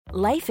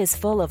Life is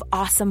full of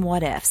awesome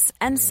what-ifs,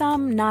 and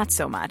some not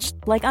so much,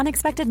 like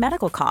unexpected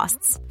medical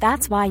costs.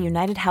 That's why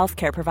United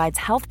Healthcare provides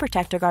Health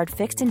Protector Guard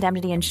fixed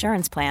indemnity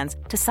insurance plans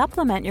to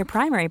supplement your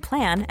primary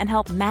plan and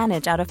help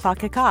manage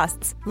out-of-pocket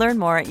costs. Learn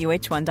more at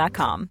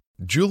uh1.com.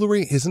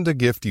 Jewelry isn't a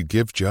gift you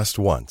give just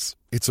once.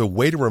 It's a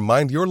way to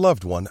remind your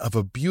loved one of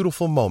a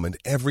beautiful moment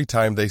every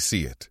time they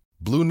see it.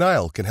 Blue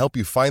Nile can help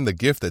you find the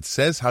gift that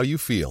says how you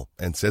feel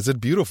and says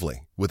it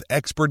beautifully, with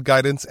expert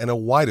guidance and a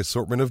wide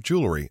assortment of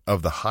jewelry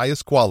of the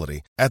highest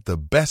quality at the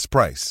best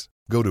price.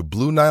 Go to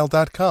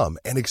BlueNile.com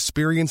and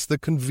experience the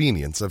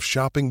convenience of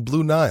shopping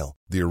Blue Nile,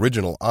 the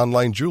original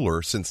online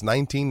jeweler since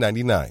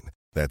 1999.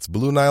 That's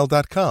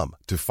BlueNile.com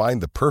to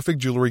find the perfect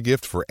jewelry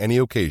gift for any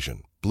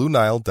occasion.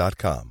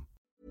 BlueNile.com.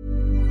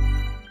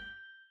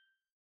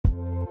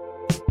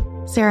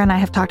 Sarah and I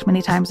have talked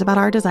many times about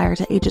our desire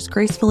to age as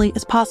gracefully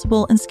as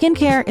possible, and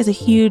skincare is a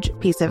huge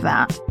piece of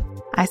that.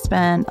 I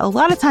spend a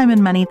lot of time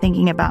and money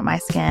thinking about my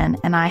skin,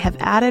 and I have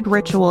added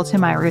Ritual to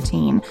my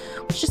routine,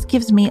 which just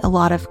gives me a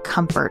lot of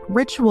comfort.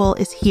 Ritual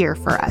is here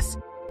for us.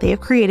 They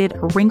have created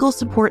a wrinkle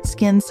support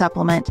skin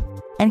supplement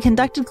and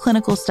conducted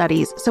clinical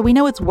studies, so we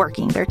know it's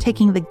working. They're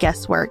taking the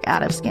guesswork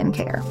out of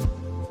skincare.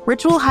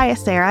 Ritual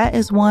Hyacera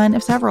is one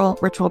of several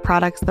Ritual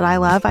products that I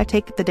love. I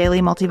take the daily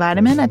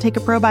multivitamin, I take a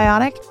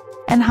probiotic,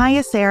 and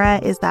Hyacera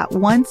is that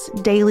once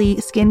daily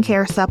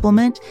skincare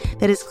supplement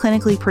that is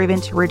clinically proven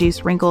to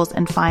reduce wrinkles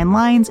and fine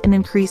lines and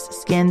increase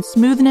skin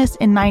smoothness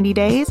in 90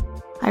 days.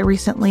 I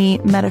recently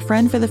met a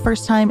friend for the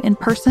first time in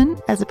person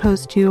as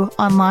opposed to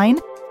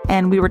online,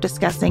 and we were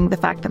discussing the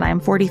fact that I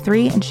am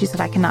 43, and she said,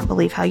 "I cannot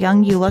believe how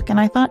young you look." And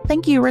I thought,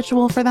 thank you,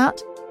 Ritual, for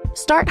that.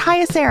 Start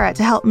Hyacera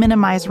to help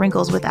minimize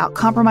wrinkles without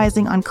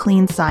compromising on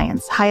clean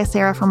science.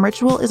 Hyacera from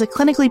Ritual is a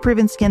clinically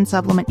proven skin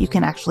supplement you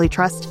can actually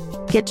trust.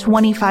 Get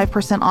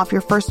 25% off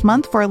your first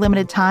month for a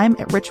limited time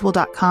at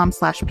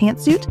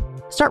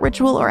ritual.com/pantsuit. Start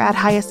Ritual or add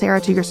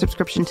Hyacera to your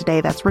subscription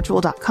today. That's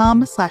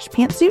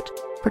ritual.com/pantsuit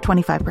for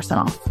 25%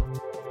 off.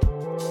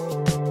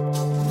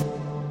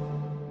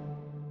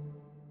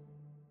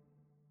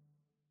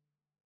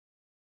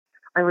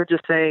 I would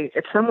just say,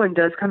 if someone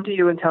does come to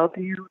you and tell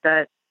you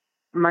that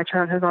my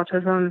child has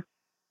autism,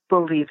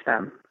 believe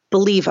them.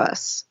 Believe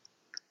us,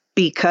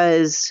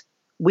 because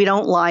we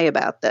don't lie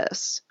about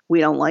this. We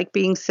don't like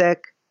being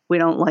sick. We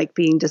don't like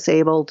being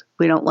disabled.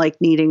 We don't like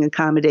needing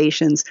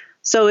accommodations.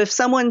 So if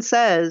someone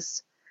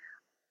says,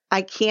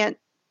 "I can't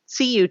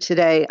see you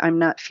today, I'm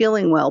not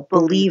feeling well,"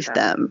 believe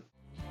them.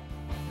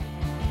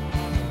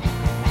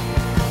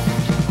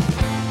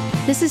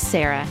 This is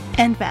Sarah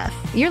And Beth,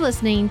 You're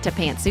listening to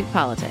Pantsuit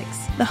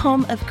Politics, the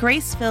home of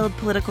grace-filled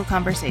political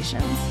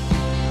conversations.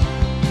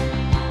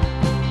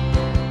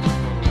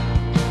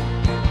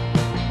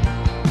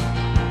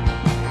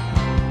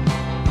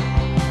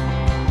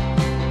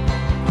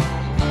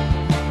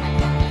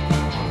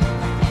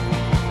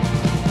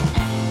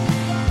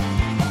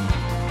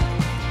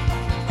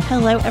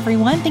 Hello,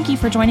 everyone. Thank you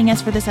for joining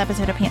us for this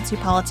episode of Pantsuit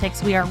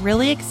Politics. We are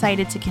really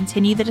excited to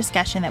continue the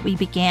discussion that we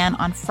began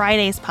on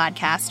Friday's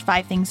podcast,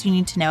 5 Things You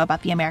Need to Know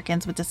About the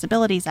Americans with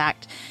Disabilities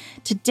Act.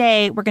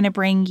 Today, we're going to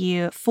bring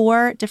you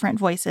 4 different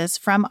voices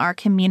from our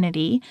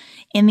community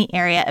in the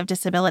area of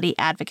disability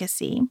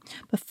advocacy.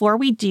 Before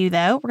we do,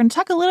 though, we're going to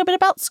talk a little bit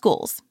about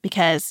schools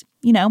because,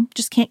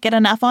 just can't get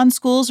enough on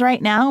schools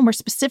right now. And we're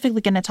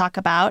specifically going to talk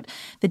about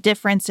the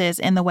differences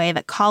in the way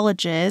that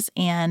colleges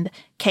and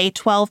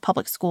K-12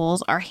 public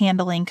schools are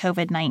handling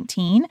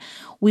COVID-19.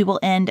 We will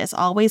end, as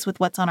always, with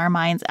what's on our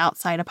minds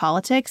outside of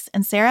politics.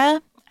 And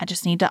Sarah, I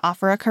just need to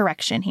offer a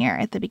correction here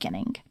at the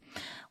beginning.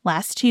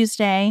 Last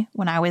Tuesday,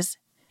 when I was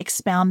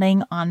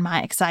expounding on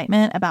my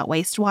excitement about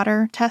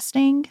wastewater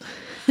testing,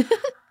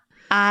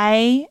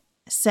 I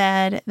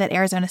said that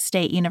Arizona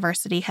State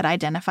University had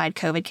identified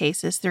COVID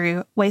cases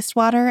through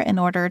wastewater in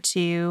order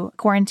to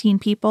quarantine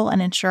people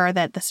and ensure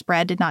that the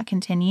spread did not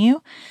continue.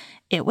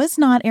 It was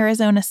not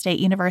Arizona State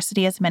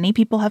University, as many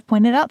people have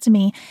pointed out to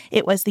me.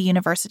 It was the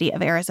University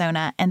of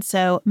Arizona. And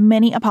so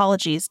many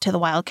apologies to the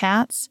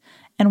Wildcats,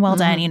 and well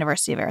done,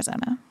 University of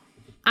Arizona.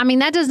 I mean,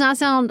 that does not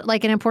sound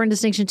like an important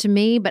distinction to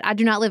me, but I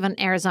do not live in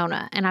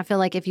Arizona. And I feel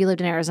like if you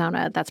lived in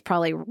Arizona, that's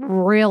probably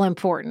real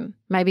important.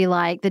 Maybe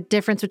like the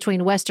difference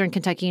between Western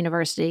Kentucky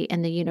University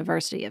and the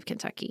University of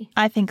Kentucky.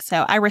 I think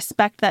so. I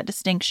respect that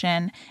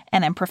distinction,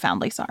 and I'm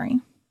profoundly sorry.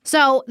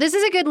 So this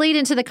is a good lead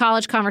into the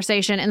college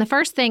conversation. And the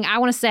first thing I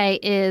want to say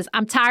is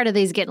I'm tired of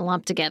these getting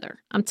lumped together.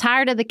 I'm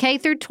tired of the K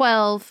through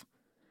 12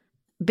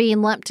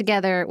 being lumped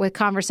together with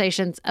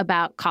conversations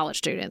about college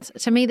students.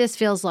 To me, this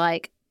feels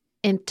like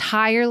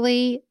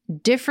entirely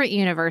different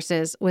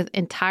universes with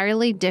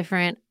entirely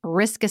different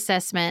risk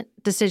assessment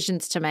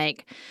decisions to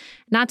make,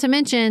 not to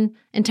mention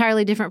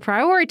entirely different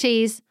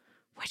priorities,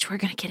 which we're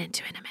going to get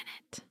into in a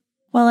minute.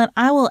 Well, and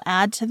I will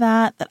add to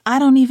that I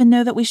don't even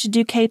know that we should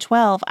do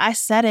K-12. I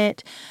said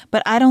it,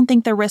 but I don't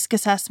think the risk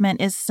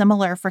assessment is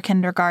similar for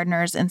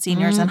kindergartners and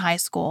seniors in high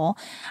school.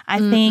 I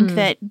think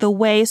that the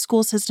way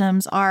school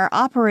systems are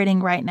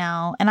operating right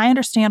now, and I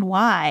understand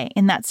why,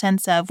 in that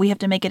sense of we have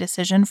to make a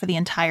decision for the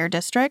entire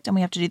district and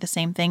we have to do the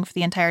same thing for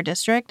the entire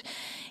district,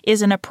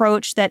 is an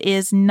approach that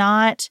is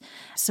not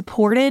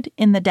supported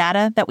in the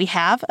data that we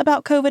have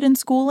about COVID and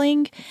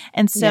schooling.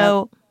 And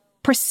so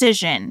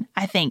precision,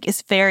 I think,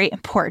 is very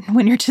important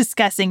when you're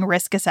discussing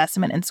risk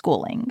assessment and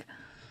schooling.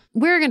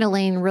 We're going to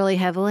lean really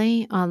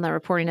heavily on the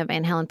reporting of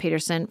Anne Helen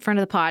Petersen, friend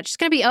of the pod. She's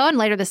going to be on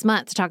later this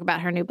month to talk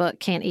about her new book,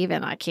 Can't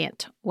Even. I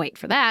can't wait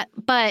for that.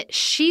 But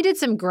she did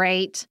some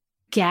great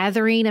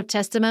gathering of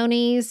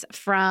testimonies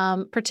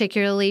from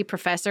particularly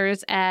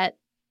professors at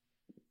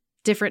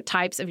different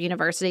types of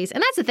universities.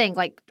 And that's the thing,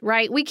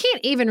 right? We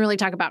can't even really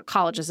talk about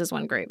colleges as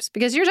one groups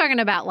because you're talking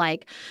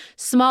about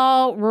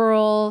small,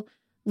 rural,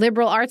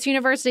 liberal arts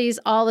universities,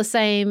 all the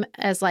same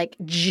as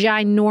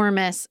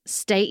ginormous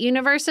state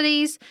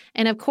universities.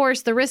 And of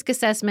course, the risk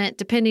assessment,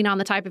 depending on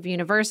the type of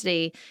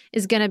university,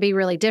 is going to be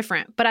really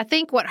different. But I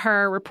think what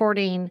her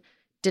reporting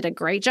did a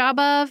great job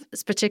of,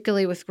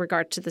 particularly with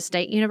regard to the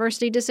state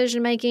university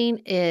decision-making,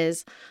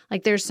 is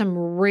there's some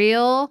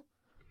real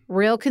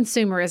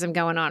consumerism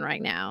going on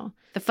right now.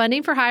 The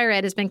funding for higher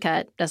ed has been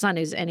cut. That's not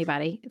news to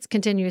anybody. It's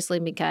continuously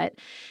been cut.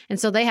 And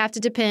so they have to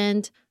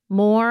depend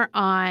more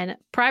on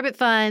private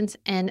funds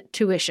and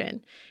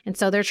tuition. And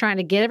so they're trying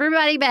to get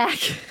everybody back,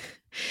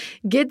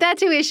 get that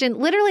tuition.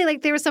 Literally,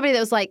 there was somebody that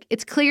was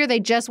it's clear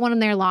they just want them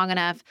there long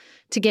enough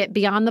to get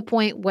beyond the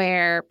point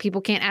where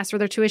people can't ask for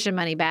their tuition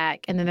money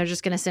back. And then they're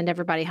just going to send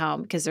everybody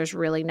home because there's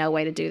really no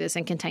way to do this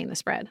and contain the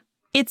spread.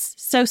 It's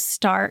so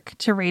stark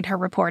to read her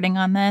reporting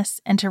on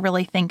this and to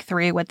really think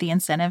through what the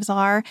incentives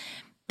are.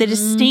 The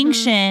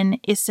distinction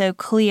is so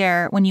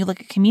clear when you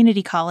look at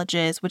community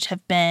colleges, which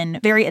have been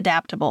very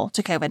adaptable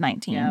to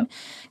COVID-19. Yep.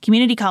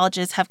 Community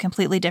colleges have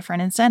completely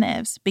different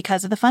incentives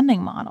because of the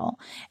funding model.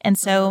 And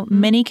so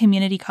many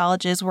community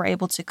colleges were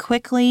able to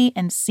quickly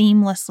and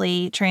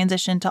seamlessly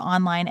transition to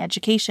online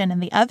education.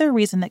 And the other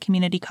reason that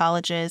community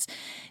colleges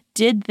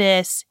did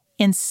this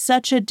in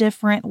such a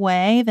different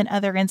way than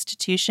other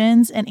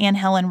institutions, and Anne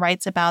Helen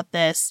writes about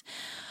this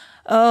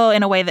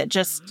in a way that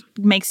just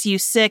makes you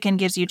sick and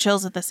gives you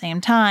chills at the same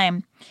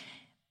time.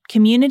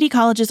 Community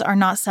colleges are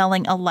not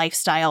selling a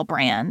lifestyle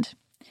brand.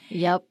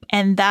 Yep.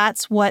 And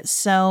that's what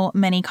so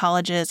many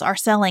colleges are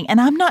selling.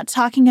 And I'm not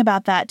talking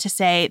about that to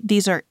say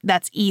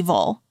that's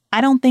evil.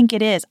 I don't think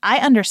it is. I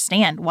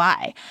understand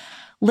why.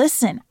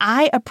 Listen,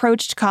 I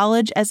approached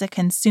college as a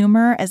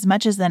consumer as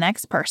much as the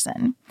next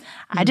person.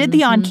 I did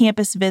the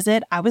on-campus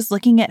visit. I was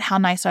looking at how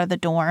nice are the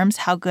dorms,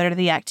 how good are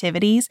the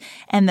activities,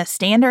 and the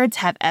standards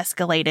have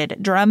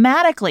escalated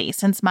dramatically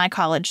since my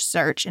college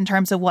search in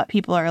terms of what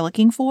people are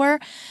looking for.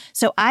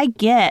 So I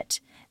get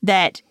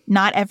that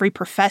not every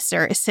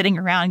professor is sitting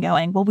around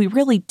going, well, we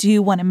really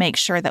do want to make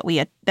sure that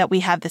we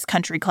have this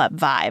country club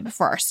vibe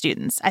for our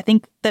students. I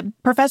think the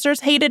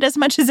professors hate it as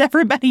much as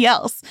everybody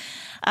else.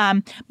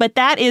 But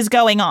that is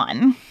going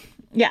on.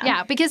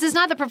 Yeah, because it's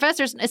not the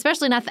professors,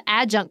 especially not the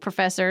adjunct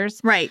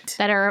professors, right,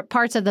 that are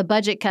parts of the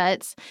budget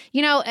cuts.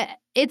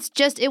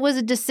 It was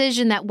a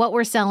decision that what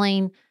we're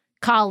selling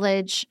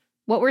college,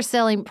 what we're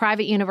selling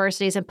private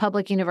universities and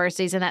public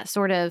universities and that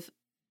sort of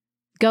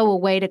go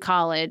away to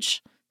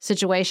college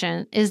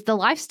situation is the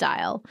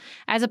lifestyle,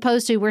 as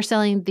opposed to we're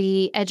selling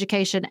the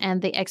education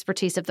and the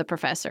expertise of the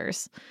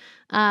professors.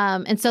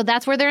 And so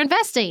that's where they're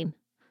investing.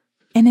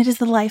 And it is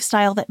the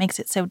lifestyle that makes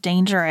it so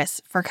dangerous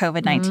for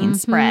COVID-19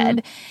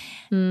 spread.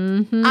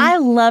 I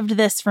loved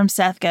this from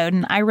Seth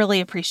Godin. I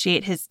really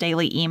appreciate his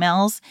daily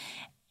emails.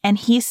 And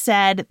he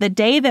said, the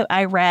day that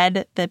I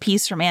read the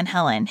piece from Anne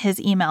Helen, his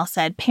email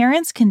said,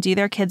 parents can do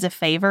their kids a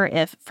favor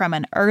if from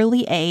an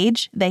early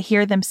age, they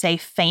hear them say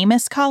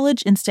famous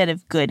college instead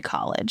of good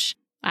college.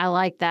 I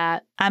like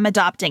that. I'm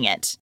adopting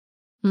it.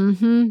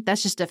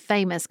 That's just a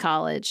famous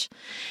college.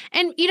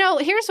 And,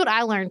 here's what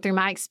I learned through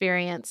my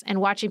experience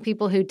and watching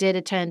people who did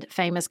attend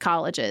famous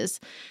colleges.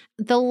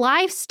 The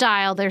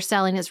lifestyle they're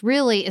selling is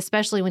really,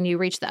 especially when you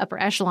reach the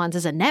upper echelons,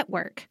 is a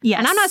network. Yes.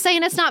 And I'm not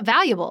saying it's not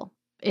valuable.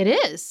 It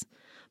is.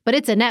 But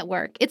it's a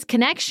network. It's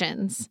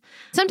connections.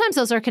 Sometimes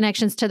those are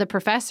connections to the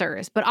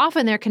professors, but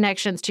often they're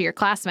connections to your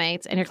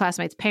classmates and your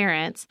classmates'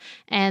 parents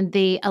and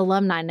the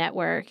alumni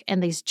network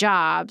and these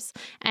jobs.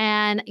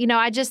 And,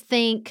 I just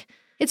think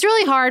it's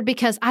really hard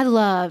because I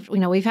loved,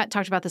 we've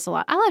talked about this a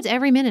lot. I loved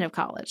every minute of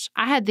college.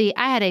 I had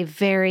a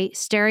very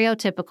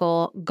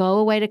stereotypical go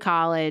away to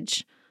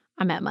college.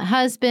 I met my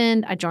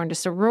husband. I joined a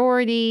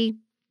sorority.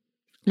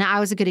 Now,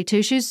 I was a goody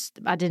two-shoes.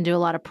 I didn't do a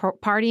lot of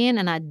partying,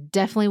 and I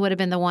definitely would have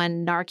been the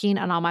one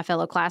narking on all my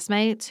fellow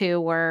classmates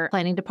who were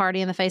planning to party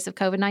in the face of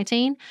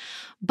COVID-19.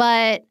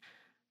 But,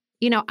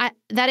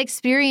 that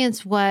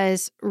experience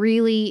was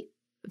really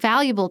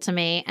valuable to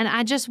me, and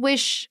I just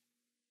wish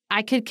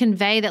I could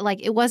convey that,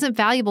 it wasn't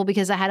valuable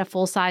because I had a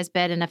full-size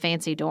bed in a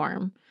fancy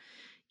dorm.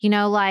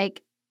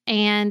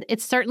 And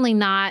it's certainly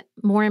not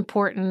more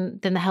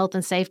important than the health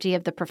and safety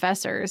of the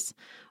professors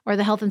or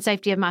the health and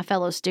safety of my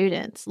fellow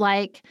students.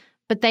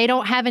 But they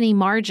don't have any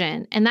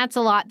margin. And that's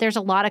a lot. There's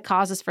a lot of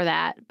causes for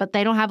that. But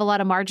they don't have a lot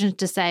of margin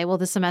to say, well,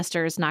 this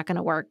semester is not going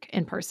to work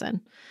in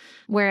person.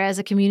 Whereas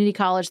a community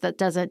college that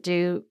doesn't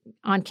do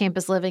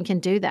on-campus living can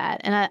do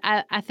that. And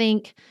I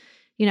think,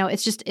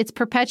 it's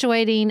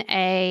perpetuating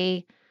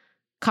a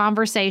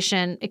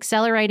conversation,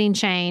 accelerating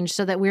change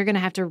so that we're going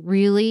to have to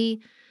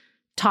really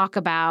talk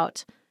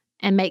about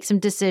and make some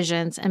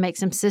decisions and make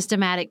some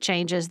systematic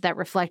changes that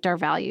reflect our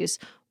values.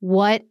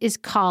 What is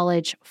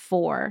college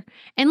for?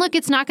 And look,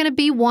 it's not going to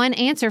be one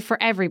answer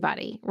for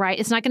everybody, right?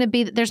 There's not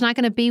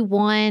going to be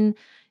one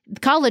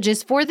college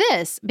is for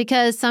this,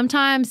 because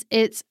sometimes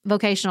it's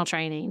vocational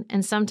training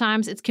and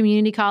sometimes it's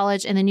community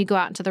college and then you go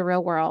out into the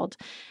real world.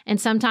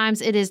 And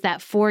sometimes it is that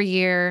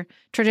 4-year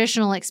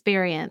traditional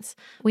experience.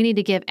 We need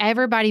to give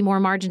everybody more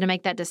margin to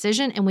make that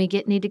decision, and we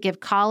need to give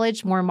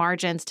college more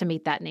margins to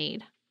meet that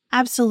need.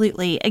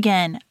 Absolutely.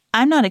 Again,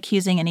 I'm not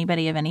accusing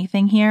anybody of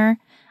anything here.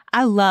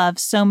 I love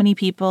so many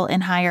people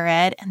in higher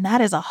ed, and that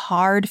is a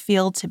hard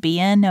field to be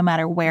in no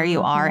matter where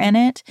you are in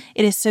it.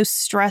 It is so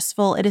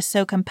stressful. It is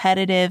so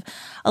competitive.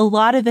 A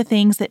lot of the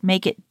things that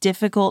make it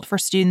difficult for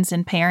students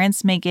and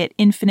parents make it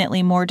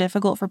infinitely more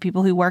difficult for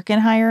people who work in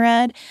higher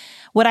ed.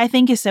 What I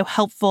think is so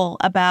helpful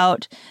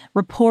about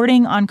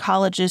reporting on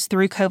colleges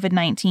through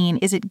COVID-19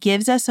 is it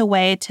gives us a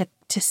way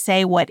to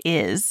say what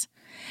is,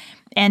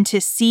 and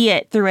to see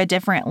it through a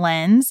different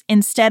lens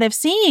instead of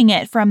seeing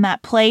it from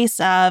that place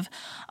of,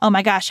 oh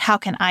my gosh, how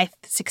can I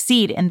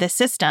succeed in this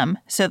system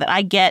so that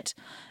I get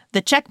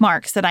the check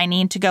marks that I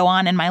need to go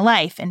on in my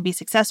life and be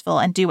successful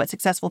and do what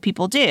successful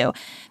people do.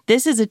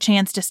 This is a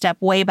chance to step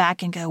way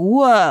back and go,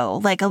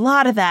 whoa, a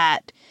lot of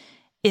that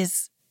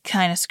is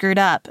kind of screwed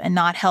up and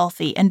not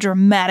healthy and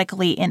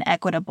dramatically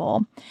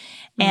inequitable.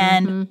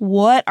 And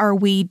what are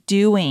we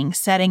doing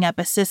setting up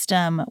a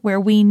system where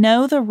we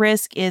know the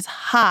risk is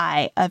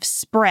high of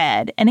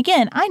spread? And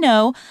again, I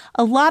know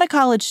a lot of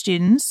college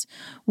students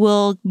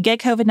will get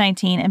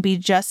COVID-19 and be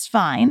just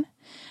fine,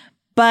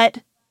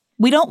 but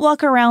we don't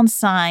walk around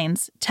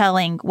signs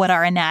telling what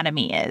our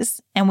anatomy is.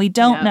 And we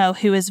don't know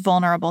who is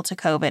vulnerable to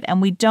COVID,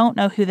 and we don't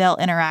know who they'll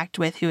interact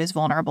with who is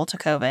vulnerable to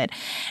COVID.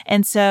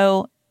 And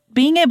so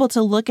being able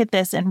to look at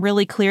this and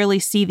really clearly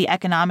see the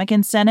economic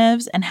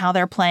incentives and how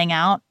they're playing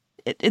out,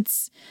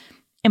 it's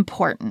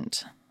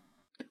important.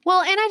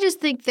 Well, and I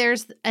just think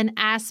there's an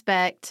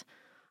aspect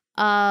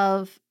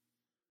of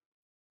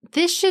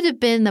this should have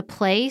been the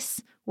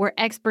place where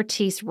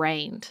expertise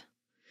reigned.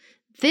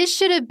 This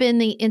should have been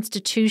the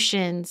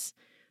institutions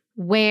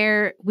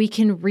where we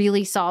can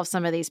really solve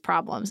some of these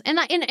problems. And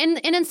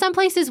in some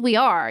places we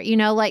are,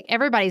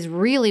 everybody's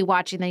really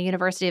watching the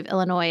University of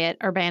Illinois at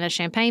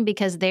Urbana-Champaign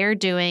because they're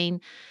doing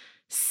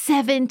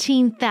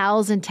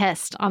 17,000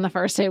 tests on the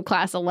first day of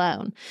class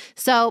alone.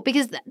 So,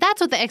 because that's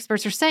what the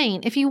experts are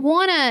saying. If you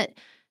want to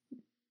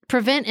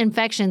prevent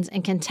infections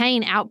and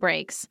contain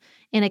outbreaks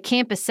in a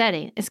campus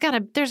setting,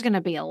 there's going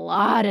to be a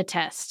lot of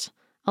tests.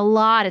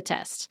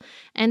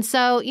 And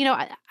so,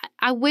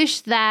 I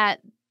wish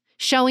that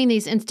showing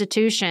these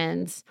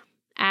institutions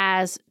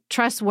as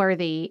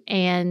trustworthy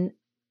and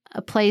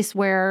a place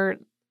where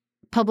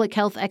public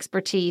health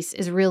expertise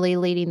is really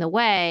leading the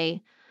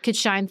way could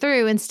shine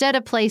through instead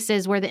of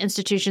places where the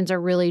institutions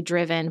are really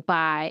driven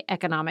by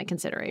economic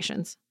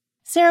considerations.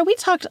 Sarah, we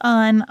talked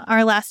on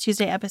our last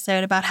Tuesday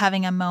episode about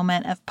having a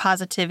moment of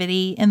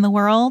positivity in the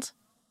world.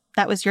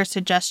 That was your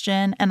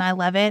suggestion, and I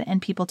love it,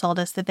 and people told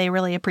us that they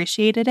really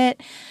appreciated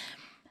it.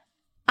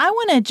 I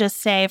want to just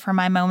say for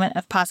my moment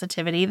of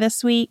positivity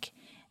this week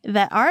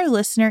that our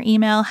listener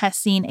email has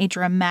seen a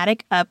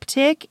dramatic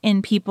uptick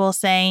in people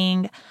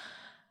saying,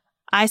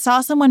 I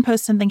saw someone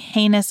post something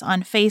heinous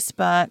on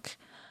Facebook.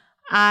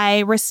 I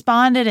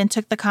responded and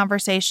took the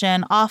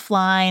conversation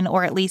offline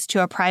or at least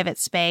to a private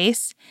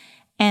space,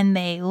 and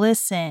they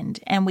listened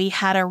and we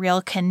had a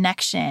real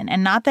connection.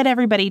 And not that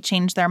everybody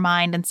changed their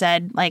mind and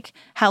said,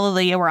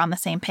 hallelujah, we're on the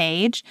same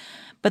page,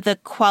 but the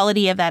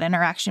quality of that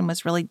interaction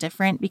was really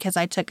different because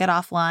I took it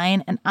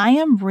offline, and I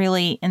am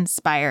really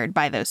inspired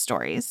by those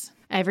stories.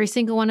 Every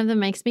single one of them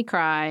makes me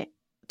cry.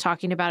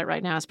 Talking about it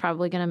right now is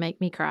probably going to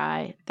make me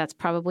cry. That's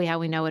probably how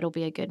we know it'll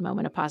be a good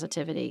moment of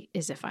positivity,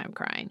 is if I'm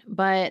crying.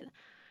 But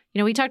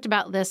we talked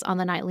about this on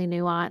the Nightly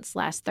Nuance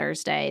last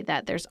Thursday,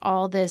 that there's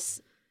all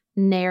this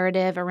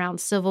narrative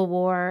around civil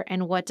war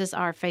and what does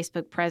our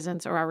Facebook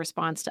presence or our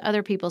response to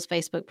other people's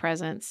Facebook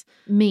presence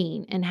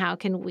mean, and how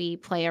can we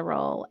play a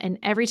role? And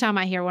every time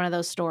I hear one of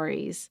those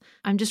stories,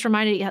 I'm just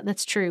reminded, yeah,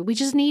 that's true. We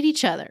just need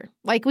each other.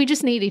 We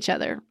just need each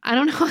other. I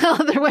don't know how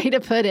other way to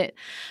put it.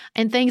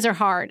 And things are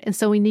hard. And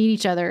so we need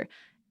each other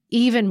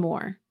even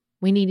more.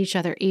 We need each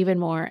other even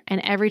more.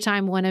 And every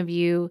time one of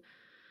you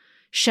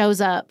shows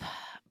up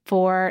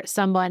for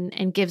someone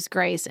and gives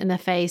grace in the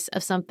face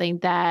of something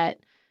that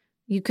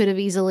you could have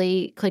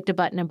easily clicked a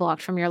button and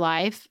blocked from your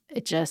life,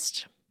 it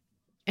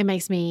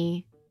makes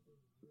me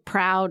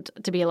proud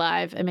to be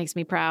alive. It makes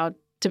me proud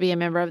to be a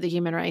member of the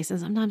human race. And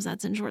sometimes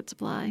that's in short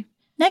supply.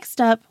 Next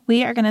up,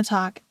 we are going to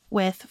talk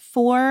with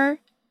 4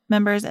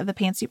 members of the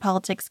Pantsuit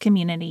Politics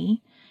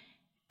community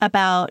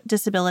about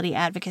disability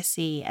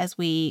advocacy as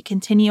we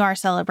continue our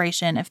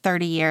celebration of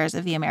 30 years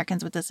of the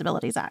Americans with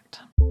Disabilities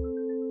Act.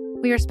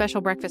 We are special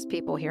breakfast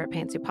people here at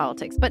Pantsuit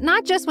Politics, but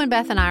not just when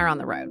Beth and I are on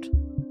the road.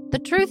 The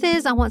truth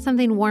is, I want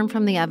something warm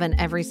from the oven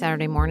every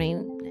Saturday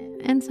morning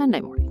and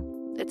Sunday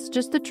morning. It's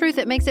just the truth.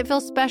 It makes it feel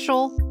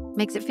special,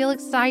 makes it feel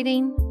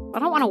exciting. I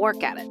don't want to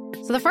work at it.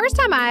 So the first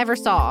time I ever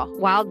saw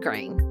Wild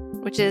Grain,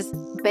 which is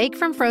bake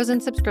from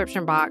frozen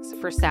subscription box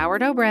for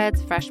sourdough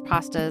breads, fresh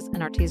pastas, and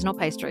artisanal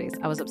pastries,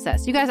 I was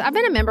obsessed. You guys, I've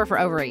been a member for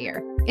over a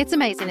year. It's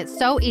amazing. It's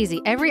so easy.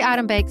 Every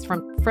item bakes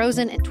from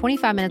frozen in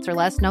 25 minutes or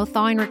less, no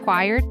thawing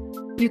required.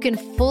 You can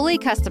fully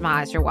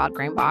customize your Wild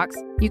Grain box.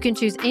 You can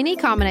choose any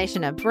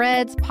combination of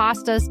breads,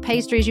 pastas,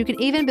 pastries. You can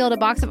even build a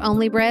box of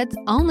only breads,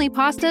 only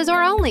pastas,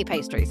 or only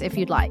pastries if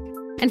you'd like.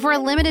 And for a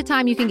limited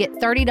time, you can get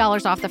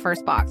 $30 off the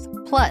first box,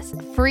 plus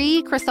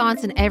free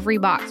croissants in every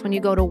box when you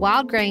go to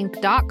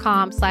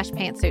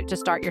wildgrain.com/pantsuit to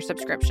start your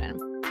subscription.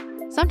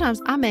 Sometimes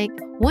I make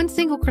one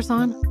single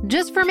croissant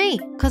just for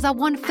me because I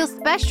want to feel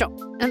special,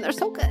 and they're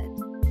so good.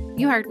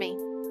 You heard me.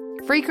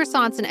 Free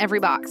croissants in every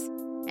box,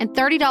 and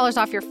 $30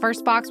 off your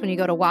first box when you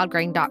go to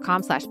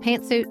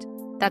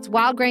wildgrain.com/pantsuit. That's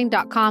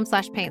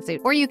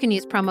wildgrain.com/pantsuit, or you can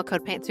use promo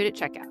code pantsuit at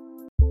checkout.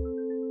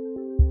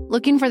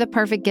 Looking for the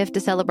perfect gift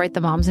to celebrate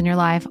the moms in your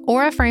life?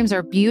 Aura frames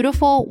are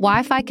beautiful,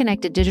 Wi-Fi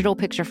connected digital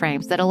picture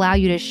frames that allow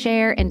you to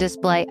share and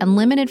display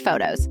unlimited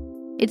photos.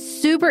 It's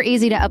super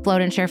easy to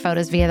upload and share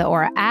photos via the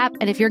Aura app,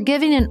 and if you're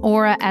giving an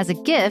Aura as a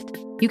gift,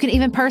 you can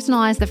even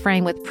personalize the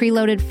frame with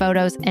preloaded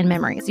photos and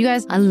memories. You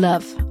guys, I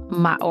love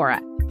my Aura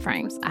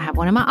frames. I have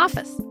one in my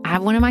office. I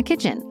have one in my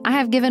kitchen. I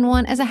have given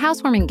one as a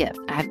housewarming gift.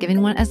 I have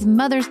given one as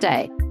Mother's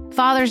Day,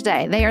 Father's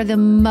Day. They are the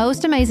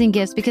most amazing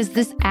gifts because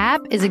this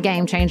app is a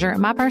game changer, in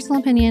my personal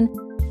opinion,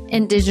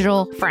 in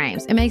digital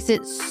frames. It makes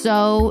it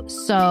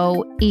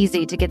so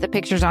easy to get the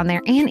pictures on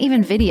there and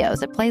even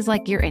videos. It plays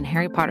like you're in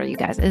Harry Potter, you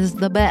guys. It is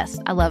the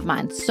best. I love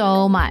mine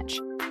so much.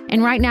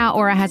 And right now,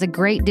 Aura has a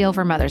great deal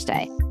for Mother's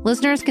Day.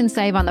 Listeners can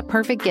save on the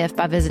perfect gift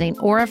by visiting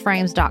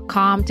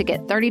auraframes.com to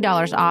get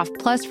 $30 off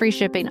plus free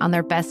shipping on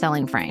their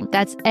best-selling frame.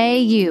 That's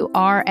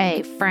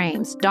AURA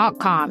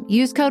frames.com.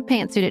 Use code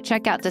pantsuit at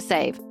checkout to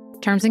save.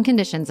 Terms and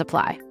conditions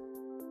apply.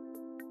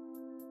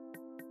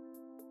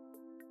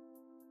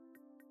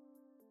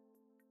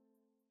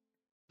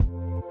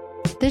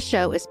 This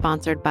show is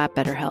sponsored by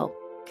BetterHelp.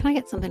 Can I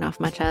get something off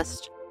my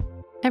chest?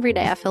 Every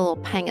day I feel a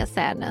little pang of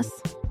sadness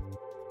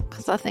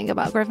because I think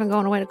about Griffin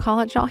going away to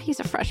college. Y'all, he's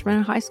a freshman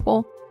in high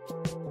school.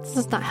 This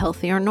is not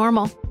healthy or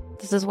normal.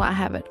 This is why I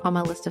have it on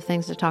my list of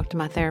things to talk to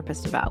my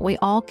therapist about. We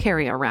all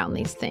carry around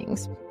these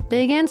things,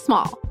 big and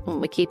small. When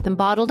we keep them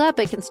bottled up,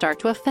 it can start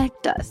to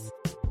affect us.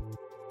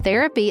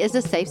 Therapy is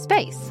a safe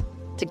space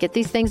to get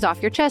these things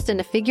off your chest and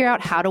to figure out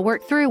how to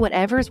work through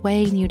whatever's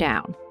weighing you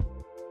down.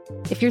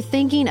 If you're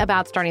thinking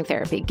about starting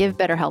therapy, give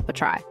BetterHelp a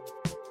try.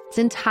 It's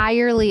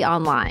entirely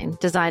online,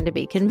 designed to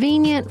be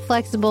convenient,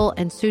 flexible,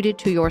 and suited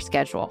to your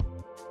schedule.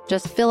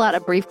 Just fill out a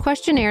brief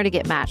questionnaire to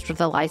get matched with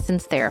a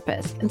licensed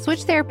therapist and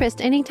switch therapists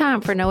anytime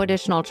for no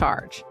additional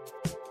charge.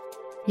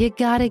 You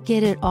gotta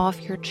get it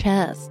off your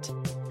chest.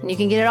 And you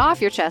can get it off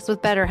your chest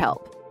with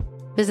BetterHelp.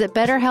 Visit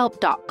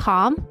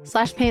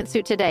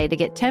betterhelp.com/pantsuit today to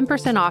get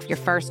 10% off your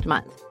first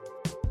month.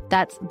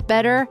 That's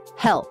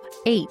BetterHelp,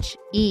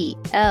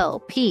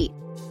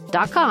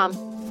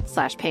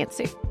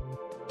 HELP.com/pantsuit.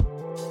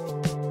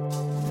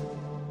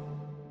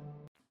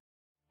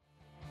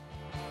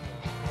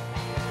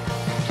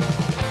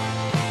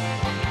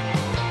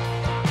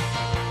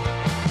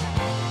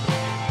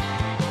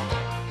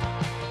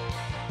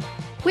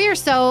 We are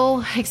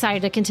so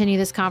excited to continue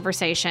this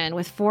conversation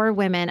with 4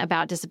 women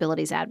about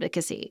disabilities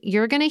advocacy.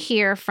 You're going to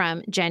hear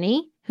from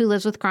Jenny, who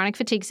lives with chronic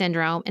fatigue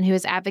syndrome and who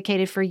has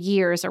advocated for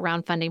years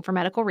around funding for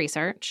medical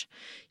research.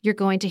 You're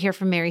going to hear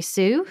from Mary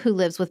Sue, who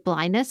lives with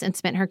blindness and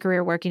spent her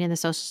career working in the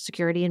Social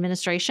Security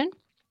Administration.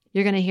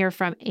 You're going to hear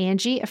from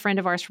Angie, a friend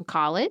of ours from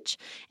college.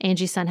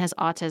 Angie's son has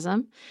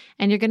autism.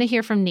 And you're going to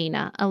hear from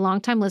Nina, a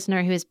longtime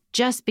listener who is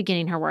just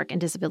beginning her work in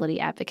disability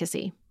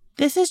advocacy.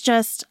 This is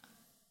just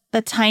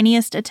the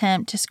tiniest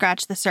attempt to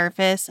scratch the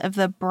surface of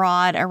the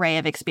broad array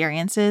of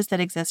experiences that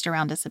exist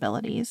around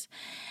disabilities.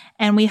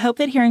 And we hope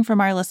that hearing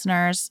from our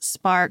listeners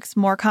sparks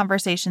more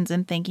conversations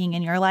and thinking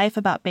in your life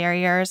about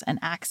barriers and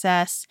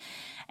access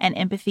and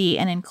empathy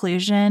and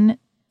inclusion.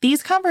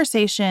 These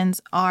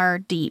conversations are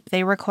deep.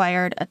 They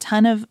required a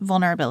ton of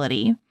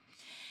vulnerability.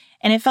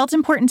 And it felt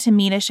important to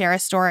me to share a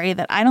story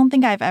that I don't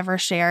think I've ever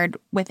shared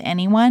with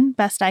anyone,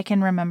 best I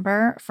can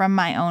remember from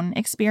my own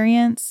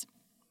experience.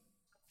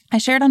 I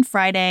shared on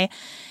Friday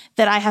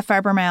that I have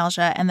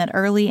fibromyalgia and that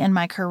early in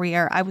my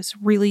career, I was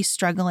really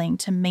struggling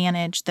to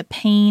manage the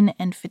pain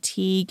and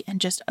fatigue and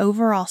just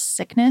overall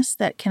sickness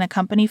that can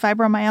accompany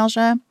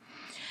fibromyalgia.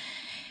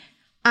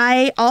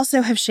 I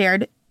also have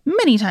shared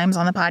many times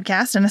on the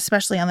podcast, and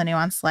especially on the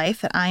Nuanced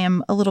Life, that I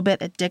am a little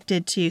bit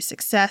addicted to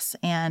success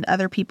and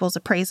other people's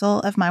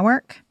appraisal of my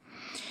work.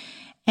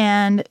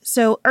 And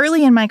so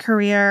early in my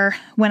career,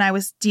 when I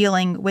was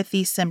dealing with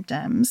these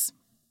symptoms,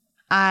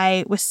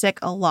 I was sick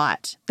a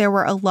lot. There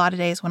were a lot of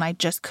days when I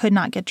just could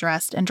not get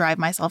dressed and drive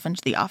myself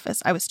into the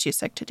office. I was too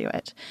sick to do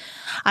it.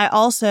 I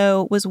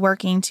also was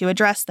working to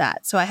address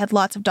that. So I had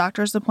lots of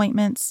doctor's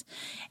appointments,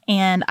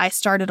 and I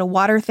started a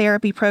water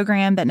therapy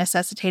program that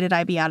necessitated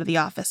I be out of the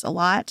office a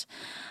lot.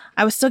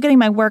 I was still getting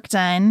my work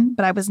done,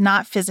 but I was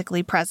not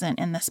physically present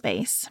in the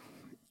space.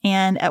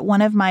 And at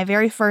one of my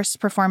very first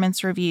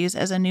performance reviews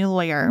as a new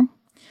lawyer,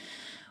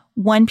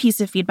 one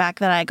piece of feedback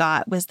that I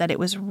got was that it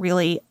was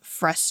really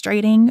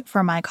frustrating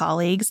for my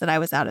colleagues that I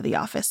was out of the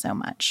office so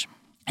much.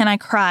 And I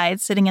cried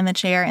sitting in the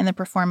chair in the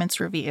performance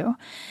review.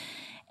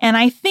 And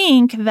I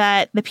think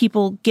that the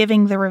people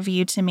giving the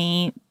review to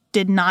me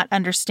did not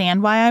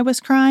understand why I was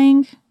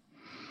crying.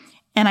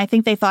 And I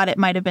think they thought it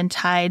might have been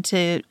tied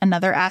to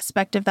another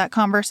aspect of that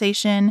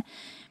conversation.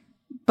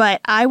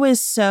 But I was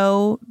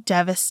so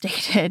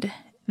devastated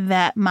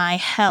that my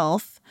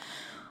health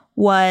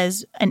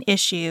was an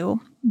issue,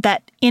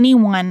 that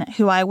anyone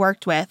who I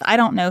worked with, I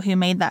don't know who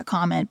made that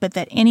comment, but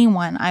that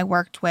anyone I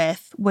worked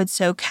with would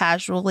so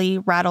casually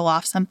rattle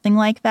off something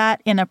like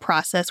that in a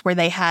process where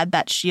they had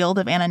that shield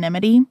of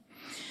anonymity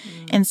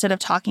instead of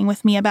talking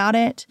with me about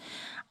it.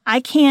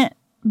 I can't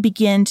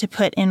begin to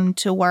put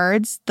into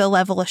words the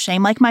level of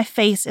shame. Like, my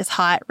face is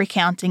hot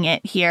recounting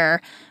it here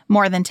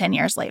more than 10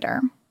 years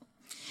later.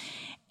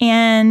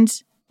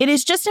 And it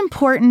is just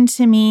important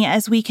to me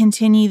as we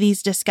continue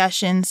these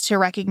discussions to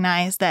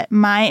recognize that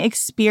my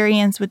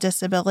experience with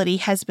disability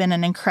has been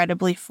an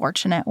incredibly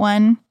fortunate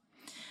one.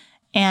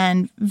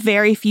 And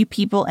very few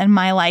people in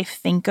my life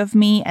think of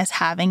me as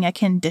having a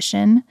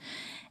condition.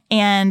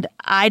 And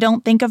I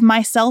don't think of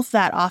myself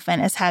that often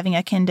as having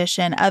a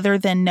condition, other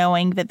than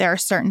knowing that there are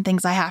certain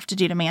things I have to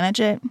do to manage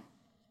it.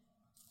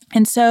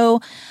 And so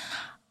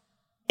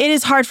it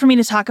is hard for me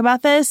to talk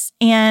about this,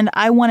 and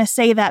I want to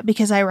say that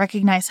because I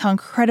recognize how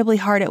incredibly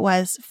hard it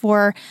was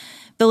for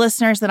the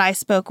listeners that I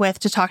spoke with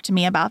to talk to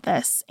me about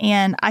this.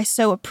 And I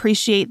so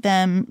appreciate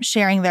them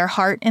sharing their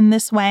heart in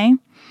this way.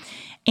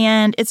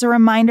 And it's a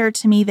reminder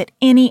to me that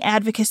any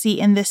advocacy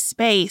in this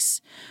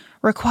space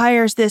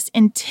requires this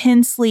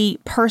intensely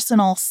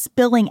personal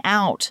spilling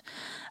out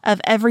of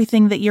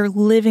everything that you're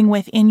living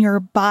with in your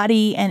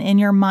body and in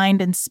your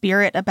mind and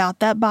spirit about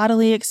that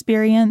bodily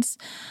experience,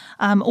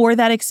 or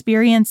that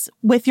experience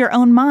with your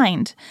own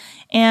mind.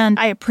 And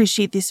I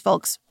appreciate these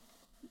folks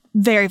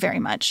very, very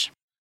much.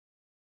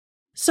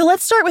 So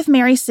let's start with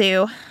Mary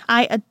Sue.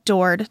 I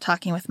adored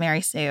talking with Mary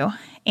Sue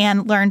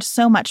and learned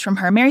so much from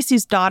her. Mary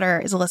Sue's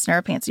daughter is a listener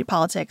of Pantsuit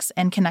Politics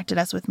and connected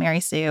us with Mary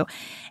Sue.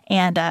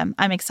 And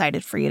I'm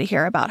excited for you to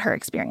hear about her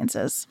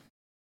experiences.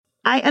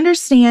 I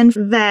understand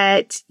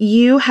that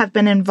you have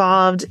been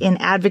involved in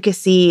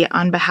advocacy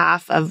on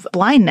behalf of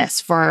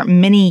blindness for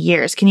many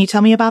years. Can you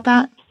tell me about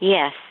that?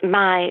 Yes.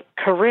 My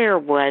career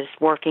was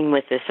working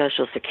with the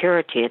Social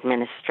Security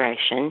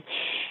Administration,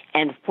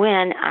 and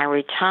when I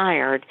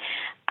retired,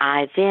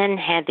 I then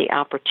had the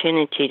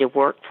opportunity to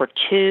work for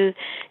two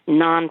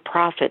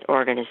nonprofit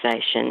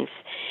organizations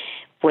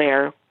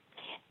where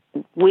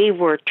we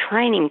were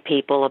training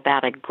people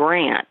about a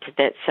grant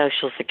that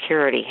Social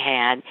Security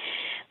had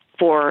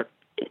for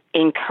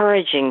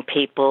encouraging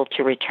people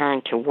to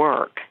return to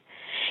work.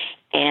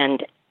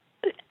 And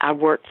I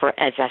worked for,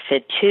 as I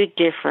said, two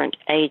different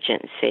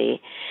agencies,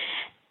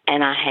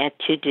 and I had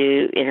to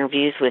do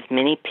interviews with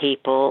many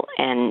people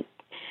and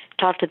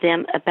talk to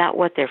them about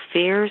what their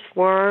fears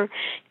were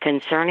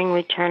concerning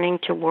returning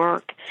to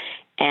work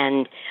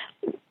and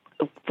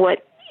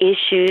what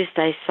issues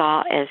they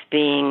saw as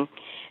being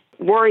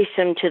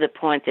worrisome to the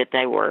point that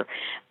they were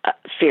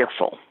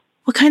fearful.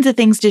 What kinds of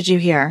things did you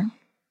hear?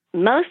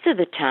 Most of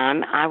the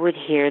time, I would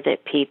hear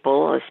that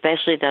people,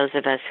 especially those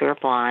of us who are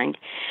blind,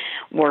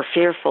 were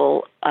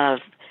fearful of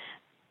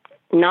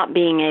not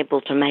being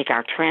able to make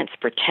our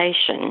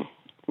transportation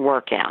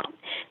work out.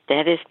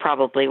 That is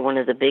probably one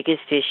of the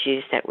biggest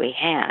issues that we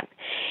have,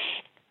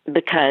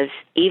 because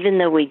even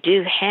though we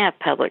do have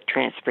public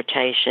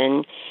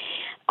transportation,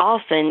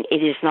 often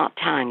it is not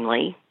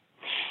timely,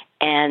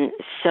 and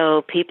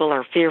so people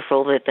are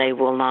fearful that they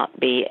will not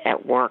be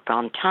at work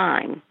on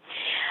time.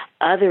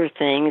 Other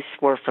things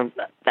were from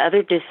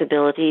other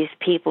disabilities.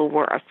 People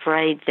were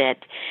afraid that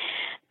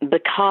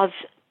because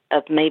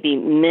of maybe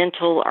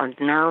mental or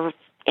neuro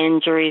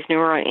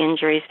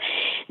injuries,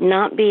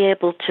 not be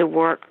able to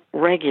work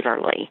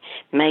regularly.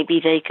 Maybe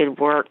they could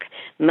work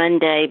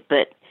Monday,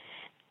 but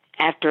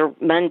after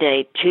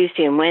Monday,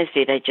 Tuesday, and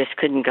Wednesday, they just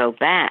couldn't go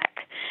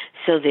back.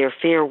 So their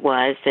fear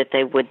was that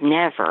they would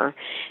never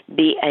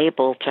be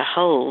able to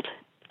hold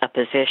a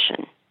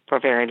position for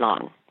very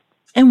long.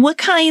 And what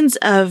kinds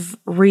of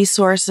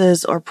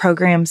resources or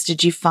programs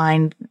did you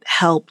find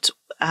helped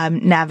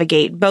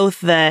navigate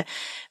both the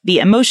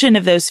emotion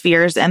of those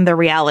fears and the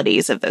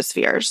realities of those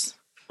fears?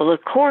 Well,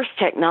 of course,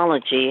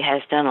 technology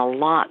has done a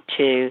lot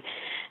to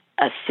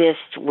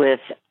assist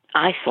with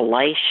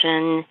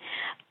isolation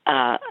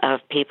of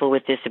people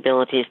with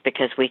disabilities,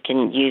 because we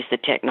can use the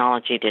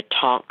technology to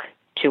talk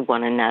to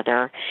one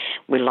another.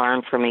 We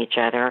learn from each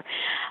other.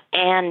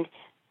 And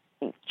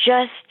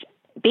just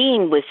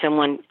being with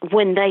someone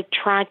when they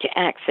try to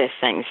access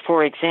things.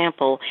 For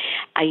example,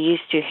 I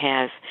used to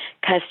have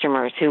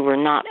customers who were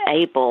not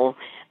able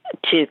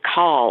to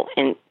call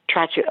and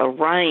try to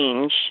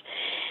arrange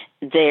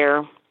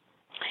their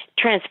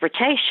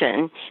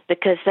transportation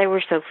because they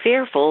were so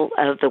fearful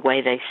of the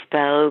way they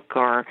spoke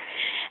or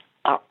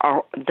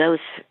those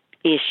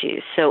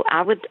issues. So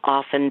I would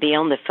often be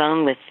on the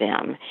phone with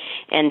them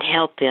and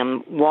help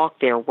them walk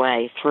their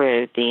way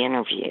through the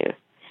interview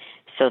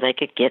so they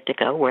could get to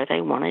go where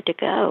they wanted to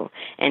go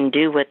and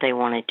do what they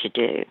wanted to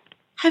do.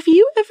 Have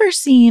you ever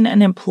seen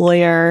an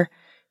employer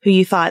who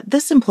you thought,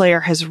 this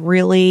employer has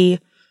really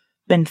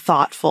been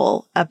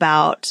thoughtful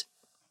about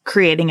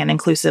creating an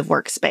inclusive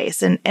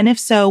workspace? And if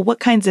so, what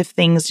kinds of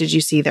things did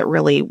you see that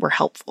really were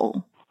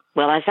helpful?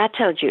 Well, as I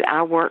told you,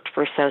 I worked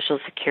for Social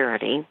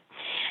Security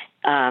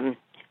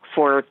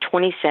for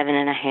 27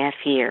 and a half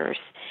years.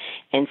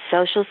 And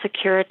Social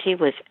Security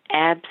was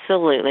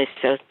absolutely,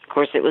 so of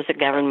course it was a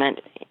government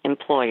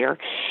employer,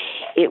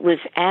 it was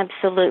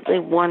absolutely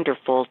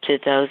wonderful to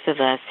those of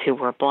us who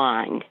were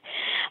blind.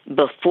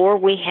 Before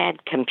we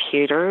had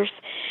computers,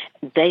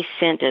 they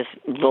sent us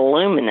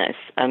voluminous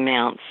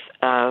amounts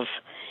of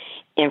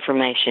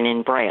information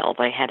in Braille.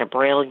 They had a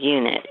Braille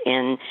unit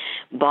in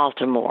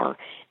Baltimore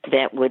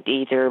that would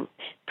either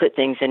put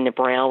things into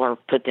Braille or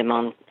put them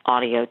on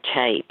audio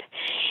tape.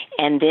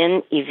 And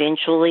then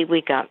eventually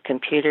we got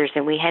computers,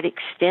 and we had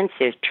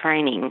extensive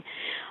training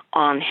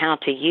on how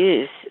to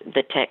use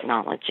the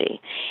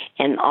technology.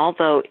 And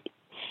although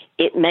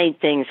it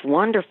made things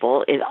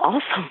wonderful, it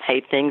also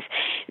made things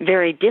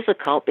very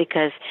difficult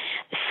because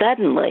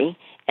suddenly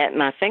at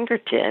my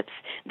fingertips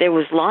there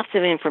was lots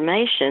of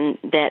information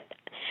that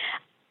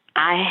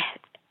I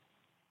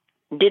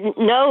didn't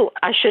know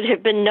I should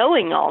have been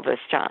knowing all this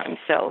time.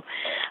 So,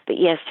 but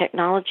yes,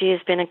 technology has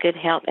been a good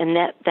help, and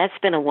that's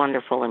been a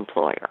wonderful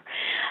employer.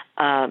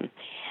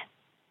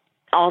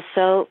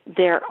 Also,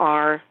 there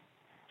are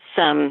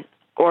some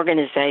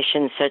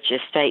organizations such as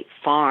State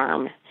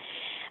Farm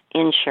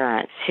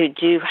Insurance who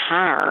do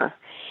hire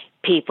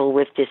people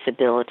with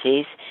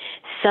disabilities.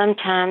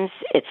 Sometimes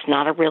it's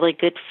not a really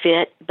good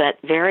fit, but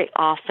very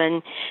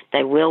often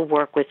they will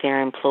work with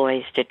their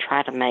employees to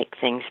try to make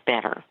things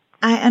better.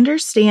 I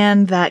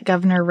understand that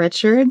Governor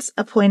Richards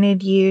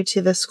appointed you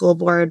to the school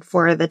board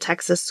for the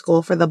Texas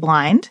School for the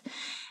Blind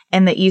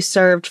and that you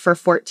served for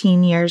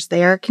 14 years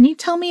there. Can you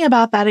tell me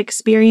about that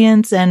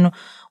experience and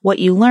what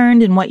you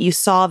learned and what you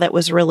saw that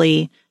was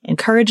really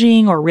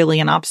encouraging or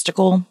really an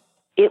obstacle?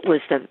 It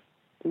was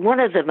one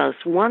of the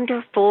most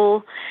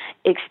wonderful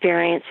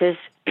experiences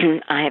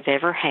I have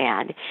ever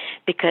had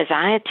because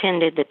I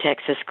attended the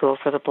Texas School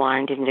for the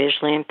Blind and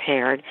Visually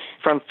Impaired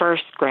from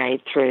first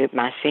grade through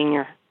my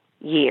senior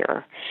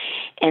year.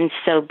 And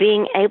so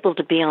being able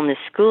to be on the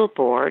school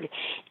board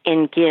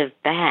and give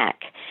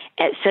back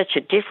at such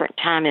a different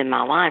time in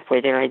my life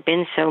where there had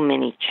been so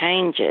many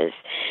changes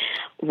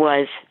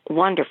was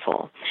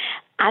wonderful.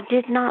 I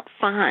did not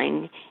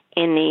find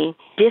any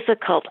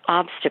difficult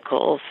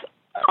obstacles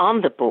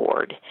on the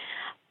board.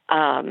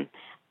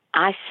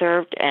 I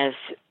served as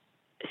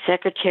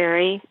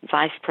secretary,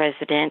 vice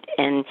president,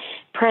 and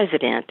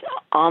president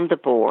on the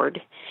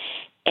board,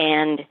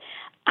 and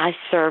I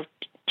served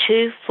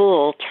 2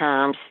 full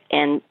terms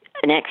and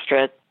an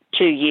extra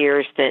 2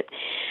 years that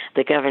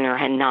the governor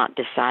had not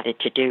decided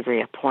to do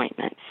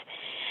reappointments.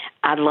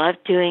 I loved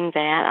doing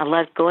that. I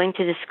loved going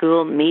to the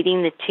school,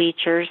 meeting the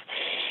teachers,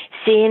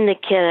 seeing the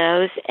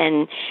kiddos,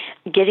 and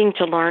getting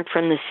to learn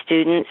from the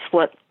students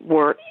what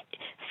were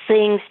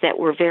things that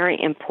were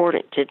very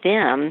important to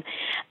them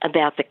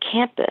about the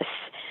campus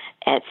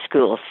at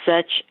school,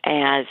 such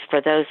as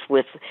for those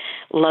with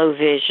low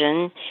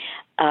vision,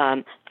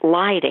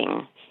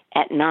 lighting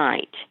at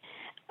night.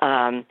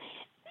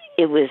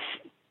 It was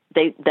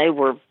they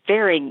were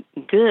very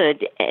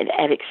good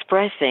at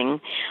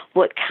expressing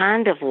what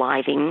kind of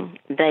lighting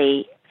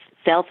they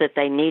felt that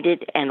they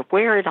needed and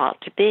where it ought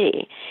to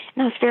be.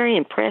 And I was very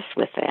impressed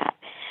with that.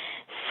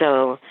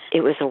 So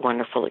it was a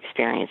wonderful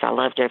experience. I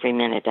loved every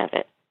minute of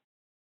it.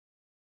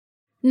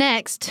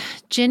 Next,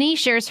 Jenny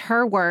shares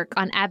her work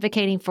on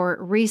advocating for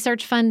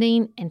research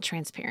funding and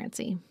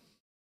transparency.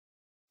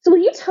 So will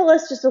you tell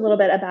us just a little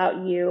bit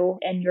about you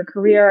and your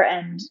career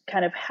and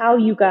kind of how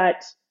you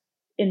got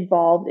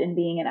involved in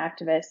being an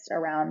activist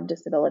around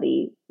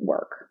disability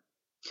work?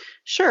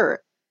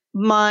 Sure.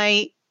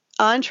 My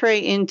entree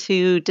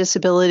into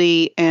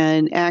disability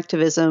and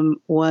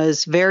activism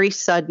was very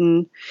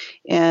sudden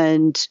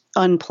and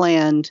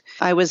unplanned.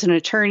 I was an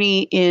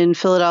attorney in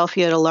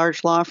Philadelphia at a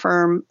large law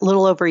firm, a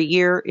little over a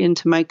year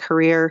into my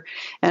career,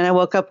 and I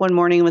woke up one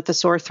morning with a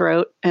sore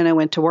throat, and I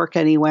went to work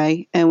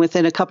anyway. And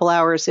within a couple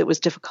hours, it was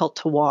difficult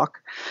to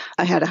walk.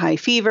 I had a high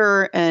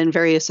fever and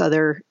various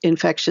other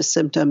infectious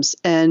symptoms.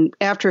 And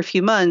after a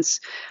few months,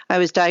 I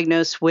was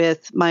diagnosed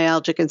with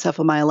myalgic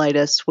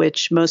encephalomyelitis,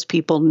 which most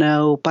people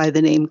know by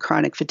the name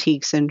chronic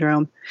fatigue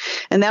syndrome.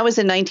 And that was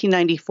in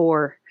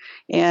 1994.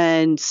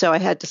 And so I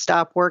had to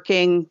stop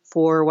working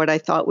for what I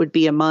thought would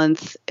be a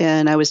month,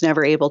 and I was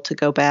never able to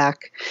go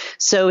back.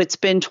 So it's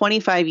been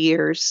 25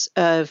 years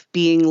of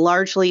being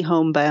largely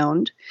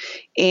homebound.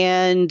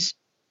 And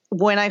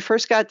when I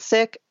first got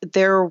sick,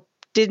 there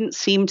didn't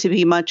seem to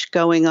be much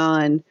going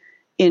on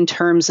in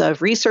terms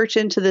of research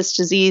into this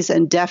disease,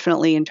 and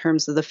definitely in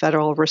terms of the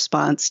federal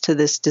response to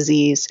this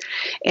disease.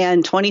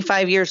 And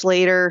 25 years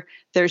later,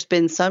 there's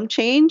been some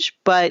change,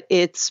 but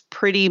it's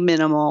pretty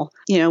minimal.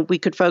 We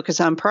could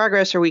focus on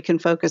progress, or we can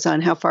focus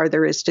on how far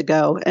there is to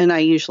go. And I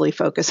usually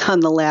focus on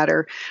the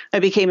latter. I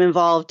became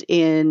involved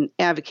in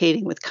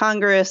advocating with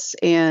Congress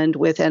and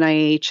with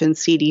NIH and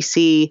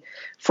CDC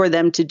for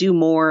them to do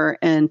more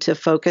and to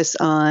focus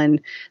on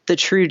the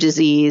true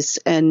disease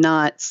and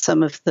not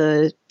some of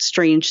the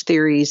strange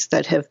theories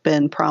that have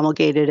been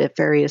promulgated at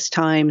various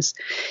times.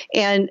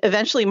 And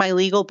eventually my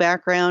legal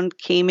background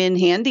came in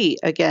handy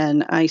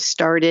again. I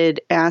started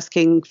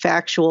asking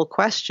factual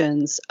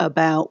questions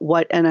about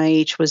what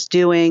NIH was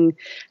doing,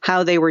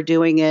 how they were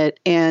doing it,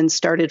 and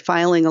started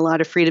filing a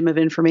lot of Freedom of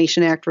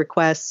Information Act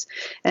requests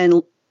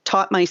and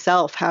taught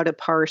myself how to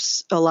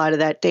parse a lot of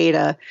that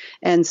data.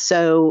 And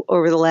so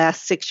over the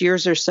last 6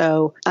 years or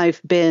so, I've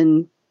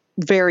been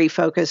very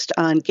focused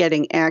on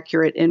getting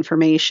accurate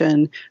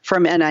information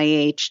from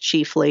NIH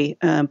chiefly,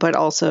 but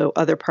also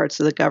other parts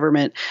of the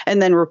government,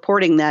 and then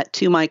reporting that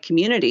to my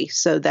community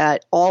so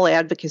that all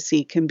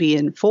advocacy can be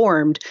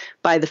informed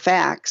by the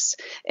facts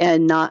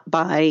and not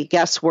by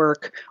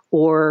guesswork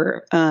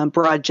or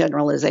broad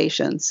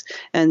generalizations.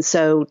 And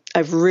so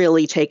I've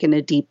really taken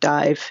a deep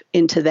dive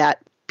into that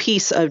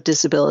piece of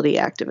disability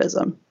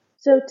activism.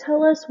 So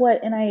tell us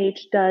what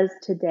NIH does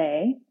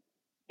today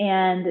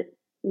and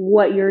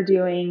what you're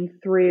doing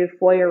through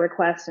FOIA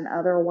requests and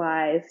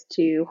otherwise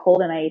to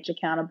hold NIH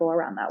accountable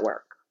around that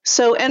work.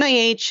 So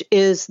NIH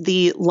is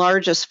the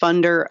largest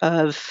funder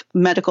of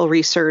medical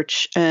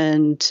research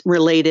and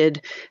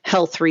related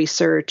health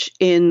research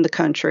in the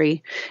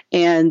country,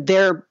 and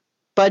their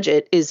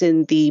budget is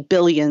in the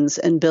billions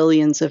and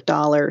billions of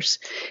dollars.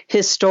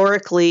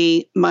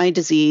 Historically, my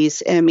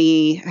disease,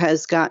 ME,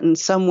 has gotten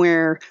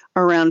somewhere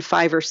around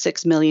 $5 or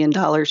 $6 million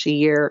a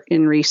year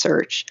in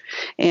research.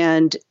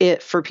 And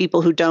for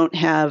people who don't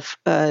have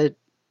a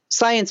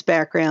science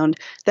background,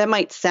 that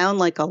might sound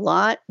like a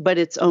lot, but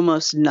it's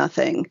almost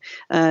nothing.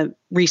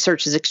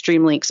 Research is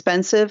extremely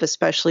expensive,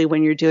 especially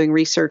when you're doing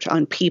research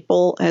on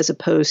people as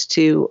opposed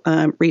to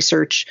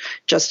research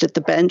just at the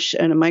bench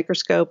and a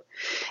microscope.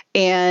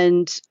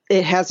 And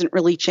it hasn't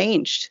really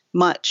changed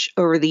much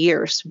over the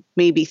years,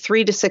 maybe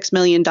 $3 to $6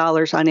 million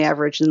on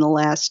average in the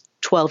last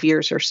 12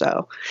 years or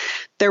so.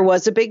 There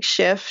was a big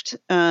shift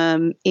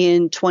in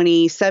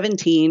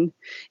 2017.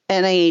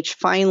 NIH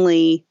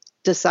finally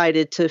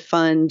decided to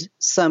fund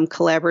some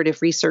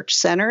collaborative research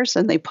centers,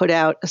 and they put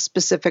out a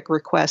specific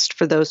request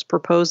for those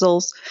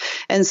proposals.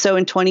 And so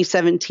in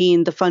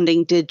 2017, the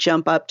funding did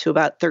jump up to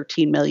about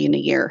 $13 million a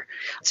year.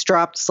 It's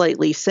dropped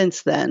slightly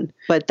since then,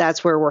 but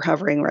that's where we're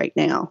hovering right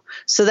now.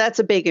 So that's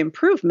a big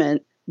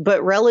improvement.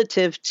 But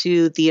relative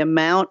to the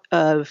amount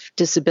of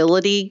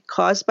disability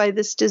caused by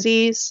this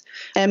disease,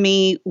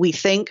 ME, we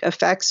think,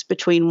 affects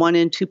between 1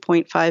 and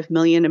 2.5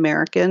 million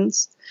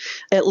Americans.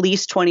 At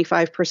least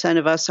 25%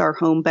 of us are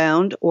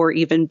homebound or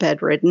even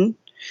bedridden.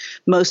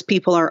 Most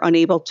people are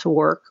unable to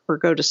work or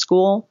go to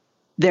school.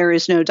 There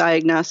is no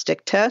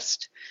diagnostic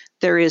test.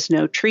 There is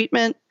no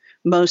treatment.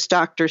 Most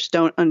doctors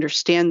don't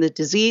understand the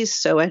disease,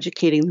 so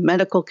educating the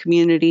medical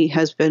community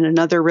has been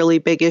another really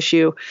big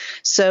issue.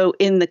 So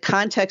in the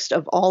context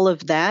of all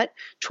of that,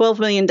 $12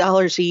 million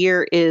a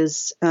year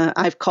is,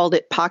 I've called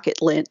it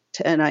pocket lint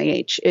to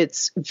NIH.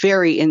 It's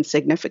very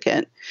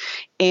insignificant.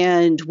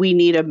 And we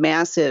need a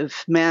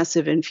massive,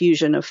 massive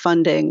infusion of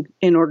funding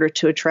in order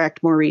to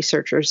attract more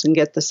researchers and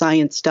get the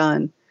science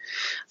done.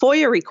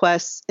 FOIA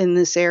requests in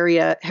this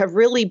area have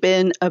really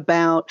been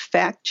about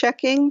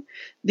fact-checking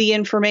the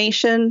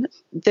information.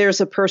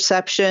 There's a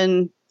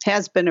perception,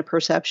 has been a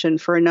perception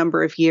for a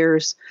number of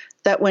years,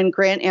 that when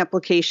grant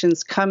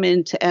applications come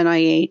into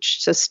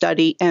NIH to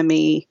study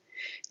ME,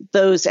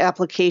 those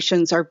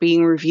applications are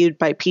being reviewed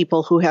by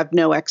people who have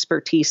no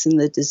expertise in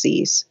the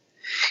disease.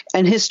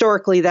 And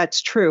historically,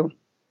 that's true.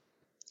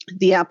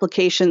 The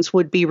applications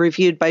would be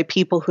reviewed by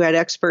people who had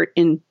expert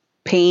in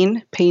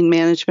pain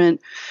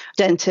management,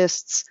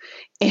 dentists,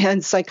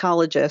 and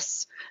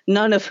psychologists,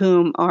 none of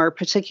whom are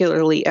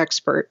particularly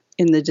expert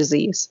in the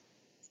disease.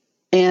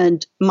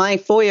 And my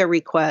FOIA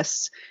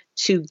requests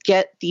to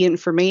get the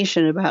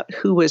information about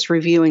who was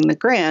reviewing the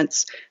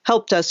grants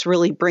helped us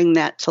really bring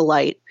that to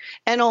light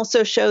and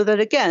also show that,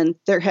 again,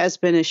 there has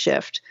been a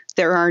shift.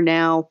 There are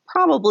now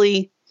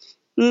probably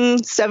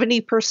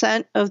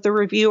 70% of the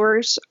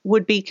reviewers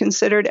would be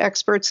considered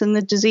experts in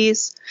the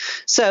disease.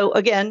 So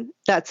again,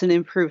 that's an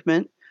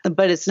improvement,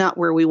 but it's not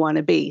where we want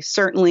to be.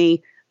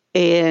 Certainly,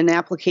 an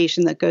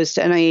application that goes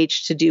to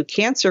NIH to do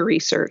cancer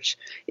research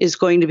is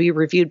going to be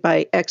reviewed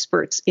by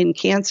experts in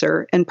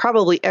cancer and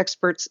probably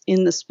experts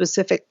in the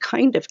specific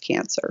kind of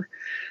cancer.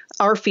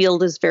 Our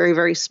field is very,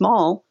 very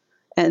small,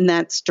 and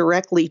that's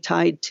directly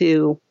tied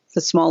to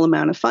the small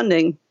amount of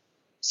funding.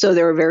 So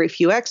there are very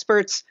few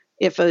experts.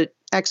 If an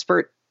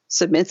expert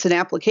submits an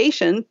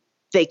application,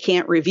 they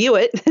can't review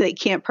it. They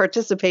can't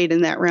participate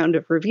in that round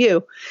of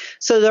review.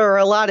 So there are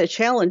a lot of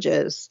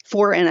challenges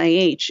for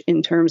NIH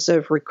in terms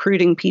of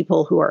recruiting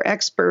people who are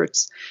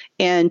experts,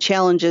 and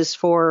challenges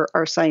for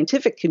our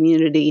scientific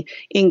community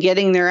in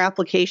getting their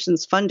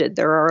applications funded.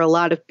 There are a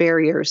lot of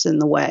barriers in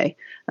the way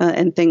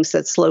and things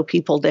that slow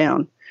people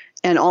down.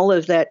 And all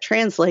of that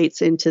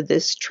translates into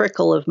this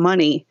trickle of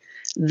money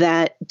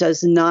that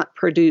does not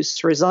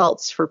produce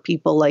results for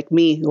people like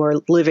me who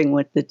are living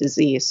with the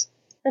disease.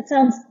 That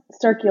sounds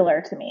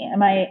circular to me.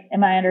 Am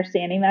I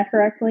understanding that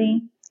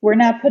correctly? We're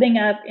not putting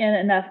up in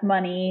enough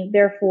money,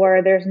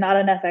 therefore there's not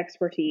enough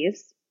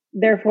expertise.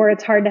 Therefore,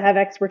 it's hard to have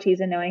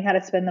expertise in knowing how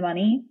to spend the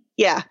money.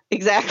 Yeah,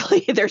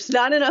 exactly. There's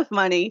not enough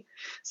money,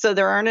 so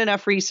there aren't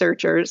enough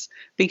researchers.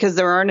 Because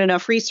there aren't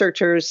enough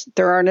researchers,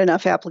 there aren't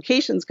enough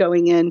applications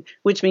going in,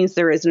 which means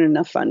there isn't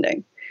enough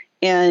funding.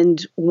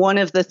 And one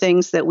of the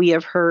things that we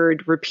have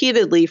heard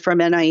repeatedly from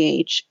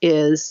NIH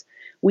is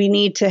we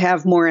need to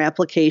have more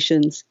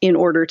applications in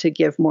order to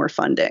give more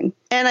funding.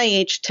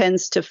 NIH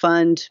tends to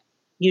fund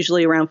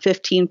usually around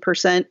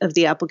 15% of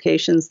the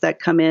applications that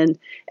come in.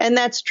 And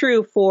that's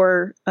true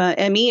for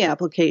ME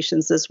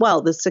applications as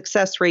well. The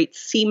success rate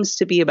seems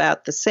to be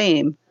about the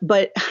same.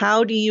 But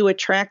how do you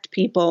attract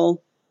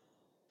people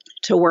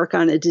to work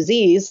on a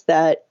disease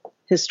that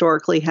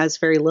historically has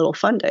very little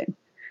funding?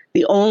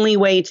 The only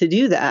way to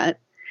do that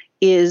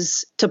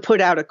is to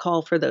put out a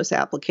call for those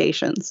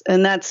applications.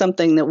 And that's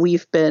something that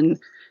we've been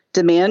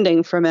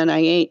demanding from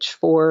NIH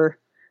for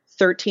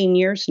 13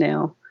 years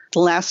now. The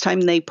last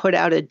time they put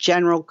out a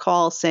general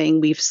call saying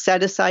we've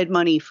set aside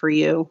money for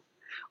you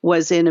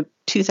was in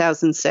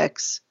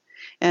 2006.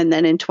 And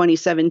then in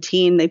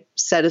 2017, they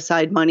set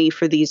aside money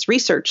for these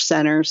research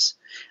centers.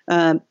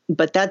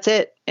 But that's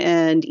it.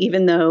 And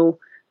even though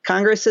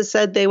Congress has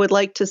said they would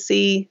like to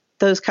see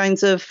those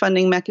kinds of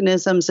funding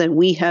mechanisms, and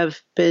we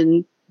have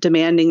been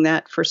demanding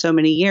that for so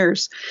many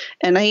years,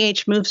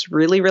 NIH moves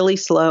really, really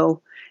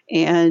slow.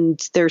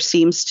 And there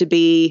seems to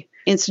be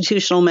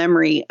institutional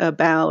memory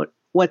about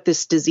what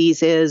this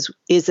disease is.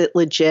 Is it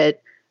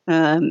legit?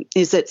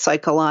 Is it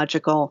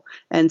psychological?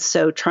 And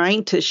so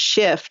trying to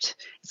shift,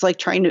 it's like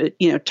trying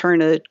to,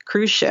 turn a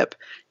cruise ship,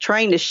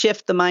 trying to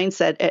shift the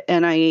mindset at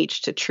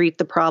NIH to treat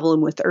the problem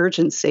with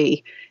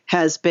urgency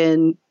has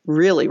been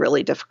really,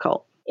 really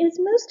difficult. Is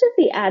most of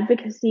the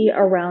advocacy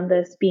around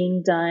this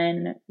being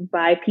done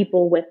by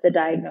people with the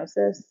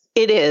diagnosis?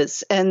 It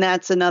is. And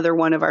that's another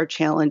one of our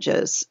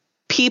challenges.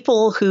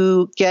 People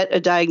who get a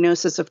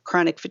diagnosis of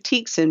chronic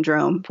fatigue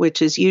syndrome,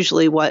 which is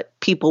usually what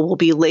people will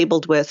be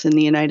labeled with in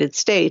the United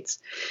States,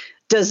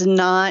 does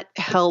not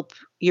help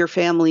your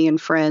family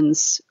and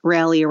friends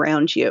rally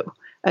around you.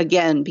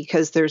 Again,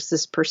 because there's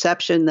this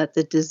perception that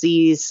the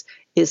disease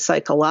is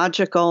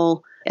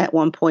psychological. At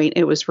one point,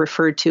 it was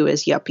referred to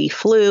as yuppie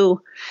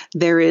flu.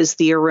 There is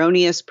the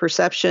erroneous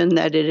perception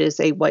that it is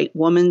a white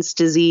woman's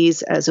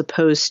disease as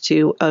opposed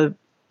to a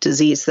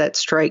disease that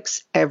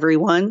strikes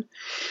everyone.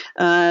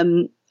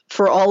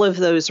 For all of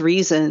those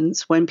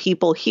reasons, when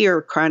people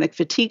hear chronic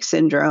fatigue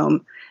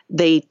syndrome,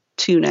 they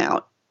tune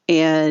out.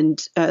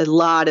 And a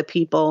lot of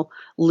people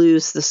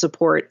lose the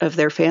support of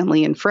their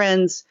family and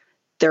friends.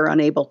 They're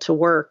unable to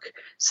work.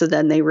 So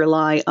then they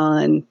rely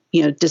on,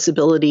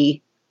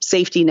 disability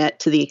safety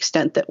net to the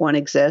extent that one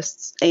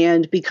exists,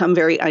 and become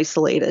very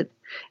isolated.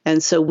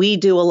 And so we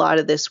do a lot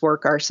of this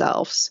work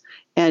ourselves.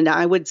 And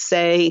I would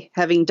say,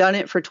 having done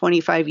it for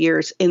 25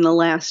 years, in the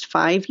last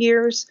 5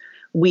 years,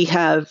 we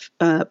have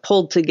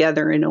pulled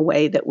together in a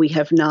way that we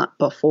have not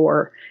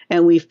before.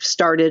 And we've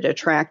started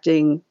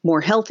attracting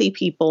more healthy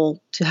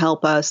people to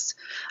help us,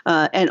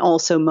 and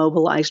also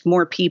mobilized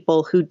more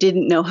people who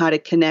didn't know how to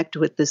connect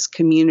with this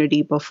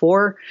community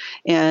before,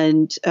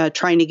 and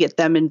trying to get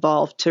them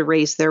involved to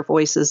raise their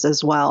voices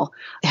as well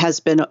has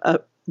been a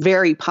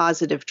very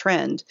positive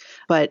trend,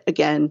 but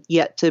again,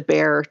 yet to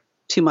bear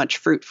too much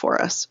fruit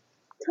for us.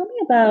 Tell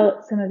me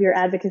about some of your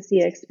advocacy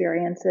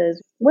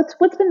experiences. What's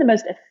been the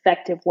most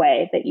effective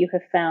way that you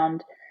have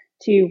found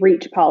to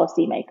reach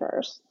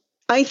policymakers?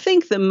 I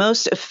think the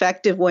most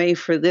effective way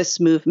for this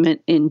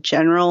movement in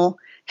general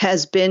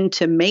has been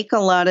to make a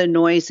lot of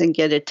noise and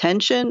get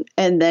attention,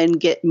 and then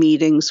get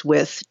meetings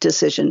with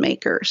decision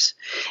makers.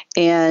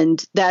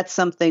 And that's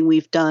something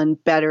we've done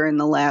better in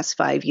the last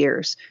 5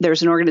 years.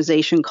 There's an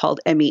organization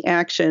called ME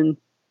Action,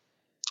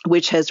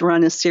 which has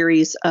run a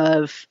series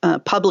of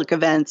public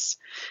events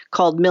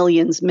called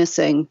Millions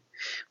Missing,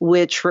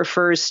 which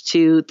refers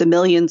to the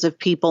millions of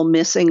people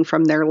missing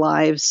from their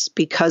lives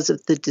because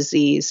of the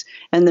disease,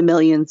 and the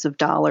millions of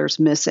dollars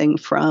missing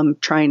from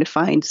trying to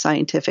find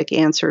scientific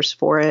answers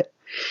for it.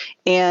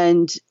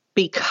 And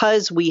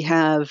because we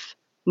have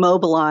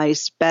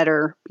mobilized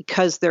better,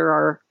 because there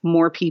are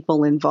more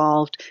people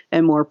involved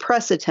and more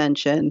press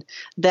attention,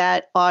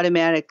 that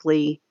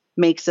automatically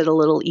makes it a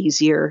little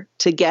easier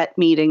to get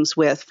meetings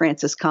with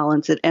Francis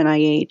Collins at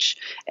NIH,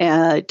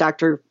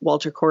 Dr.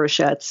 Walter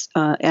Koroshetz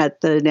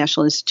at the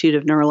National Institute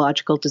of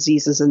Neurological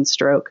Diseases and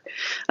Stroke.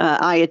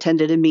 I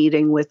attended a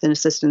meeting with an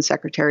Assistant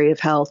Secretary of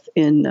Health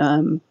in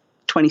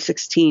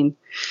 2016.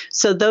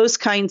 So those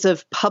kinds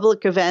of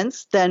public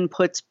events then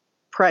puts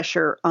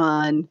pressure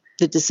on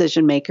the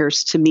decision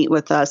makers to meet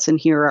with us and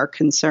hear our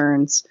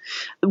concerns.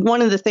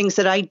 One of the things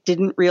that I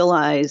didn't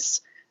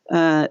realize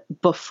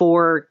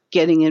before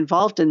getting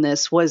involved in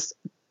this was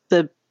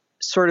the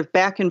sort of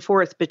back and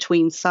forth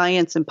between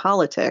science and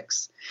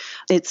politics.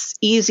 It's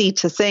easy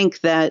to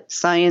think that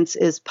science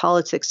is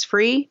politics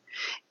free,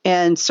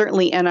 and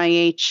certainly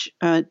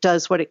NIH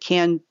does what it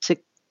can to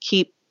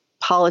keep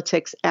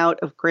politics out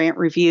of grant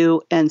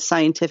review and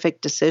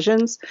scientific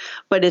decisions,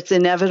 but it's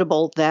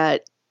inevitable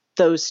that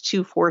those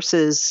two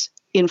forces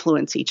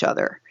influence each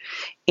other.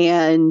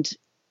 And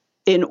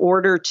in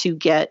order to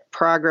get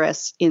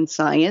progress in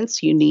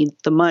science, you need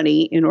the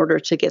money. In order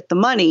to get the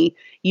money,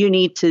 you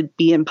need to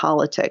be in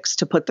politics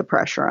to put the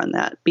pressure on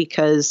that,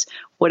 because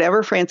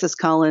whatever Francis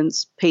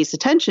Collins pays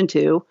attention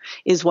to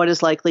is what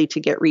is likely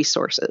to get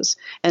resources.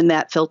 And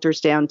that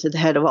filters down to the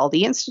head of all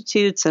the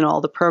institutes and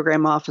all the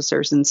program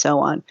officers and so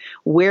on.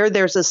 Where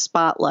there's a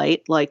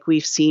spotlight, like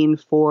we've seen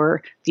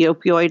for the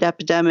opioid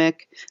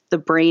epidemic, the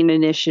BRAIN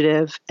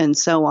initiative, and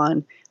so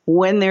on,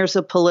 when there's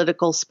a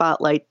political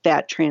spotlight,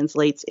 that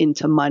translates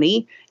into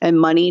money, and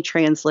money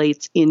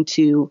translates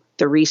into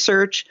the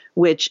research,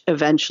 which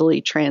eventually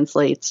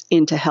translates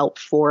into help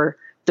for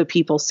the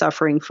people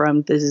suffering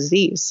from the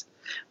disease.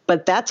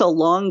 But that's a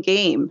long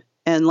game.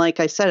 And like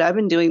I said, I've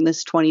been doing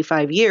this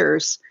 25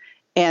 years,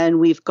 and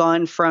we've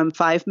gone from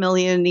 $5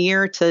 million a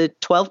year to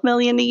 $12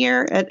 million a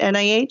year at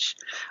NIH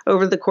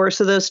over the course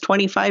of those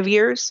 25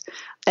 years.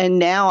 And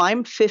now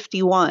I'm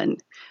 51.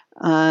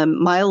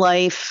 My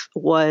life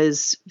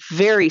was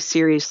very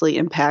seriously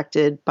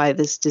impacted by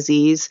this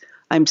disease.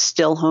 I'm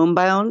still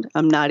homebound.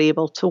 I'm not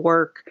able to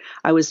work.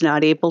 I was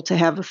not able to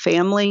have a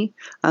family.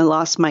 I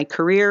lost my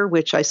career,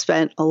 which I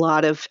spent a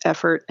lot of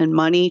effort and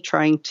money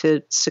trying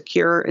to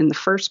secure in the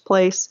first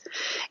place.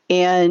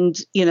 And,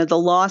 the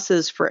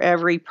losses for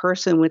every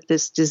person with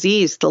this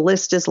disease, the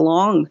list is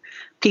long.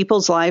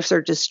 People's lives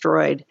are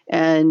destroyed.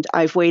 And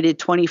I've waited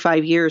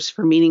 25 years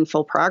for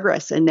meaningful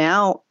progress. And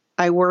now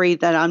I worry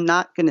that I'm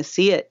not going to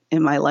see it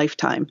in my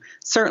lifetime.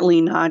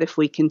 Certainly not if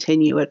we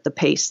continue at the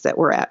pace that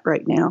we're at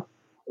right now.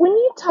 When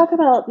you talk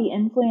about the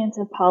influence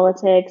of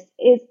politics,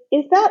 is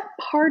that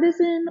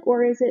partisan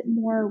or is it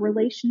more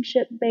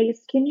relationship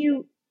based? Can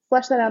you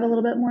flesh that out a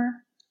little bit more?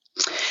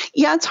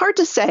 Yeah, it's hard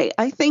to say.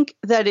 I think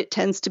that it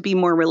tends to be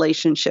more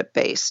relationship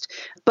based.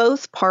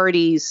 Both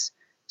parties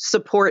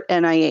support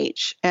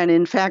NIH. And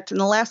in fact, in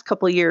the last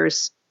couple of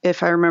years,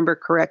 if I remember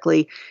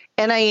correctly,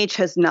 NIH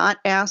has not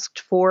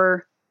asked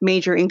for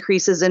major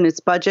increases in its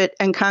budget,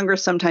 and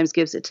Congress sometimes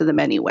gives it to them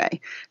anyway.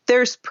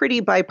 There's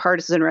pretty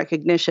bipartisan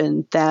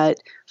recognition that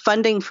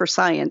funding for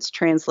science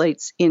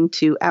translates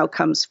into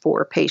outcomes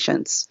for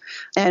patients.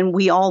 And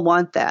we all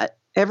want that.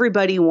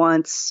 Everybody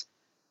wants,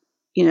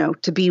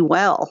 to be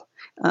well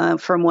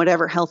from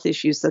whatever health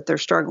issues that they're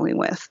struggling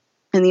with.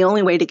 And the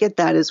only way to get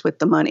that is with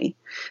the money.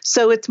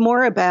 So it's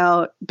more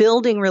about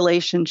building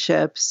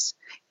relationships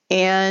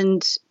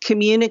and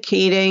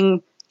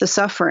communicating the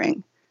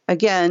suffering.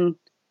 Again,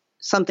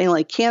 something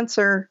like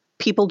cancer,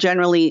 people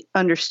generally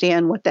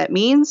understand what that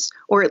means,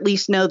 or at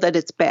least know that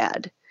it's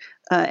bad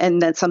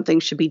and that something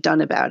should be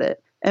done about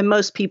it. And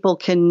most people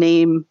can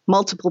name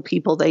multiple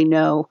people they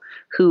know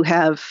who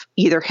have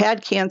either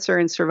had cancer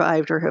and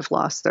survived or have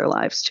lost their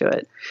lives to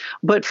it.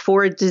 But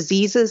for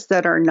diseases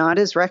that are not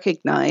as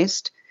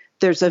recognized,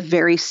 there's a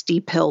very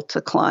steep hill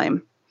to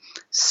climb.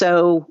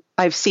 So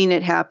I've seen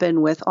it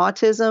happen with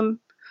autism,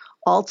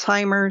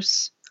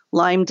 Alzheimer's,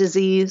 Lyme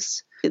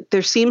disease.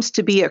 There seems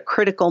to be a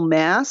critical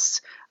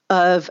mass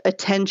of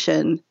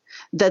attention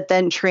that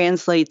then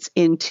translates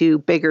into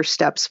bigger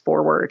steps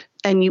forward.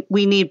 And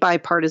we need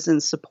bipartisan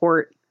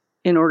support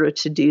in order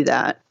to do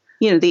that.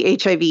 The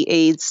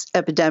HIV/AIDS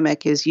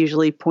epidemic is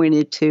usually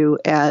pointed to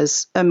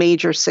as a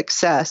major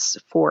success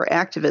for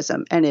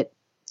activism, and it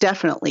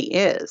definitely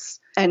is.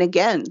 And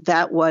again,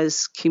 that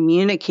was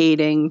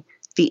communicating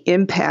the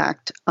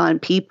impact on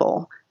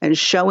people and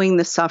showing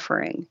the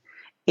suffering.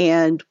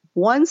 And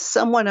once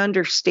someone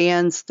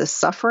understands the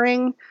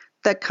suffering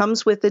that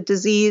comes with the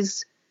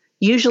disease,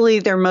 usually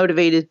they're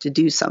motivated to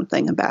do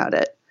something about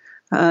it.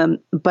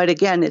 But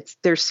again,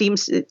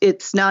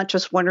 it's not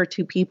just one or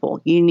two people.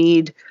 You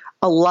need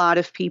a lot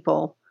of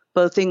people,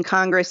 both in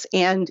Congress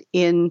and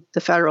in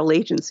the federal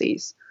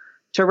agencies,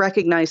 to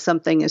recognize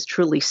something as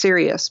truly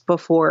serious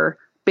before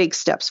big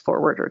steps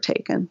forward are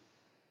taken.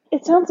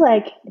 It sounds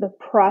like the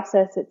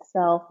process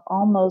itself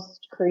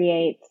almost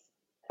creates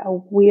a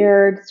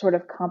weird sort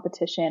of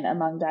competition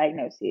among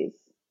diagnoses.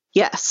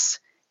 Yes.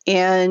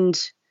 And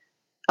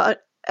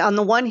on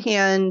the one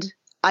hand,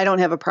 I don't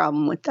have a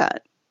problem with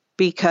that,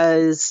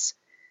 because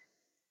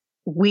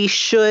we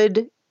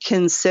should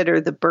consider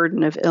the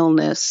burden of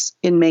illness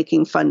in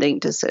making funding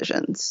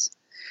decisions.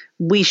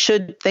 we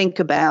should think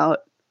about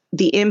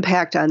the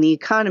impact on the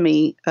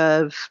economy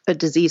of a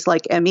disease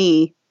like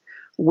ME,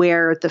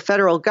 where the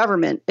federal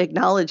government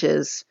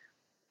acknowledges,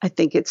 I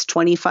think it's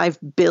 $25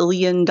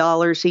 billion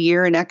a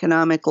year in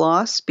economic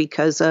loss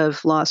because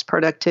of lost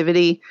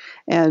productivity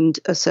and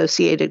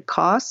associated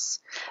costs.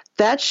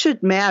 That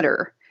should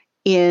matter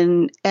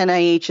in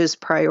NIH's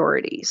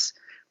priorities.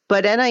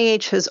 But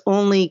NIH has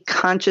only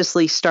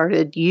consciously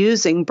started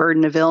using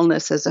burden of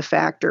illness as a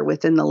factor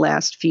within the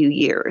last few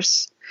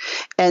years.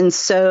 And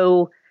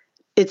so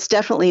it's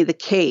definitely the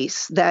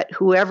case that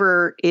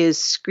whoever is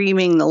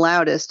screaming the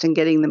loudest and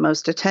getting the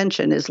most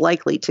attention is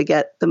likely to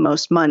get the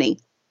most money.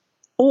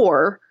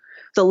 Or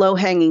the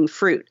low-hanging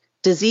fruit,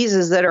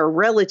 diseases that are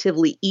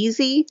relatively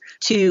easy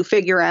to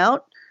figure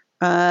out.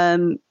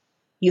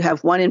 You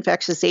have one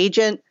infectious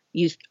agent,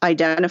 you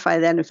identify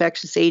that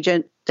infectious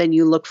agent, then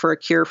you look for a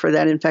cure for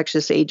that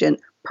infectious agent,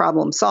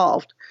 problem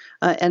solved.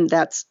 And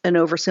that's an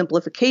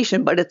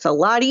oversimplification, but it's a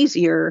lot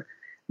easier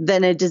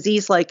than a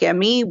disease like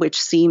ME,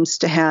 which seems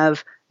to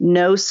have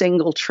no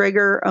single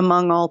trigger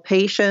among all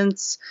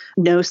patients,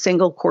 no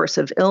single course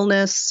of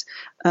illness,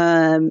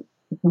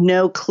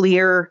 no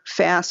clear,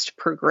 fast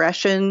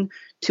progression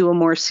to a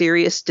more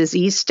serious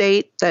disease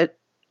state that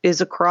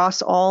is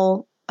across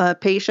all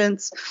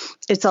patients.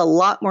 It's a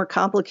lot more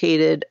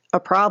complicated a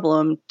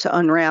problem to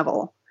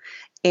unravel.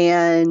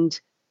 And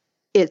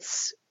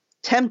it's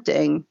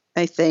tempting,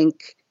 I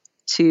think,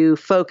 to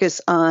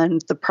focus on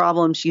the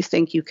problems you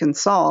think you can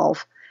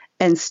solve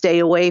and stay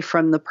away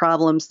from the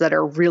problems that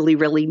are really,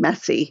 really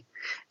messy.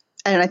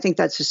 And I think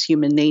that's just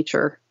human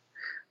nature.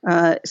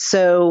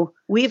 So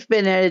we've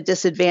been at a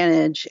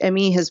disadvantage.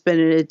 ME has been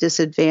at a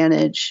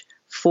disadvantage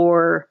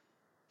for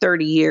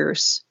 30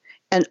 years,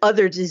 and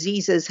other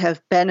diseases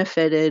have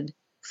benefited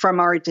from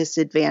our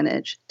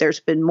disadvantage. There's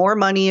been more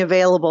money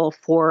available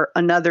for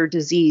another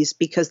disease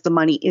because the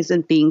money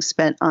isn't being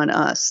spent on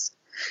us.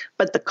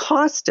 But the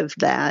cost of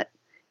that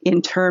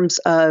in terms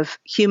of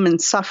human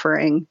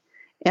suffering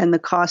and the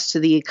cost to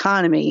the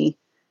economy,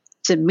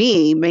 to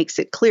me, makes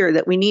it clear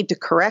that we need to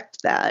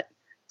correct that.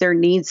 There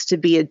needs to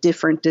be a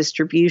different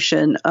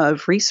distribution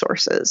of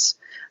resources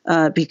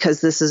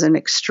because this is an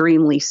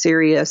extremely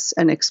serious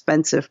and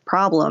expensive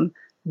problem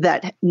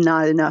that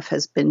not enough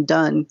has been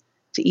done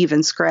to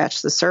even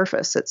scratch the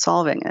surface at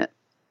solving it.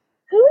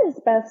 Who is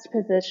best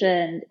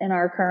positioned in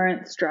our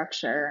current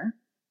structure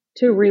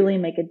to really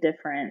make a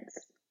difference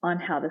on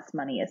how this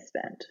money is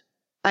spent?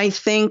 I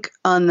think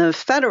on the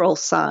federal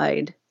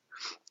side,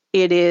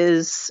 it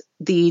is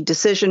the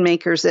decision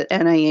makers at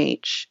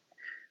NIH,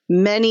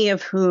 many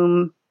of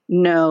whom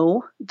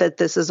know that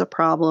this is a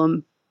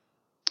problem,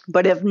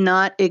 but have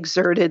not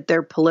exerted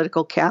their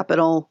political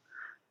capital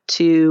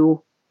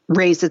to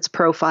raise its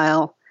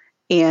profile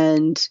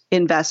and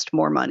invest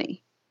more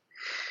money.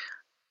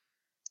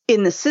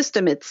 In the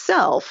system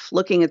itself,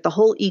 looking at the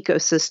whole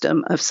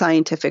ecosystem of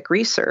scientific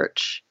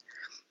research,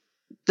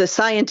 the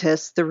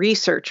scientists, the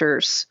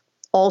researchers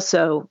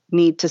also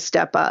need to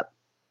step up.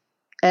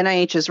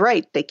 NIH is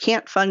right. They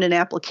can't fund an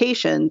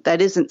application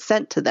that isn't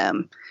sent to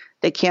them.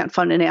 They can't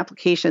fund an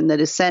application that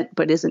is sent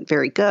but isn't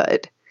very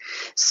good.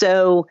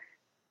 So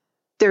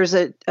there's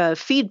a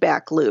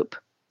feedback loop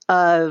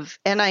of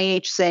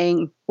NIH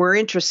saying, we're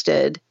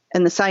interested,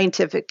 and the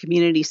scientific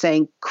community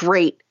saying,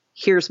 great,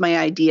 here's my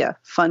idea,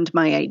 fund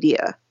my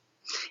idea.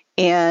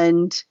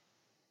 And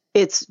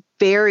it's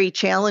very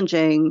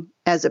challenging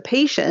as a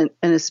patient,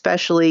 and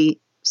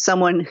especially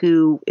someone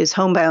who is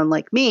homebound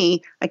like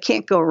me. I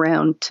can't go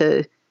around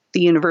to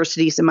the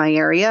universities in my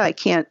area. I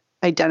can't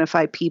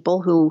identify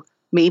people who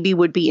maybe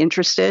would be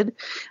interested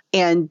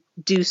and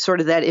do sort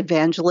of that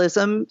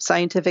evangelism,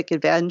 scientific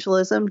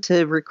evangelism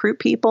to recruit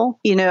people.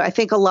 You know, I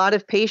think a lot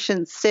of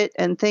patients sit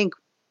and think,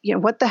 you know,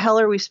 what the hell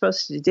are we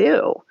supposed to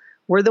do?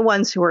 We're the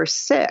ones who are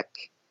sick.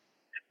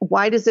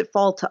 Why does it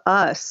fall to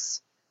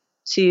us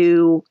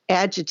to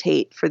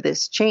agitate for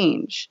this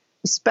change,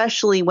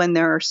 especially when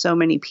there are so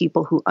many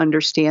people who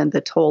understand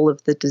the toll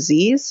of the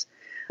disease?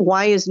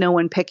 Why is no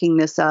one picking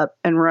this up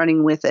and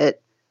running with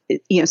it?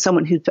 You know,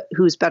 someone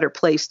who's better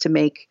placed to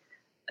make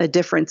a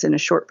difference in a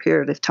short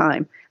period of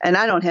time. And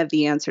I don't have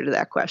the answer to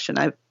that question.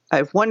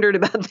 I've wondered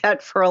about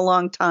that for a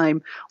long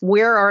time.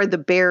 Where are the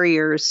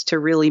barriers to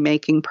really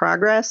making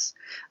progress,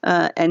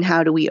 and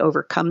how do we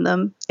overcome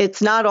them?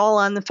 It's not all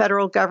on the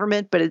federal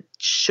government, but it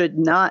should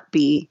not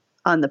be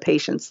on the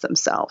patients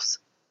themselves.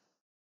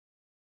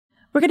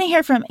 We're going to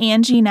hear from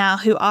Angie now,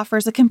 who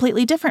offers a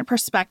completely different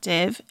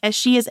perspective as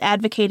she is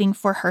advocating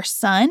for her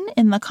son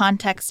in the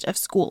context of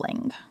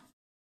schooling.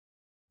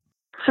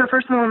 So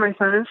first of all, my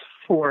son is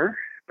 4.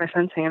 My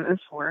son Sam is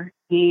 4.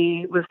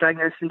 He was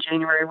diagnosed in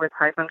January with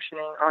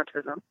high-functioning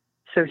autism.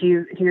 So he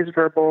is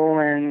verbal,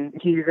 and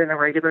he's in a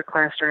regular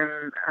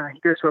classroom. He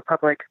goes to a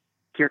public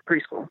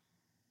preschool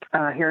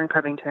here in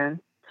Covington.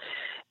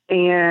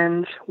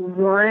 And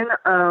one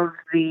of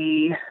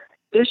the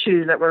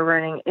issues that we're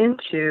running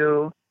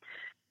into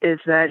is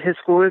that his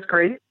school is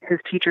great. His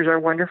teachers are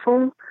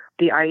wonderful.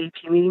 The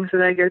IEP meetings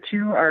that I go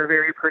to are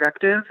very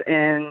productive,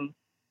 and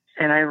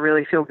I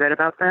really feel good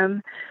about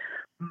them.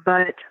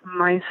 But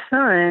my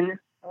son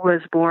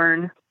was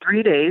born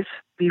 3 days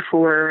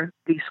before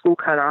the school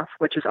cutoff,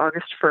 which is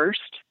August 1st.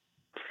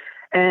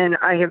 And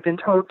I have been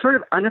told sort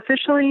of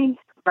unofficially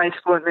by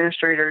school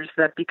administrators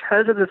that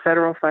because of the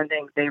federal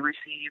funding they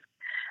receive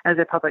as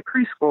a public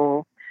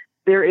preschool,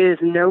 there is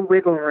no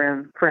wiggle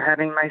room for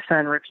having my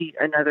son repeat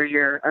another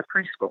year of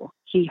preschool.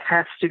 He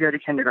has to go to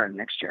kindergarten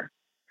next year,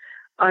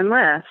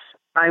 unless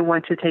I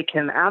want to take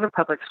him out of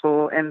public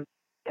school and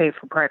pay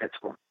for private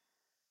school.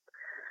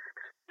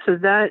 So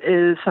that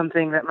is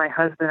something that my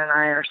husband and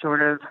I are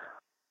sort of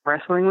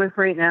wrestling with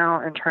right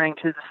now and trying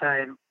to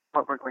decide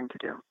what we're going to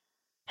do.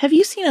 Have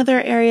you seen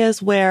other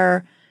areas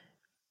where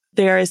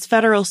there is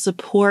federal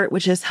support,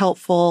 which is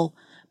helpful,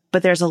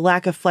 but there's a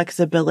lack of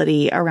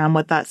flexibility around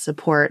what that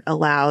support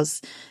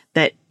allows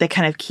that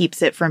kind of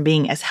keeps it from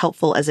being as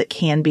helpful as it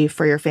can be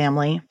for your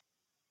family?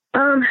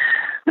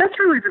 That's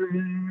really the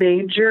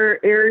major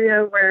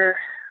area where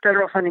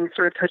federal funding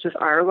sort of touches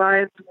our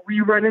lives. We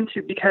run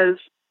into, because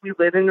we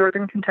live in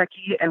Northern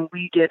Kentucky and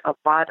we get a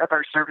lot of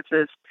our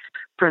services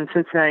from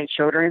Cincinnati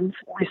Children's,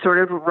 we sort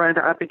of run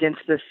up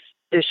against this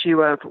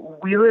issue of,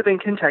 we live in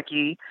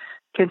Kentucky.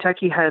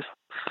 Kentucky has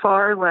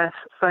far less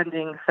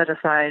funding set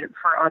aside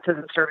for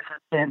autism services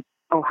than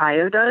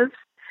Ohio does.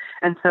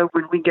 And so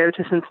when we go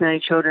to Cincinnati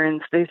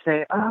Children's, they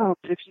say, oh,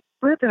 but if you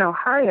live in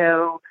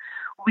Ohio,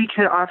 we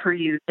could offer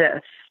you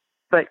this.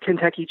 But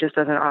Kentucky just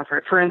doesn't offer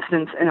it. For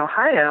instance, in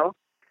Ohio,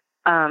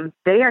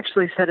 they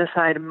actually set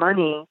aside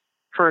money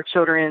for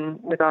children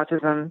with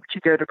autism to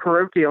go to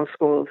parochial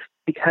schools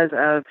because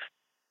of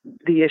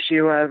the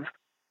issue of,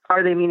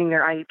 are they meeting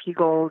their IEP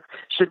goals?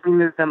 Should we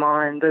move them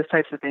on? Those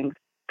types of things.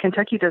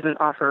 Kentucky doesn't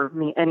offer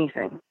me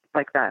anything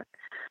like that.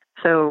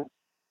 So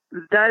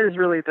that is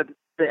really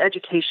the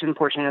education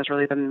portion is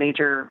really the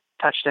major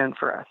touchstone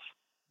for us.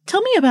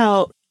 Tell me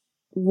about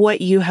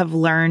what you have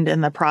learned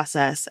in the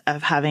process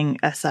of having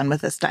a son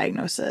with this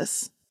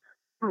diagnosis.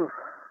 Where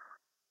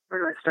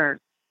do I start?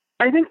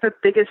 I think the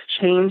biggest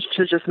change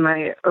to just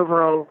my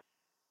overall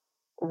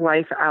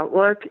life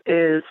outlook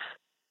is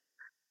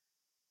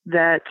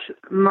that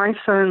my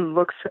son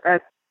looks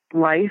at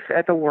life,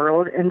 at the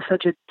world, in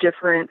such a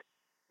different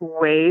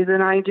way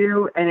than I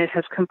do, and it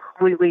has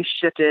completely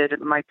shifted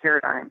my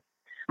paradigm.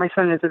 My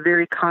son is a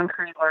very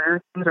concrete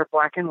learner. Things are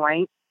black and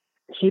white.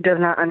 He does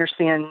not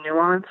understand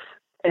nuance,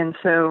 and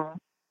so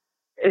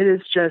it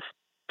has just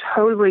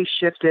totally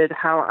shifted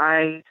how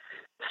I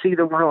see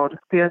the world,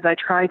 because I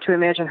try to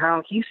imagine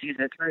how he sees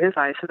it through his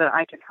eyes so that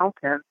I can help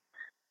him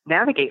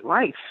navigate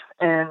life.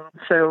 And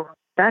so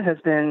that has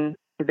been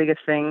the biggest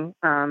thing.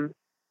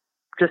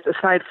 Just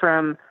aside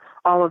from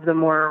all of the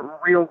more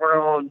real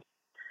world,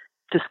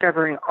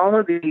 discovering all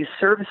of these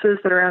services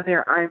that are out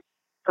there. I,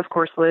 of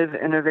course, live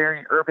in a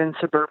very urban,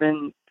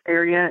 suburban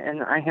area,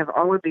 and I have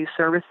all of these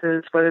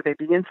services, whether they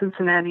be in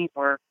Cincinnati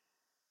or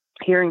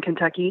here in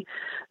Kentucky,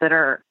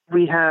 that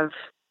we have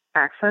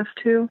access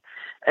to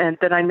and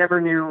that I never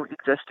knew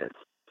existed.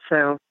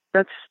 So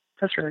that's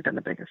really been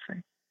the biggest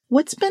thing.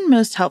 What's been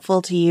most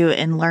helpful to you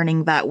in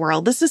learning that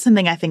world? This is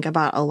something I think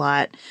about a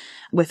lot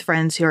with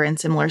friends who are in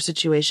similar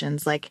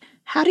situations. Like,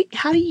 how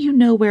do you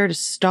know where to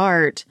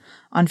start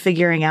on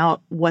figuring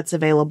out what's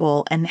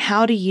available? And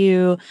how do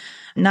you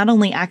not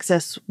only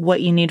access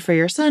what you need for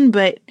your son,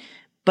 but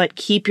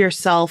keep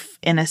yourself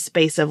in a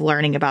space of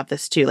learning about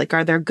this too? Like,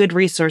 are there good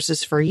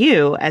resources for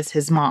you as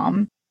his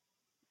mom?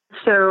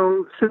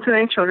 So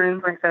Cincinnati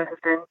Children's, like that, has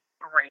been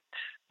great.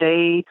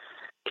 They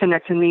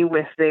connected me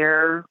with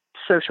their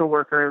social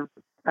worker.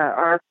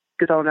 Our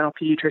developmental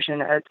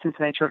pediatrician at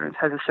Cincinnati Children's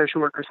has a social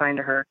worker assigned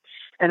to her.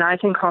 And I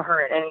can call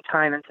her at any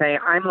time and say,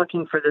 I'm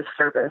looking for this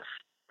service.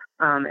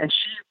 And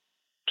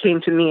she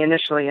came to me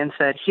initially and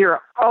said, here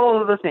are all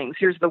of the things.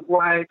 Here's the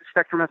wide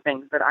spectrum of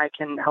things that I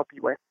can help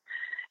you with.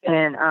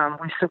 And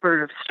we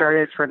sort of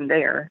started from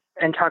there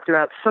and talked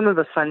about some of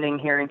the funding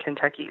here in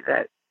Kentucky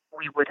that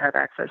we would have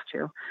access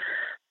to.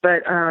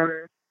 But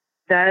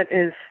that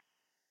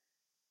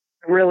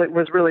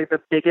was really the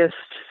biggest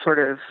sort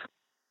of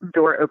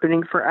door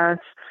opening for us.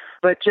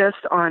 But just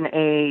on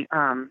a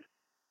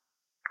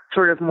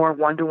sort of more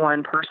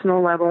one-to-one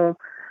personal level,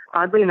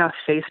 oddly enough,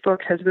 Facebook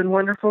has been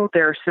wonderful.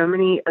 There are so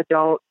many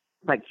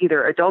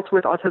either adults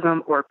with autism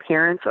or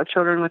parents of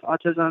children with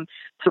autism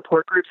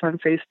support groups on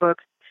Facebook.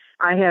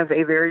 I have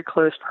a very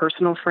close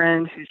personal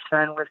friend whose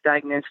son was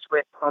diagnosed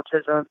with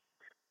autism.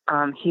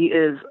 He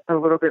is a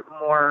little bit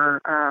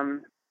more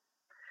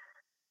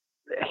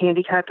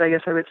handicapped, I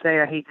guess I would say.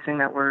 I hate using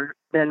that word,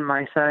 than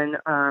my son.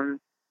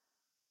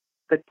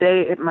 But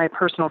my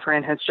personal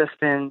friend has just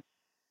been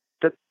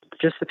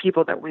the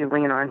people that we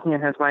lean on. He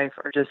and his wife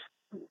are just,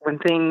 when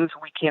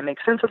we can't make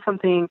sense of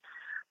something.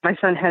 My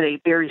son had a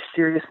very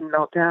serious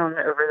meltdown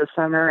over the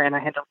summer, and I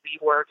had to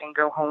leave work and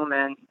go home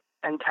and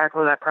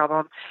tackle that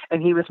problem.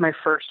 And he was my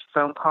first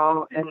phone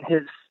call, and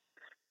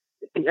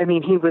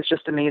he was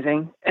just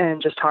amazing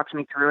and just talked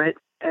me through it.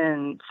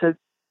 And so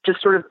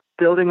just sort of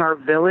building our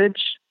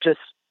village just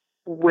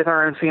with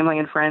our own family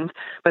and friends,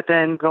 but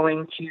then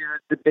going to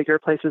the bigger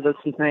places of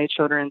Cincinnati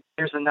Children.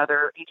 There's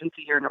another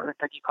agency here in Northern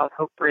Kentucky called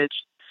Hope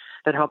Bridge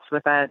that helps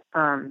with that.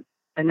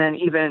 And then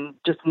even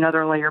just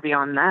another layer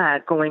beyond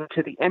that, going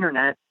to the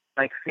internet,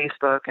 like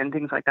Facebook and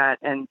things like that,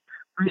 and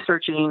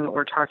researching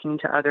or talking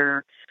to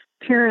other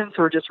parents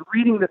or just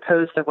reading the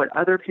posts of what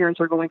other parents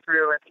are going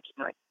through and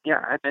thinking like,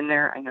 yeah, I've been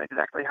there. I know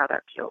exactly how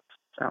that feels.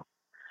 So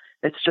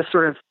it's just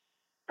sort of,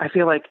 I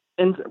feel like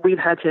we've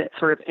had to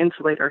sort of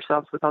insulate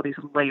ourselves with all these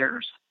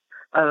layers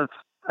of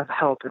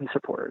help and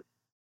support.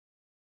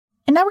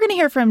 And now we're going to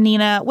hear from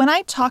Nina. When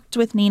I talked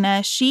with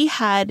Nina, she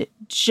had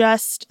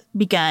just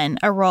begun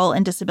a role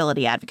in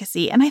disability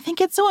advocacy. And I think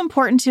it's so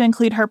important to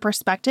include her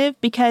perspective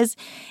because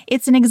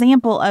it's an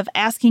example of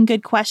asking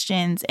good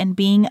questions and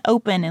being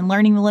open and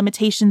learning the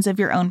limitations of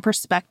your own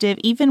perspective,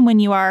 even when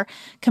you are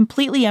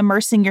completely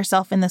immersing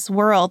yourself in this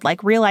world,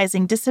 like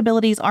realizing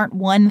disabilities aren't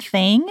one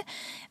thing.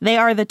 They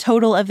are the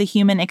total of the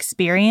human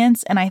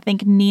experience. And I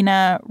think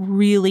Nina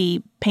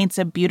really paints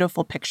a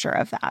beautiful picture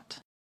of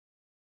that.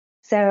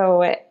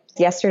 So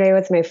yesterday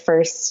was my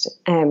first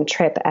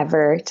trip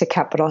ever to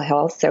Capitol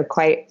Hill. So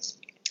quite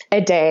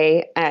a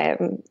day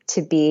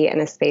to be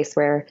in a space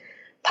where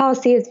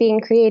policy is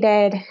being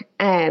created.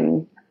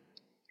 And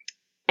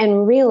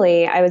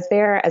really, I was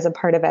there as a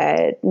part of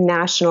a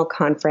national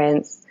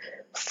conference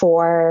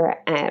for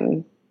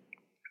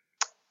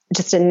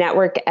just a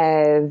network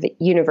of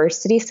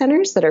university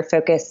centers that are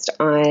focused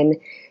on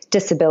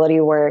disability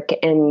work.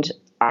 And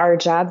our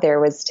job there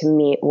was to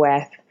meet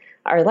with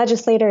our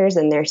legislators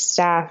and their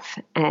staff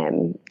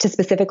to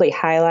specifically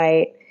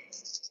highlight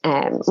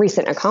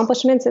recent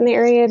accomplishments in the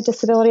area of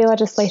disability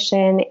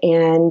legislation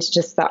and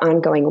just the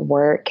ongoing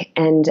work.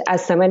 And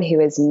as someone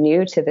who is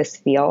new to this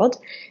field,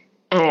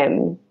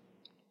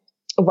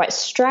 what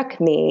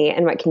struck me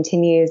and what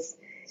continues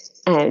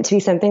to be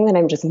something that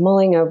I'm just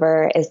mulling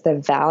over is the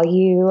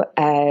value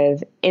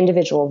of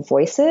individual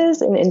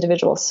voices and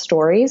individual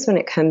stories when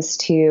it comes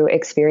to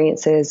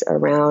experiences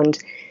around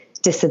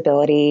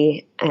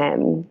disability.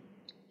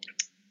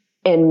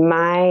 In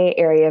my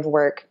area of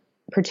work,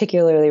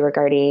 particularly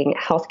regarding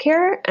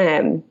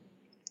healthcare,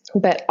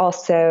 but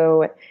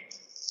also,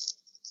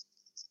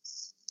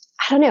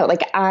 I don't know,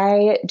 like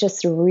I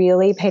just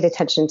really paid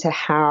attention to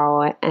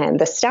how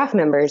the staff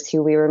members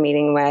who we were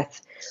meeting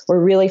with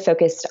were really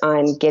focused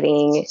on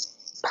getting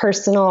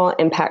personal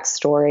impact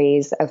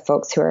stories of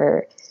folks who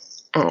are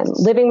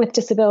living with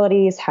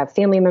disabilities, have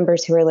family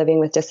members who are living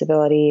with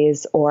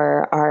disabilities,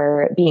 or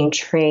are being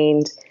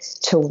trained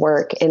to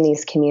work in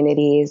these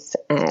communities.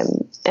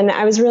 And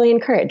I was really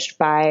encouraged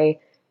by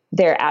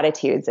their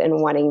attitudes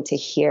and wanting to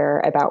hear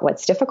about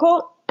what's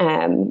difficult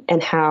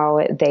and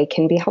how they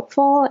can be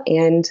helpful.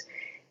 And,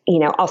 you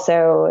know,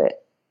 also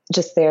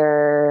just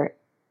their,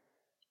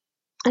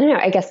 I don't know,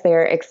 I guess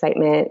their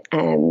excitement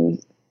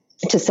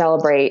to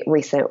celebrate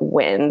recent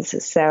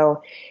wins.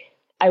 So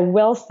I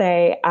will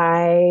say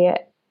I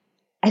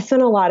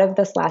spent a lot of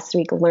this last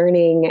week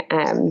learning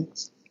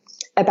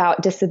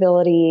about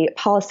disability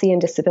policy and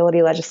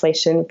disability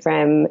legislation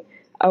from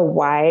a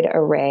wide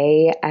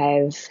array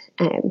of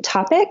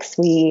topics.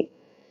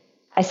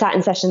 I sat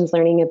in sessions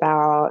learning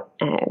about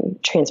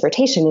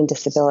transportation and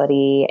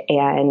disability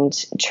and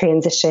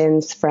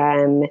transitions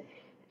from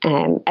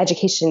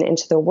education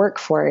into the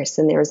workforce.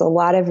 And there was a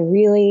lot of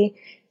really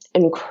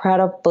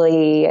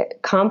incredibly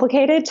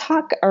complicated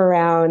talk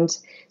around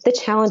the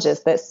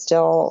challenges that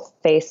still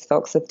face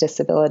folks with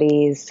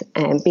disabilities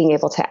and being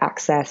able to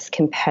access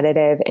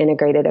competitive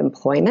integrated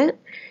employment,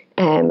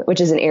 which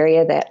is an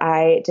area that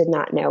I did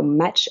not know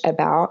much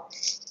about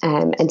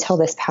until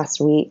this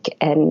past week.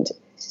 And,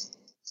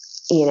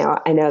 you know,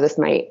 I know this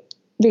might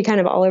be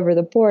kind of all over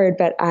the board,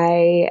 but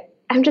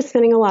I'm just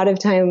spending a lot of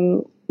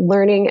time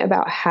learning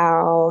about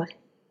how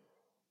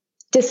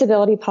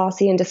disability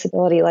policy and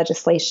disability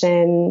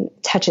legislation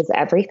touches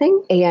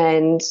everything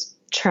and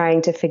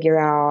trying to figure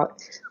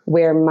out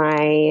where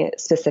my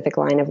specific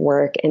line of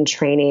work and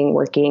training,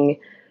 working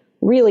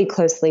really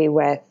closely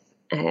with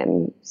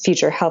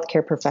future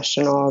healthcare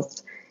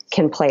professionals,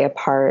 can play a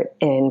part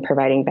in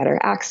providing better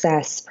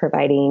access,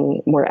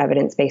 providing more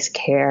evidence-based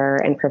care,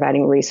 and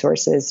providing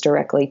resources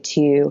directly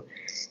to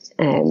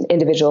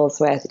individuals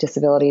with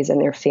disabilities and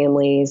their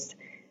families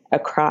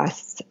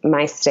across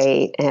my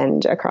state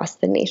and across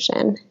the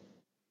nation.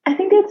 I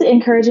think it's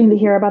encouraging to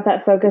hear about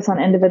that focus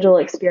on individual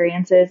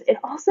experiences. It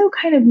also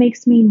kind of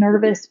makes me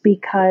nervous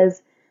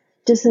because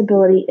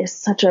disability is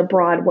such a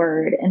broad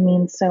word and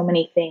means so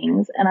many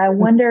things. And I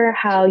wonder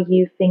how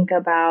you think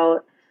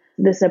about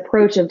this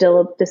approach of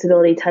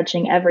disability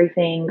touching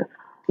everything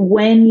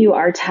when you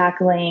are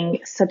tackling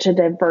such a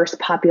diverse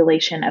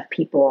population of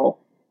people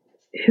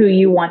who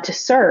you want to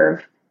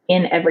serve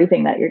in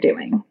everything that you're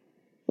doing.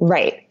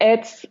 Right.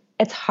 It's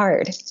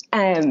hard.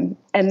 And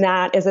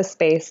that is a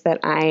space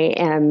that I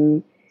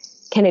am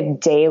kind of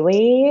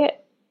daily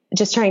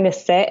just trying to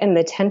sit in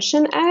the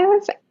tension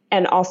of,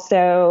 and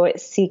also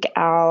seek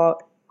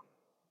out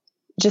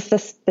just the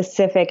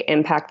specific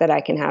impact that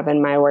I can have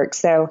in my work.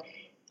 So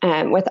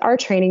with our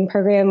training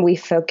program, we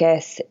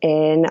focus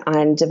in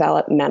on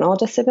developmental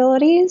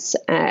disabilities,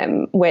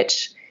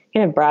 which,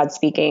 kind of broad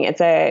speaking,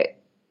 it's a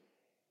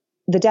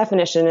the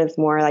definition is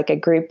more like a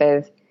group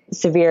of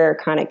severe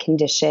chronic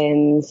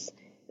conditions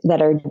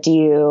that are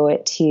due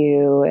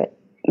to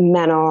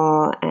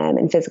mental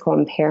and physical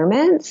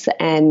impairments,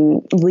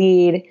 and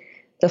lead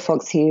the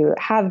folks who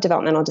have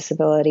developmental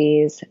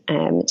disabilities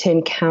to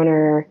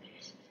encounter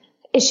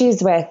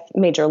issues with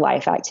major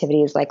life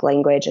activities like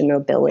language and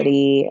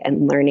mobility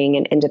and learning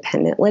and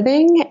independent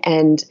living.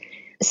 And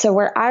so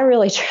where I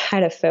really try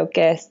to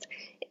focus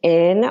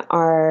in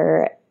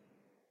are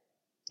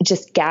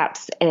just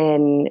gaps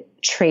in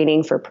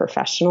training for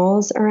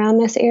professionals around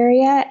this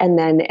area, and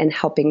then in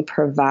helping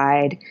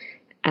provide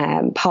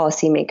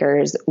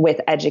policymakers with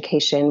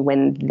education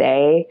when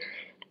they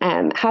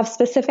have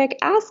specific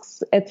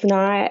asks. It's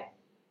not,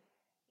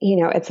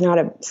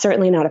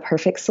 certainly not a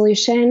perfect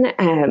solution.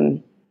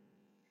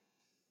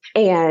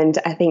 And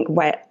I think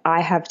what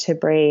I have to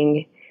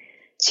bring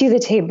to the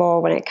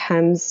table when it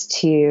comes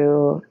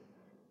to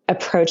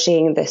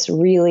approaching this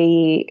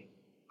really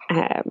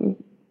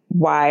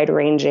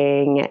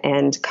wide-ranging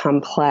and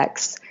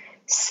complex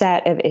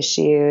set of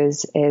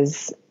issues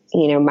is,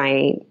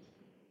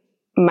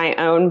 my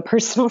own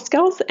personal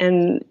skills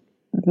and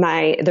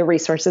the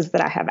resources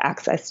that I have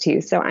access to.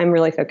 So I'm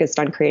really focused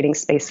on creating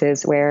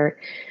spaces where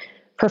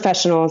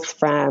professionals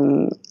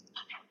from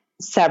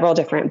several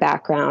different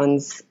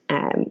backgrounds,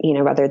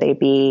 whether they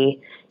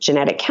be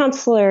genetic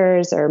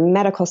counselors or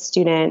medical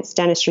students,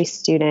 dentistry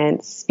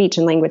students, speech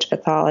and language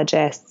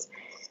pathologists,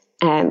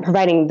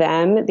 providing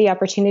them the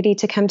opportunity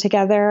to come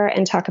together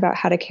and talk about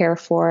how to care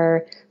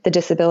for the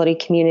disability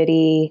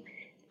community.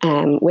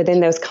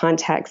 Within those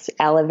contexts,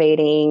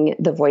 elevating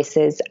the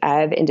voices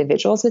of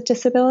individuals with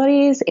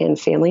disabilities and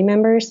family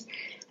members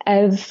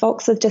of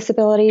folks with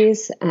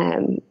disabilities.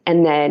 And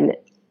then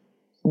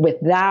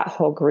with that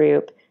whole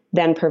group,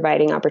 then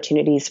providing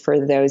opportunities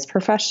for those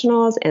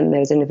professionals and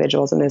those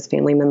individuals and those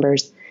family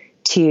members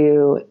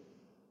to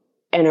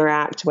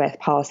interact with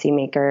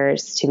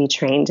policymakers, to be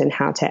trained in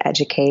how to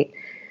educate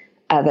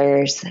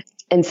others.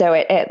 And so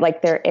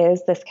there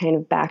is this kind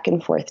of back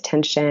and forth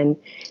tension,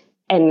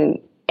 and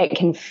it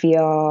can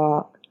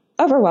feel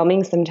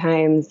overwhelming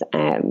sometimes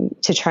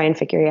to try and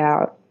figure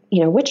out,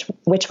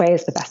 which way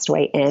is the best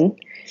way in.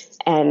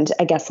 And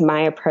I guess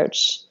my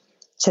approach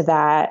to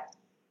that,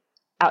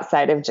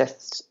 outside of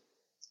just,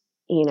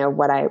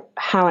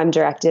 how I'm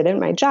directed in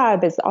my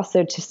job, is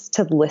also just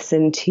to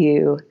listen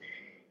to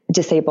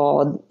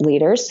disabled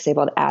leaders,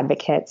 disabled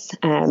advocates,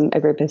 a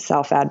group of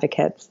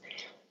self-advocates.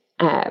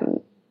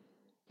 And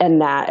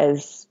that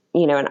is,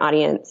 an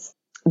audience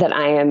that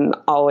I am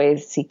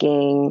always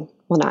seeking.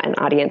 Well, not an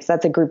audience,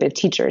 that's a group of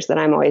teachers that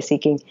I'm always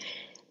seeking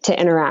to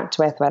interact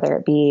with, whether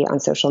it be on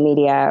social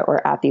media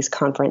or at these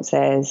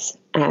conferences,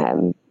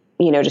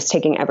 just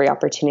taking every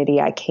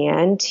opportunity I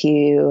can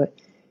to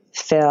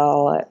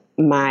fill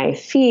my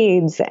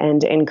feeds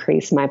and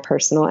increase my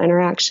personal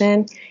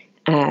interaction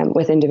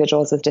with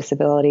individuals with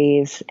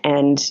disabilities,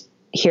 and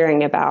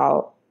hearing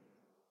about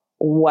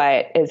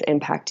what is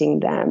impacting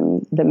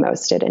them the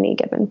most at any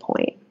given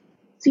point.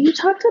 So you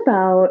talked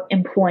about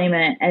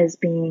employment as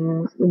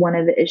being one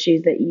of the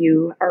issues that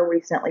you are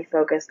recently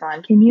focused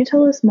on. Can you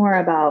tell us more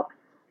about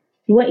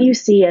what you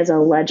see as a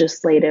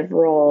legislative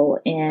role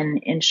in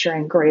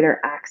ensuring greater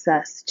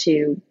access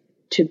to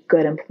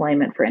good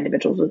employment for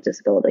individuals with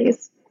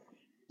disabilities?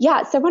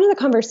 Yeah, so one of the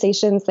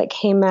conversations that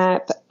came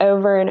up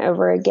over and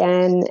over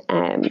again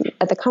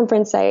at the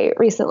conference I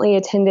recently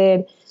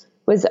attended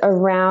was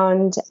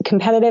around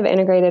competitive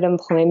integrated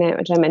employment,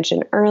 which I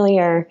mentioned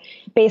earlier,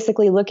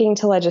 basically looking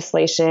to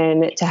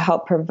legislation to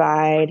help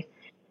provide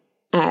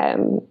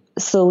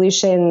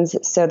solutions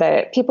so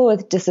that people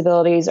with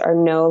disabilities are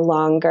no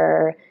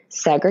longer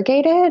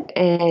segregated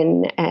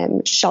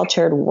in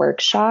sheltered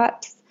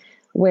workshops,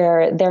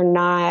 where they're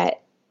not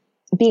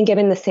being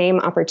given the same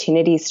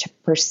opportunities to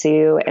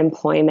pursue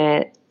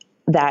employment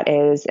that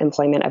is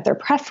employment of their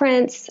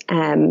preference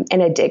in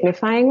a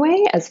dignifying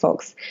way as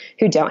folks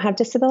who don't have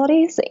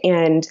disabilities.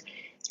 And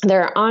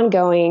there are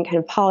ongoing kind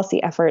of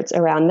policy efforts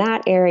around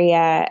that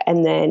area.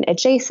 And then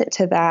adjacent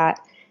to that,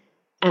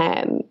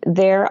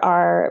 there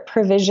are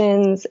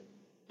provisions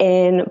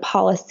in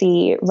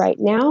policy right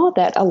now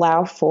that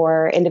allow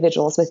for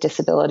individuals with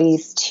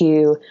disabilities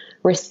to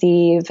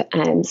receive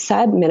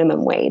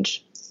sub-minimum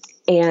wage.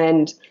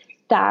 And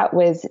that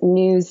was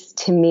news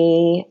to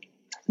me.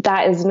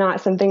 That is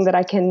not something that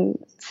I can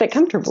sit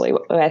comfortably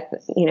with,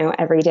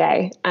 every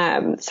day,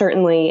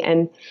 certainly.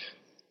 And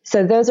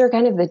so those are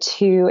kind of the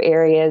two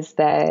areas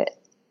that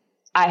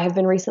I have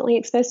been recently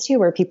exposed to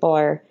where people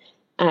are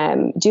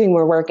doing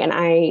more work. And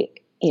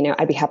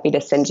I'd be happy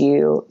to send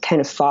you kind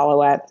of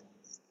follow-up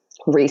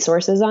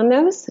resources on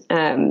those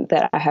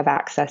that I have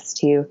access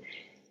to,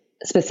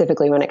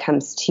 specifically when it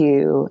comes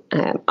to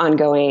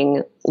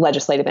ongoing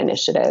legislative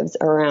initiatives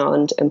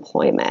around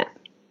employment.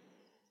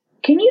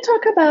 Can you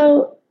talk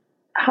about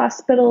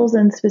hospitals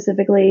and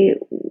specifically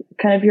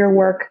kind of your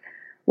work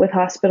with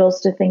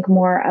hospitals to think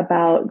more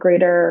about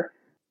greater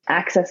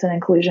access and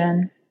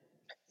inclusion?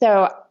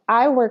 So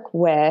I work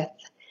with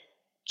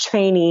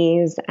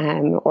trainees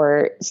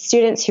or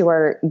students who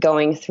are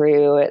going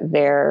through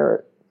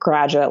their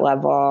graduate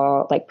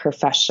level, like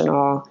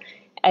professional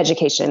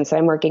education. So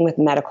I'm working with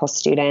medical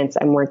students,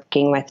 I'm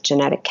working with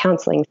genetic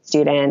counseling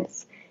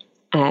students,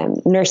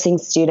 nursing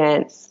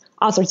students,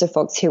 all sorts of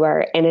folks who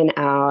are in and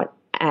out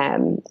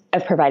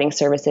of providing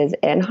services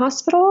in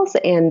hospitals.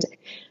 And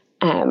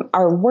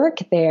our work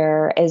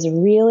there is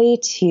really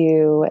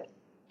to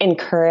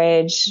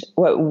encourage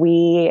what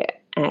we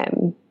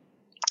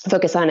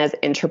focus on as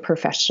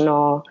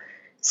interprofessional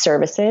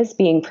services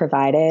being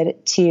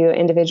provided to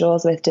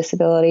individuals with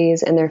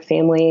disabilities and their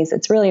families.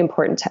 It's really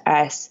important to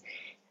us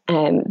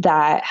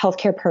that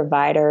healthcare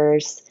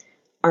providers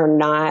are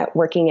not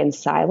working in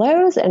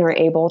silos and are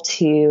able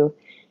to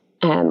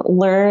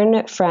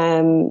learn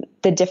from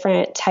the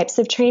different types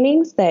of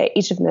trainings that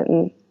each of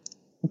them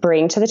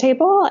bring to the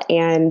table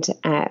and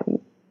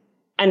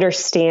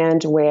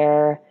understand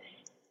where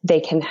they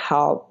can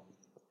help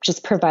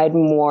just provide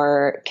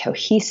more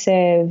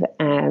cohesive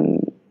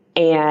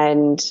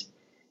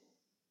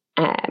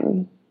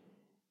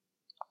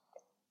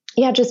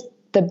just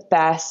the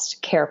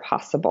best care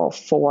possible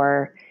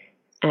for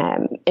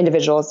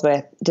individuals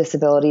with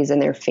disabilities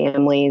and their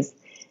families.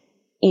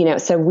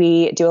 So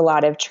we do a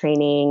lot of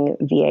training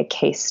via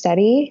case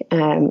study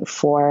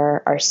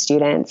for our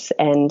students,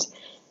 and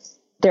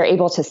they're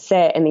able to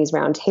sit in these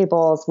round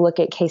tables, look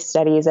at case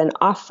studies, and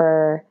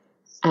offer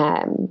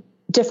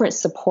different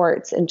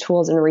supports and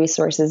tools and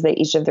resources that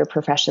each of their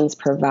professions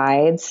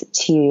provides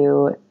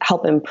to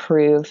help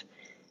improve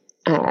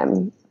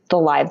the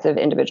lives of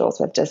individuals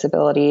with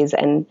disabilities.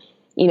 And,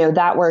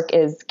 that work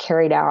is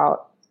carried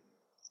out,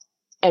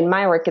 and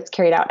my work gets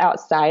carried out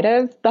outside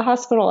of the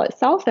hospital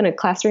itself in a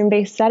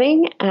classroom-based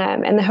setting.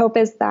 And the hope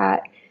is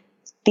that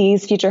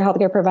these future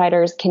healthcare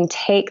providers can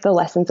take the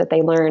lessons that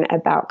they learn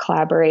about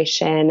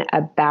collaboration,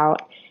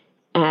 about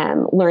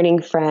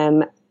learning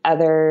from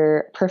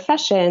other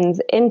professions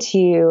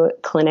into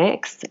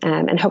clinics,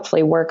 and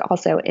hopefully work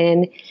also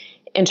in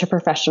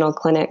interprofessional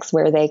clinics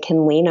where they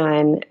can lean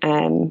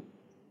on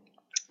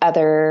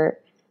other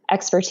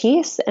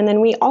expertise. And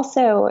then we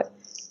also,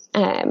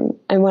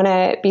 I want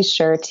to be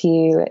sure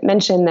to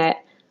mention that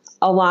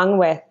along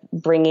with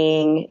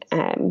bringing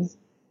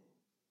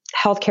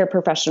healthcare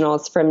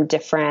professionals from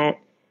different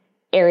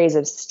areas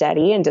of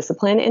study and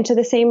discipline into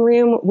the same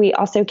room, we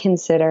also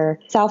consider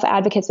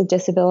self-advocates with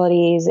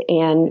disabilities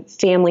and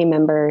family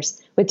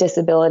members with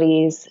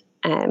disabilities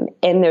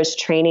in those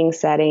training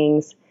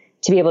settings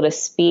to be able to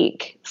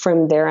speak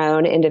from their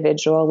own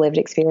individual lived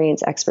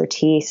experience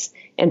expertise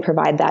and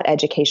provide that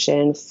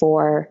education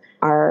for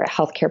our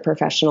healthcare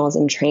professionals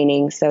in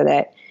training so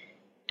that,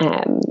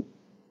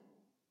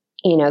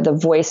 the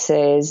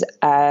voices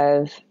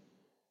of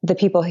the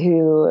people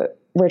who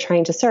we're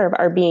trying to serve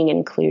are being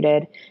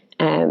included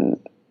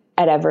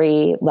at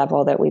every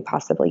level that we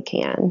possibly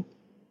can.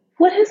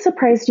 What has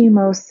surprised you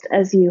most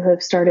as you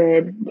have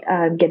started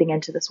getting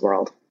into this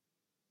world?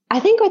 I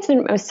think what's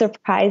been most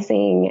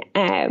surprising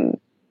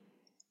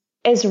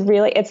is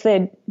really, it's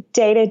the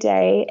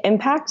day-to-day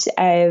impact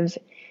of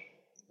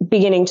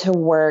beginning to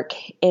work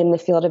in the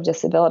field of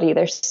disability.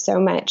 There's so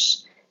much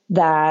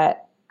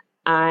that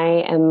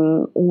I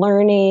am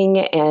learning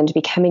and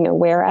becoming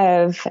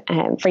aware of.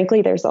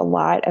 Frankly, there's a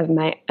lot of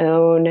my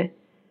own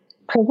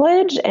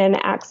privilege and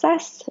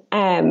access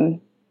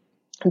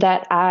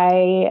that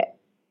I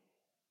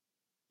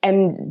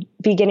am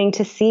beginning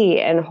to see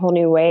in whole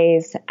new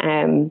ways.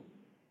 I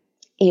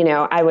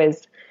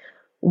was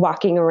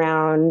walking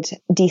around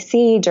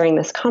DC during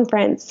this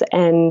conference,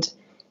 and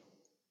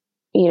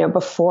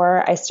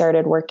before I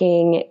started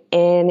working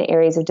in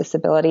areas of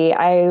disability,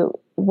 I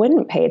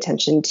wouldn't pay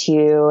attention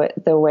to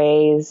the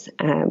ways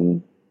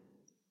that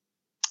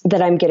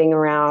I'm getting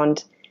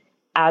around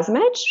as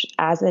much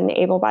as an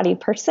able-bodied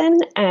person.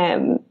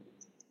 And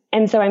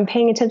so I'm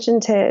paying attention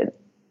to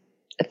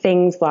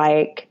things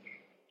like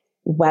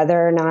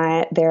whether or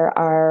not there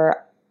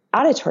are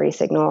auditory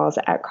signals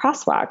at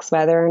crosswalks,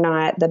 whether or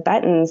not the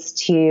buttons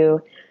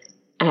to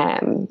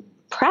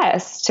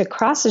press to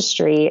cross the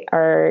street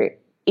are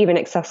even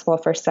accessible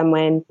for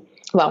someone,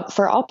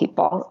 for all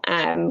people,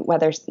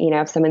 whether,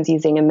 if someone's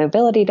using a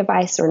mobility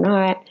device or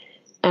not.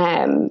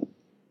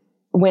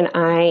 When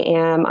I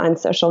am on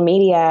social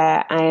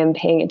media, I am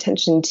paying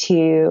attention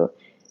to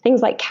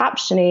things like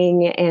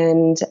captioning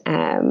and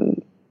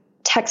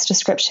text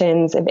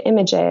descriptions of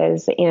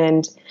images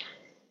and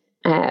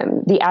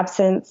the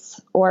absence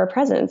or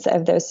presence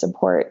of those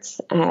supports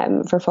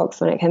for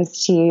folks when it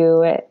comes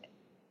to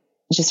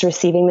just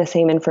receiving the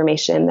same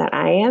information that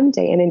I am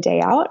day in and day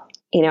out.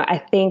 I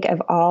think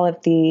of all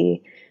of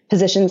the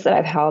positions that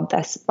I've held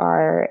thus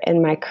far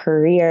in my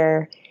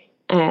career,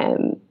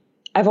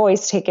 I've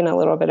always taken a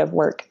little bit of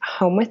work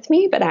home with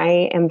me, but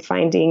I am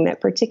finding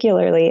that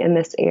particularly in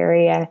this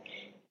area,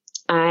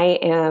 I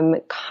am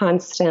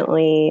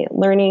constantly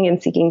learning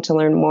and seeking to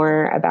learn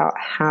more about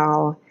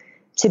how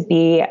to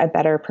be a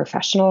better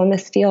professional in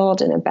this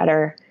field and a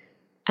better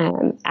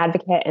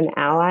advocate and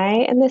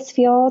ally in this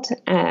field,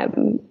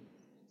 kind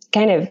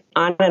of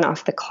on and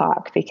off the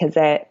clock, because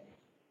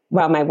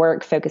while my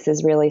work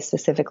focuses really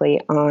specifically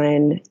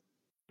on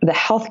the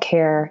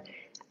healthcare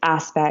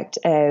aspect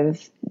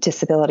of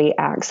disability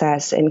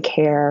access and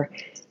care,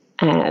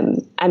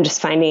 I'm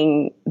just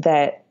finding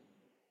that,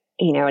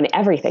 in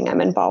everything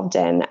I'm involved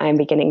in, I'm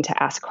beginning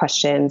to ask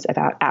questions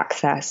about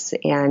access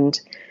and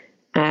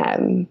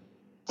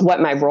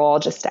what my role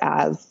just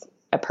as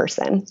a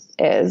person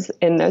is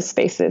in those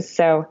spaces.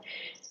 So,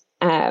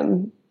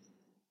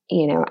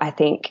 I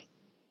think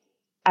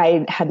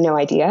I had no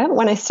idea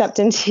when I stepped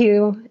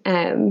into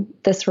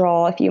this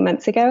role a few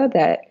months ago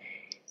that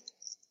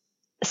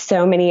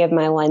so many of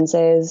my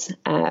lenses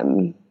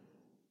in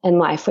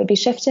life would be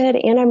shifted.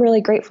 And I'm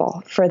really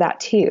grateful for that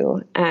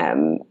too,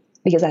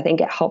 because I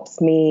think it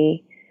helps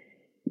me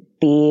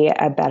be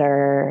a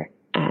better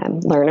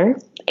learner,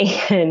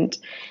 and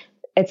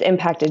it's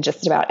impacted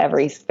just about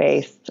every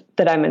space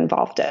that I'm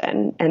involved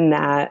in. And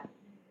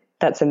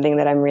that's something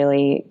that I'm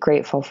really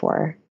grateful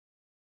for.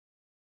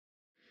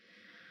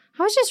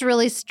 I was just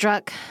really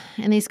struck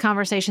in these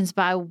conversations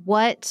by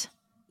what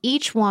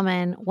each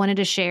woman wanted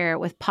to share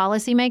with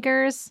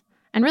policymakers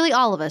and really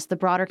all of us, the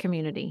broader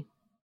community.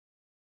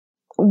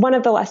 One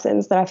of the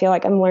lessons that I feel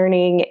like I'm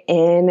learning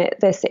in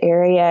this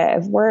area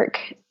of work,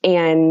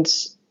 and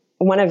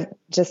one of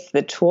just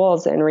the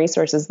tools and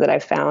resources that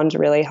I've found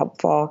really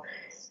helpful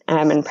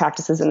and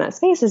practices in that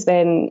space, has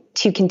been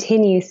to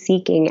continue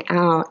seeking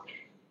out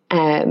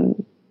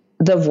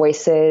the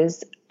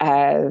voices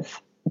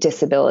of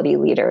disability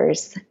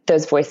leaders.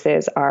 Those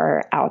voices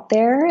are out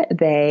there.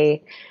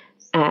 There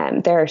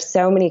are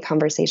so many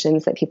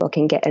conversations that people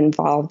can get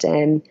involved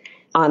in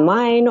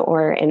online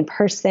or in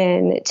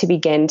person to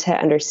begin to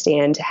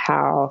understand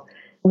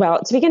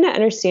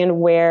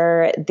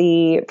where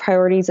the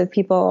priorities of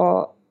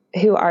people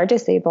who are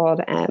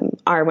disabled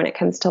are when it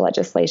comes to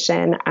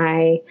legislation.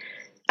 I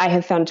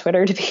have found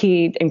Twitter to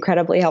be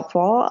incredibly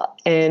helpful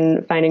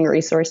in finding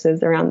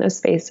resources around those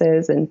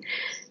spaces. And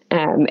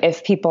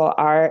if people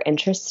are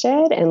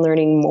interested in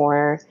learning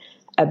more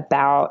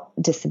about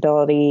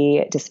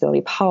disability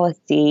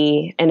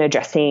policy, and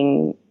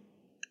addressing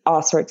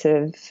all sorts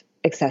of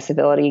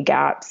accessibility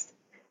gaps,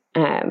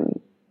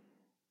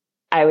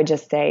 I would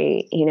just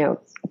say,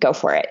 go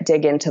for it.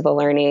 Dig into the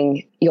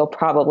learning. You'll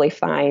probably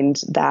find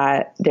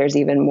that there's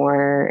even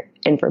more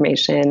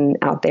information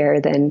out there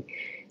than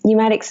you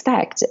might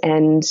expect.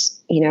 And,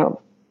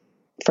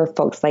 for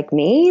folks like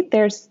me,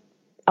 there's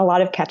a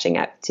lot of catching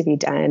up to be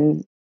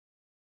done.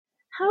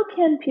 How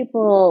can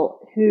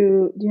people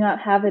who do not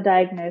have a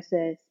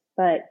diagnosis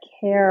but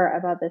care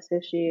about this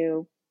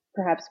issue,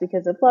 perhaps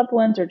because of loved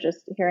ones or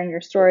just hearing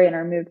your story and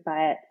are moved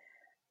by it,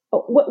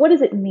 what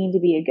does it mean to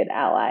be a good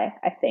ally,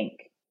 I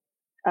think,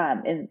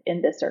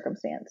 in this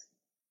circumstance?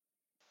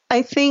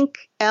 I think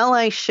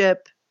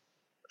allyship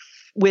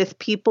with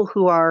people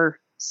who are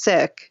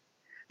sick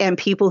and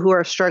people who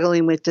are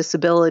struggling with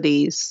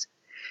disabilities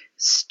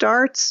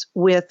starts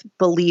with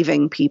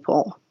believing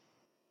people.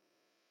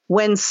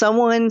 When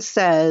someone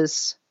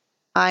says,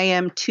 I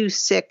am too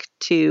sick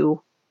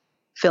to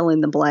fill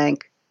in the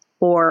blank,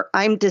 or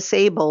I'm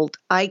disabled,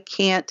 I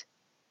can't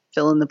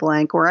fill in the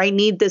blank, or I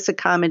need this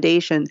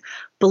accommodation,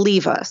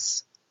 believe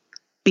us,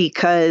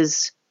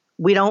 because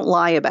we don't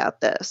lie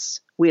about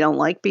this. We don't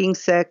like being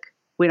sick.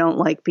 We don't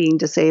like being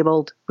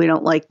disabled. We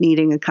don't like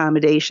needing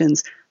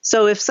accommodations.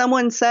 So if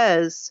someone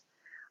says,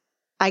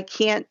 I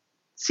can't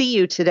see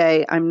you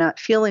today, I'm not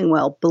feeling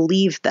well,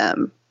 believe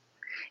them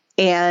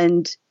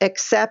and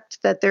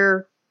accept that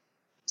they're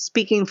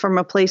speaking from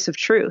a place of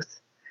truth.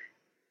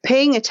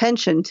 Paying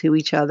attention to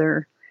each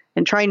other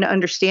and trying to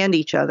understand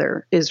each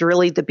other is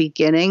really the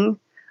beginning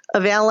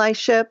of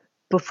allyship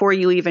before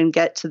you even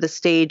get to the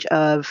stage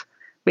of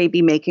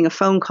maybe making a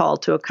phone call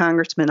to a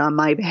congressman on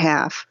my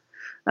behalf.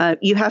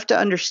 You have to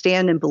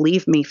understand and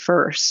believe me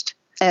first.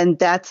 And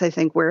that's, I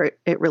think, where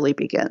it really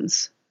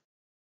begins.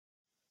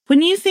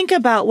 When you think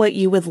about what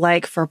you would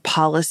like for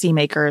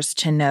policymakers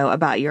to know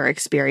about your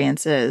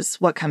experiences,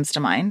 what comes to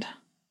mind?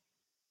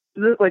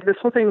 Like this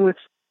whole thing with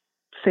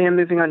Sam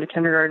moving on to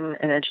kindergarten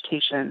and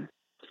education.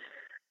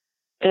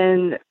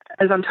 And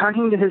as I'm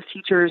talking to his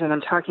teachers and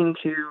I'm talking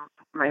to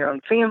my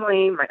own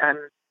family,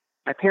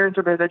 my parents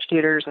are both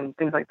educators and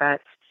things like that.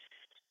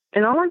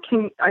 And all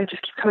I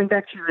just keep coming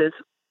back to is,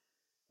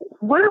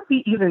 what are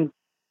we even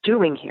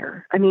doing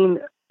here? I mean,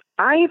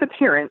 I, the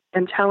parent,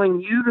 am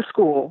telling you, the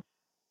school,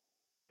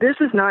 this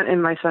is not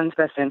in my son's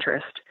best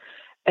interest.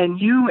 And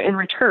you, in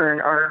return,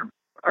 are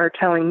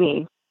telling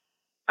me,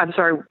 I'm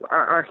sorry,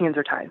 our hands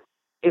are tied.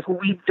 If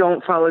we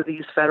don't follow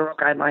these federal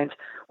guidelines,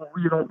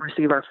 we don't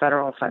receive our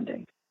federal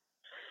funding.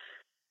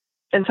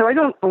 And so I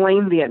don't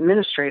blame the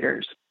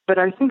administrators, but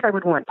I think I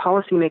would want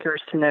policymakers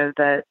to know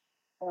that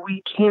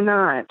we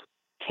cannot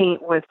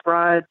paint with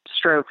broad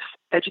strokes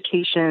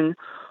education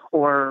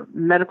or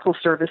medical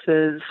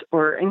services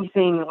or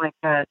anything like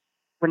that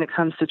when it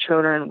comes to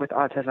children with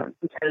autism,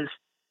 because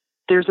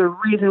there's a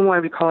reason why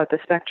we call it the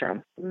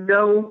spectrum.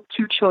 No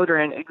two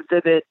children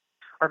exhibit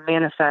or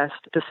manifest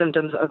the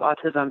symptoms of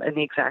autism in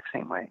the exact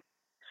same way.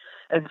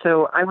 And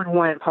so I would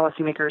want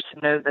policymakers to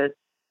know that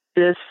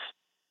this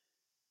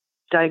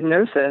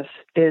diagnosis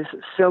is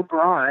so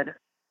broad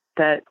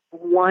that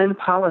one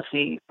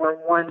policy or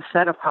one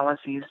set of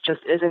policies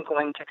just isn't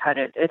going to cut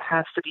it. It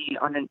has to be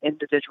on an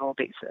individual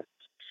basis.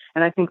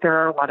 And I think there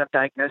are a lot of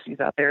diagnoses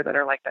out there that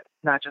are like that,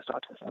 not just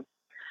autism.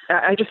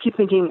 I just keep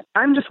thinking,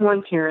 I'm just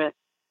one parent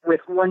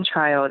with one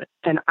child,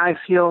 and I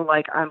feel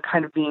like I'm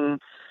kind of being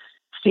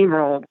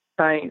steamrolled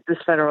by this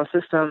federal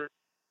system.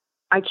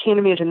 I can't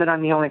imagine that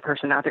I'm the only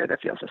person out there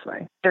that feels this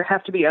way. There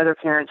have to be other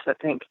parents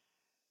that think,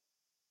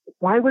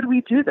 why would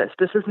we do this?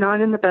 This is not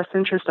in the best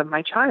interest of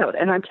my child.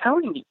 And I'm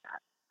telling you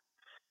that.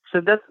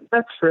 So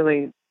that's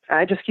really,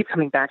 I just keep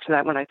coming back to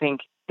that when I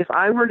think, if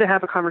I were to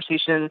have a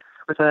conversation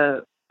with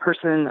a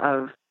person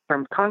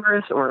from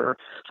Congress or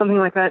something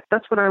like that,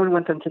 that's what I would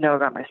want them to know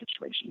about my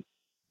situation.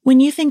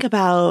 When you think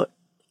about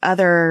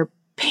other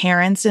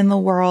parents in the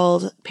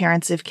world,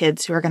 parents of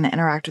kids who are going to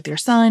interact with your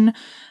son,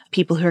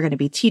 people who are going to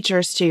be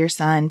teachers to your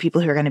son,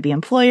 people who are going to be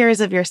employers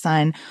of your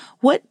son,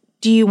 what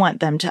do you want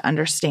them to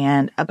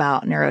understand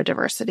about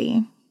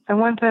neurodiversity? I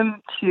want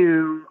them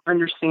to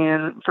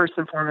understand, first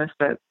and foremost,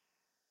 that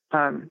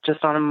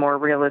just on a more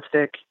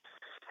realistic,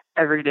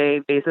 everyday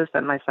basis,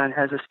 that my son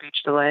has a speech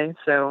delay.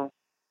 So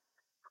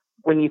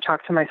when you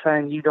talk to my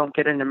son, you don't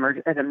get an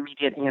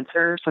immediate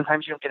answer.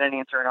 Sometimes you don't get an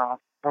answer at all.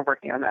 We're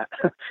working on that.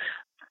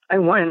 I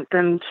want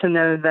them to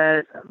know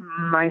that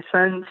my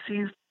son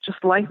sees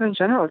just life in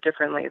general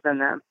differently than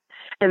them.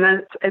 And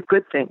that's a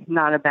good thing,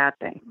 not a bad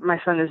thing.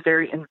 My son is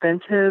very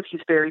inventive.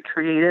 He's very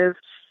creative.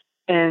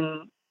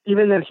 And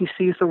even though he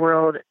sees the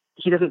world,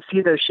 he doesn't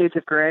see those shades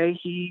of gray.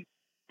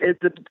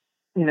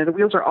 The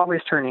wheels are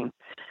always turning.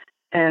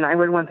 And I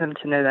would want them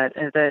to know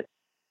that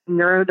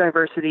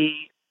neurodiversity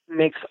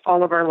makes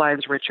all of our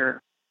lives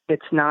richer.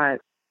 It's not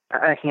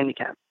a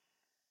handicap.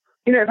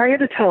 If I had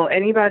to tell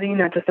anybody,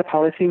 not just a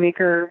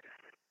policymaker,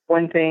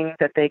 one thing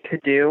that they could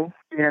do,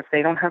 if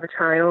they don't have a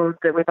child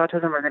with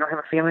autism, or they don't have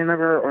a family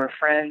member or a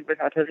friend with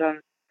autism,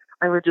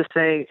 I would just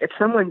say, if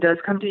someone does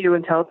come to you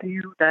and tells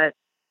you that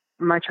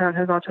my child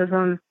has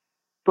autism,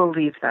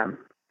 believe them.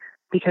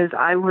 Because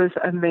I was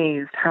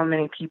amazed how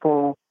many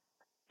people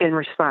in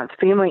response,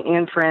 family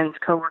and friends,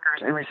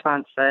 coworkers in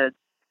response, said,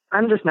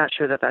 I'm just not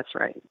sure that that's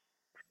right.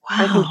 Wow.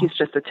 I think he's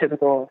just a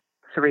typical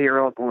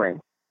 3-year-old boy.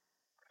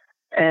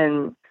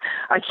 And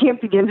I can't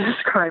begin to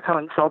describe how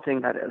insulting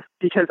that is,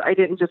 because I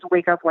didn't just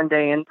wake up one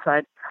day and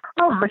said,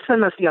 oh, my son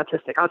must be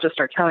autistic. I'll just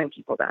start telling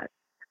people that.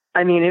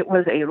 I mean, it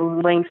was a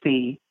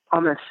lengthy,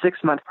 almost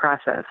 6-month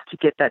process to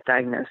get that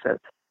diagnosis.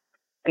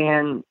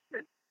 And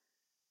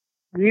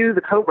you,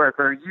 the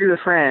coworker, you, the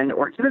friend,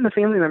 or even the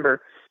family member,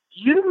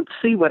 you don't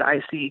see what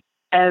I see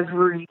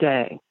every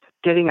day.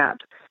 Getting up,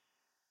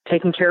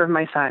 taking care of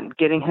my son,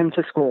 getting him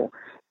to school,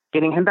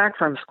 getting him back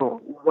from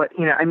school.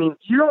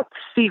 You don't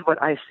see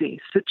what I see.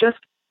 So just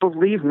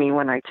believe me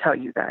when I tell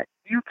you that.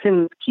 You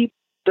can keep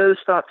those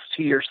thoughts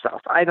to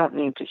yourself. I don't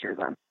need to hear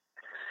them.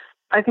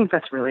 I think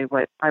that's really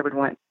what I would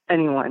want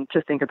anyone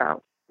to think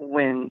about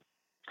when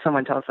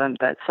someone tells them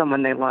that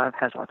someone they love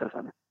has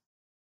autism.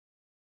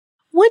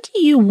 What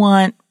do you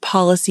want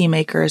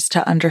policymakers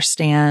to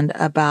understand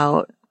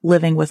about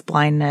living with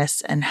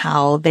blindness and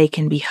how they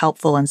can be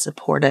helpful and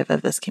supportive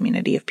of this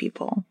community of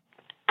people?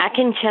 I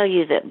can tell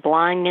you that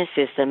blindness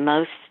is the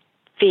most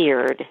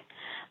feared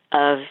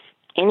of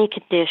any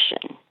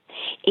condition,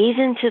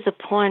 even to the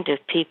point of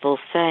people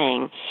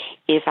saying,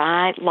 if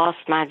I lost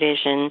my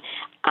vision,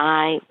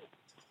 I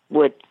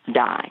would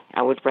die.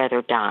 I would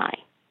rather die.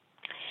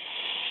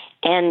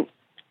 And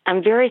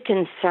I'm very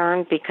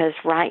concerned because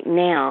right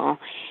now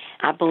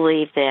I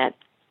believe that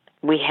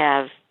we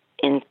have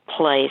in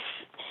place,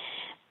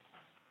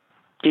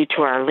 due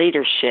to our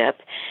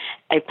leadership,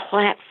 a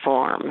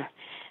platform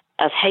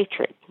of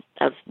hatred,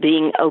 of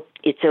being,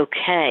 it's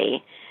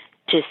okay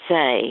to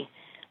say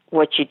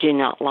what you do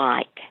not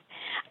like.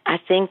 I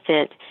think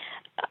that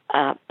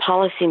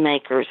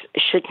policymakers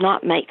should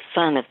not make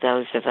fun of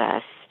those of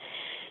us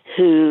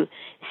who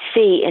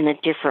see in a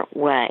different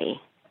way.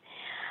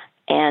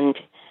 And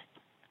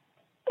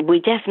we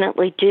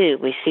definitely do.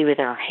 We see with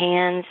our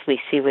hands, we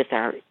see with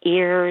our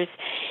ears,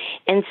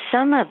 and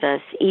some of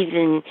us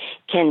even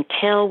can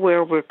tell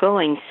where we're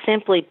going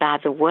simply by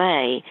the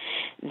way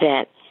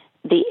that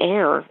the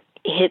air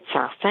hits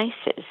our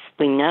faces.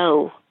 We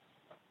know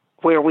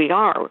where we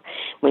are.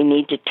 We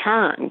need to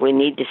turn. We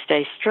need to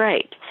stay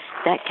straight,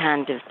 that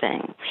kind of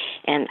thing.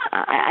 And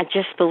I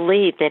just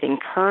believe that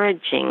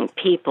encouraging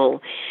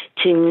people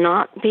to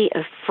not be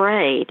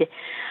afraid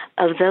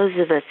of those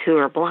of us who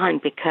are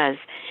blind because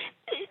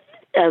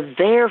of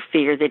their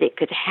fear that it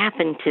could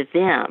happen to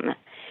them,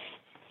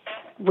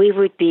 we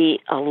would be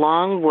a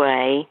long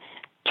way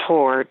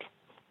toward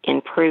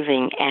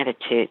improving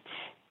attitudes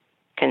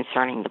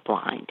concerning the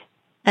blind.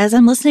 As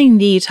I'm listening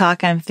to you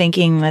talk, I'm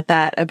thinking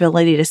that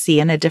ability to see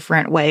in a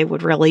different way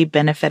would really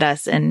benefit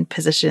us in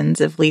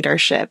positions of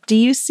leadership. Do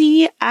you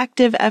see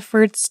active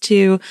efforts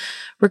to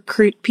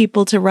recruit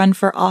people to run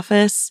for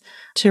office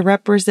to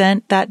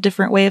represent that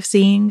different way of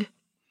seeing?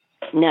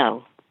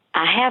 No.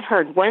 I have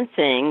heard one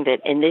thing that,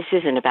 and this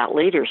isn't about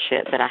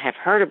leadership, but I have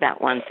heard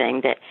about one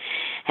thing that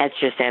has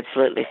just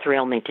absolutely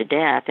thrilled me to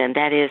death, and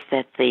that is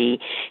that the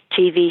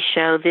TV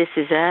show This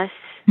Is Us,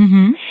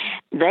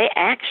 they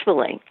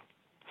actually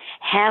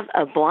have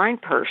a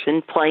blind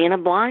person playing a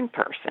blind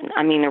person.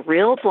 I mean, a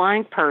real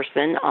blind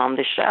person on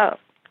the show.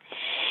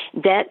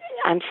 That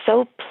I'm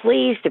so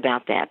pleased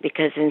about that,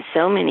 because in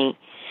so many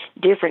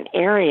different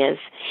areas,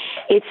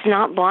 it's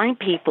not blind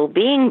people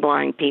being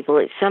blind people.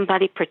 It's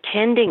somebody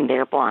pretending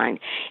they're blind,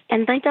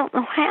 and they don't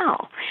know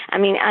how. I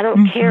mean, I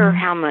don't care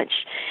how much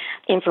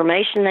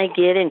information they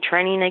get and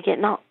training they get.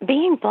 No,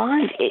 being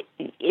blind,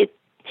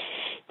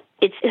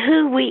 it's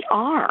who we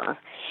are,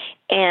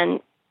 and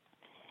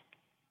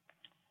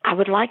I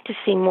would like to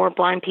see more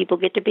blind people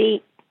get to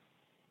be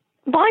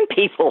blind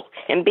people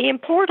and be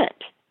important.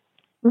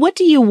 What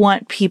do you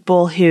want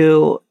people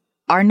who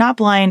are not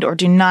blind or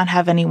do not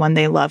have anyone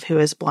they love who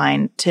is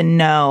blind to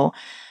know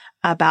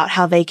about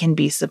how they can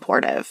be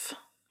supportive?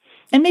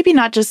 And maybe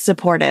not just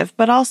supportive,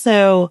 but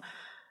also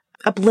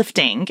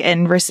uplifting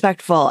and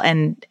respectful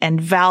and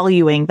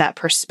valuing that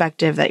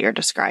perspective that you're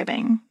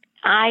describing.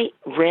 I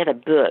read a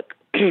book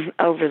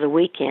over the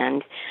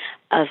weekend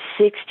of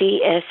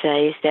 60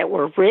 essays that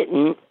were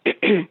written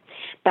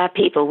by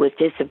people with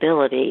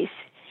disabilities,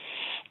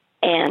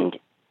 and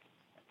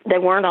they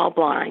weren't all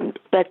blind,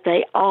 but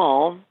they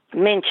all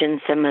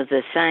mentioned some of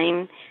the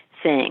same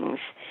things.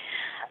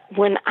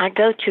 When I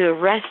go to a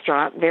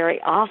restaurant,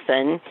 very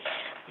often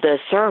the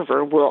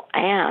server will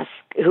ask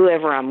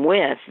whoever I'm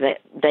with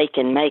that they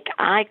can make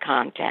eye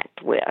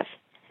contact with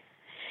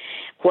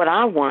what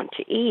I want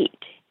to eat.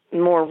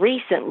 More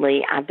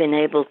recently, I've been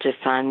able to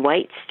find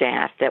wait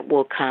staff that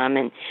will come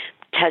and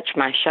touch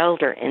my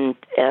shoulder and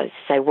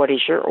say, "What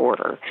is your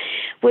order?"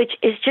 Which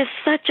is just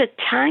such a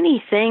tiny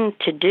thing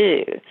to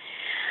do.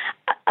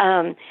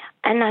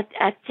 And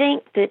I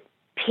think that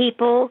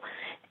people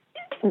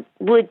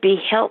would be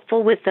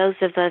helpful with those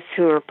of us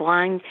who are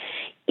blind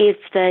if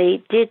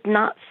they did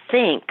not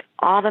think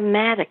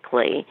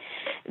automatically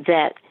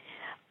that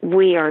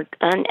we are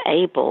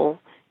unable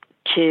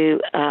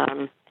to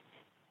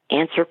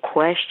answer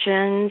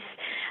questions,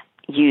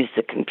 use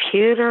the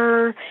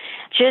computer,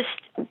 just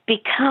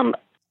become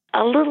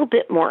a little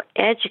bit more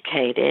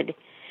educated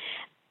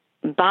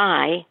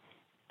by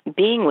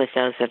being with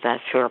those of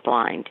us who are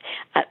blind.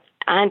 I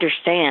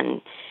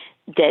understand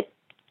that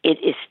it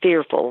is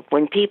fearful.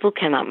 When people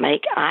cannot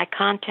make eye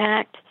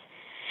contact,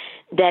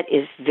 that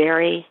is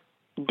very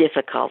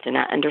difficult, and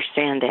I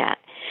understand that.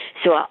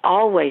 So I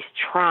always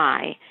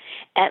try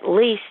at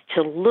least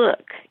to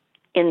look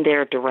in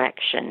their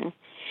direction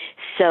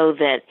so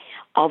that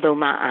although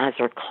my eyes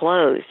are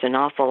closed an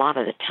awful lot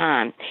of the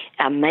time,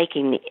 I'm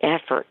making the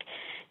effort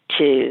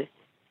to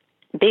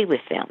be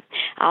with them.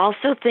 I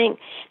also think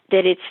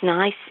that it's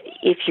nice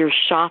if you're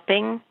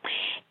shopping,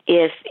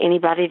 if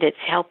anybody that's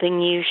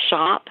helping you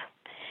shop,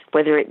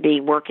 whether it be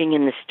working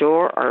in the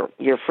store or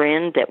your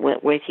friend that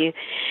went with you,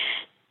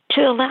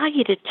 to allow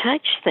you to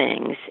touch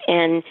things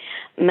and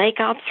make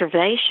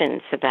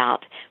observations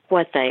about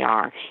what they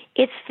are.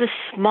 It's the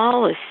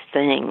smallest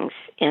things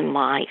in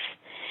life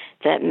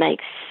that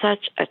makes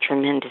such a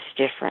tremendous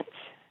difference.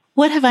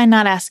 What have I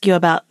not asked you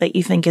about that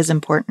you think is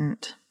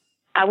important?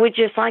 I would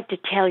just like to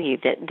tell you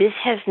that this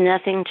has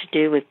nothing to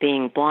do with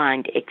being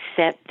blind,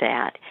 except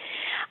that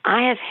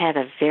I have had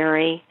a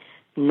very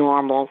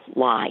normal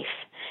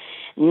life.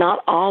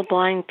 Not all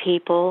blind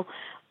people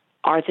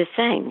are the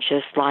same,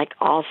 just like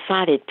all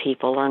sighted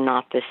people are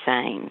not the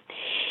same.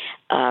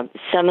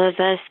 Some of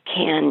us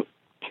can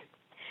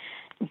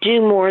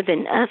do more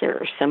than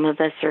others. Some of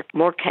us are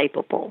more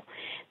capable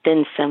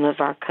than some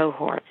of our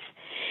cohorts.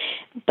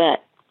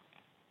 But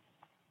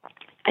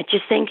I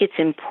just think it's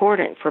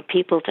important for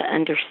people to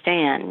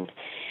understand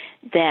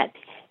that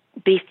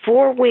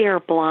before we are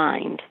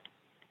blind,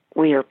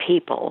 we are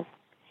people.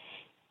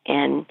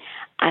 And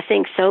I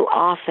think so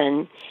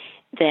often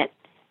that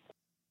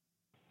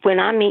when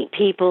I meet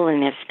people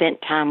and have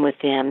spent time with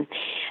them,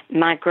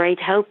 my great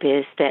hope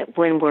is that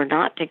when we're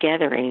not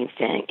together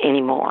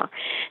anymore,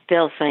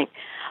 they'll think,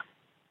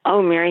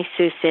 "Oh, Mary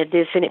Sue said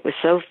this and it was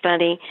so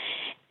funny,"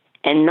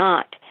 and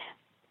not,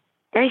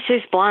 "Mary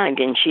Sue's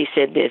blind and she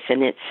said this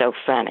and it's so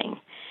funny."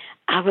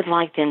 I would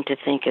like them to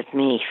think of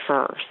me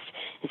first.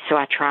 And so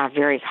I try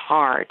very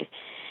hard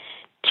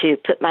to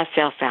put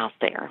myself out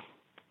there.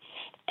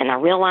 And I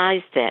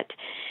realize that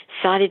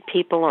sighted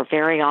people are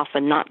very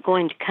often not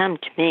going to come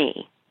to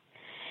me.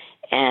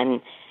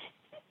 And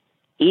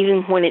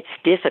even when it's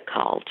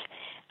difficult,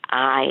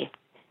 I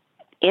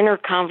enter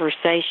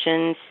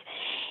conversations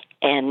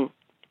and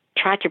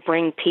try to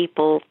bring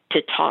people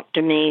to talk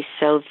to me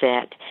so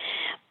that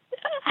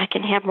I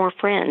can have more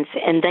friends,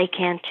 and they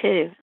can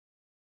too.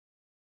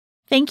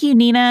 Thank you,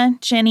 Nina,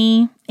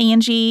 Jenny,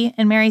 Angie,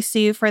 and Mary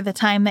Sue for the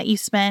time that you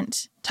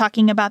spent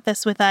talking about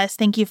this with us.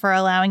 Thank you for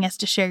allowing us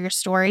to share your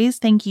stories.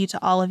 Thank you to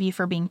all of you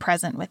for being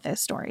present with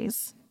those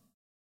stories.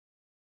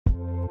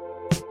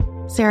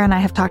 Sarah and I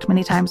have talked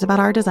many times about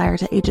our desire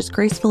to age as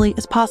gracefully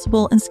as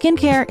possible, and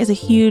skincare is a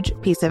huge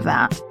piece of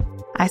that.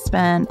 I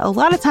spend a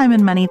lot of time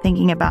and money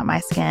thinking about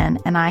my skin,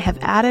 and I have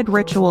added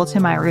Ritual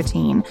to my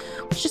routine,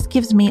 which just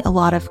gives me a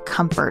lot of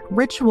comfort.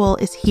 Ritual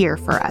is here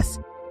for us.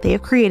 They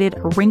have created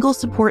a wrinkle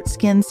support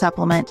skin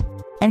supplement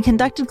and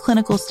conducted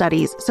clinical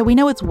studies, so we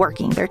know it's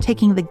working. They're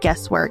taking the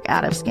guesswork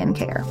out of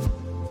skincare.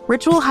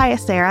 Ritual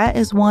Hyacera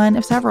is one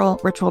of several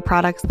Ritual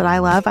products that I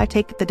love. I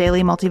take the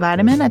daily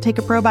multivitamin, I take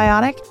a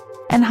probiotic,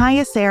 and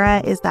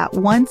Hyacera is that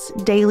once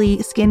daily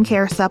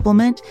skincare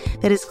supplement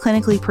that is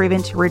clinically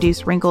proven to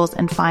reduce wrinkles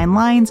and fine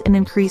lines and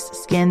increase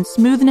skin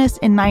smoothness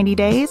in 90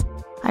 days.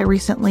 I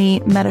recently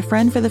met a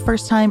friend for the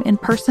first time in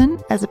person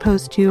as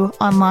opposed to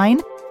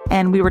online,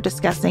 and we were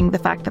discussing the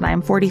fact that I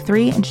am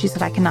 43, and she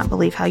said, "I cannot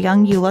believe how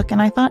young you look."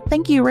 And I thought,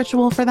 thank you,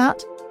 Ritual, for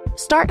that.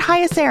 Start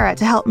Hyacera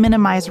to help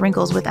minimize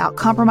wrinkles without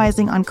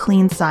compromising on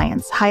clean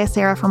science.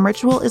 Hyacera from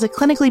Ritual is a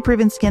clinically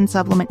proven skin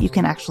supplement you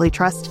can actually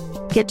trust.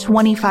 Get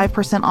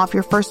 25% off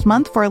your first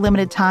month for a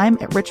limited time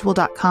at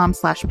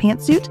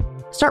ritual.com/pantsuit.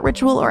 Start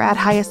Ritual or add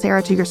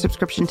Hyacera to your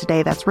subscription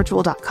today. That's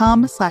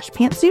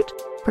ritual.com/pantsuit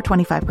for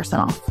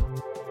 25% off.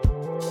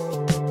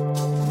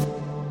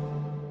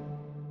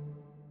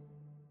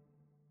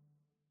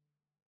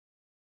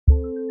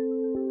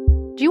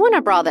 Do you want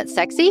a bra that's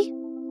sexy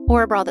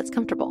or a bra that's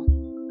comfortable?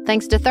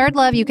 Thanks to Third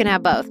Love, you can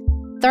have both.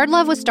 Third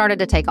Love was started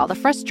to take all the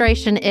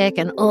frustration, ick,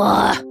 and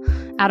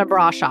out of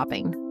bra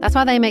shopping. That's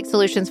why they make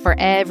solutions for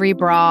every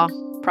bra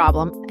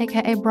problem,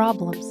 aka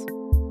problems.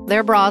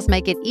 Their bras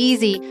make it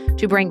easy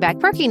to bring back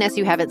perkiness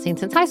you haven't seen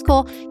since high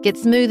school, get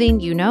smoothing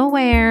you know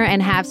where,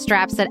 and have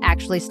straps that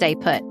actually stay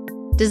put.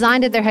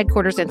 Designed at their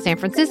headquarters in San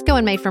Francisco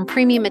and made from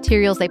premium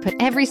materials, they put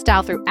every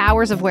style through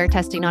hours of wear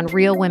testing on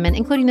real women,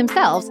 including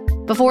themselves,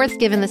 before it's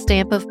given the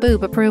stamp of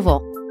boob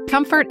approval.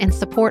 Comfort and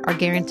support are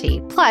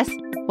guaranteed. Plus,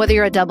 whether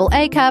you're a double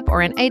A cup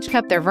or an H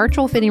cup, their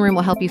virtual fitting room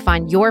will help you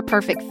find your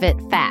perfect fit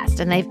fast.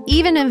 And they've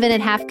even invented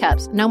half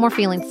cups. No more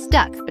feeling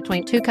stuck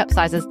between two cup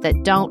sizes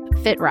that don't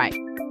fit right.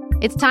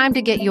 It's time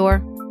to get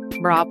your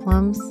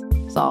problems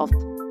solved.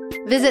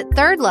 Visit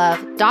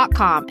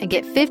thirdlove.com and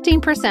get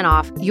 15%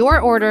 off your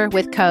order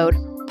with code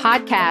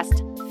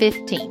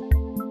podcast15.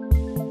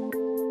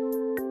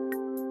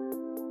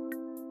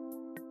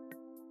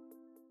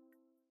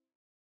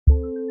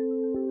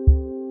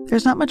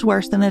 There's not much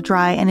worse than a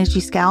dry and itchy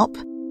scalp.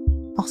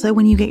 Also,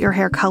 when you get your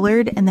hair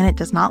colored and then it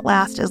does not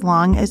last as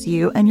long as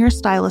you and your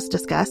stylist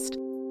discussed.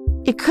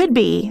 It could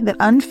be that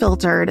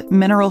unfiltered,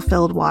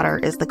 mineral-filled water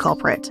is the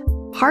culprit.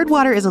 Hard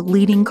water is a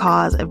leading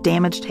cause of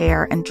damaged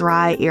hair and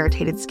dry,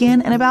 irritated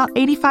skin, and about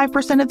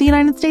 85% of the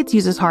United States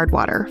uses hard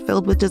water,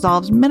 filled with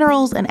dissolved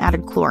minerals and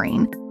added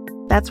chlorine.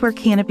 That's where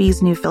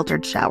Canopy's new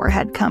filtered shower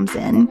head comes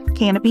in.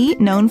 Canopy,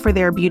 known for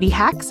their beauty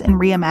hacks and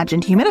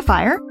reimagined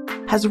humidifier,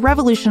 has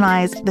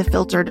revolutionized the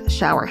filtered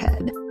shower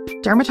head.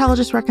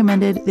 Dermatologists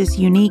recommended this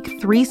unique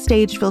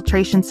 3-stage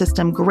filtration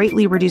system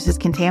greatly reduces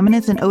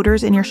contaminants and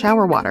odors in your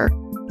shower water,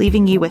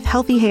 leaving you with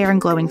healthy hair and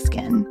glowing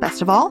skin.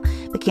 Best of all,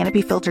 the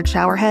Canopy filtered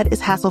shower head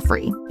is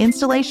hassle-free.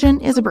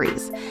 Installation is a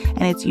breeze,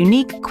 and its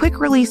unique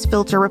quick-release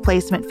filter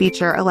replacement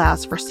feature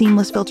allows for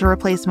seamless filter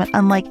replacement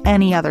unlike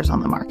any others on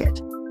the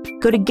market.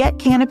 Go to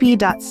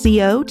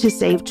getcanopy.co to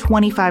save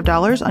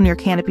 $25 on your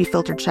Canopy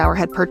filtered shower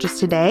head purchase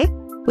today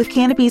with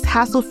Canopy's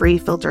hassle-free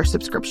filter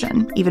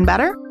subscription. Even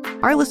better,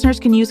 our listeners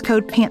can use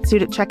code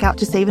PANTSUIT at checkout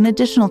to save an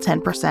additional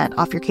 10%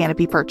 off your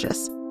Canopy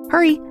purchase.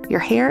 Hurry, your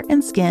hair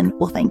and skin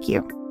will thank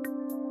you.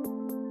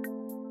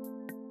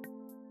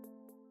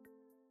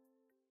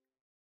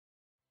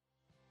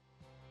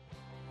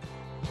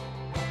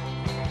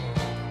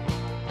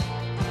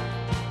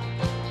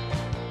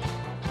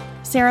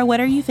 Sarah, what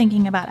are you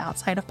thinking about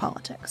outside of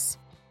politics?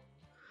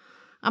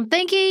 I'm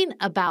thinking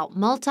about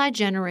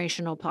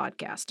multi-generational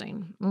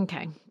podcasting.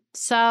 Okay.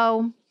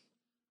 So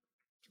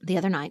the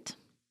other night,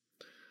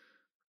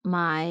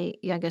 my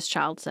youngest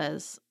child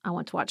says, I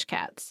want to watch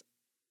Cats.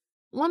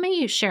 Let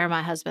me share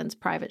my husband's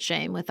private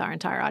shame with our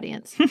entire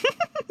audience.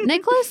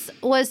 Nicholas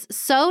was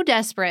so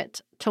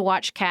desperate to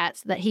watch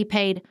Cats that he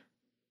paid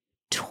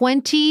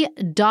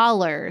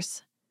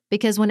 $20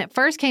 because when it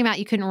first came out,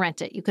 you couldn't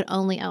rent it. You could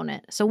only own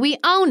it. So we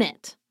own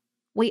it.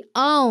 We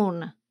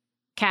own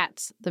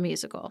Cats, the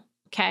musical.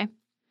 Okay.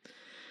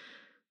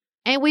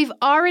 And we've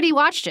already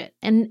watched it.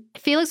 And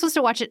Felix wants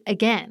to watch it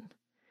again.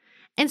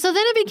 And so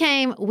then it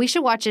became, we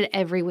should watch it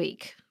every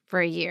week for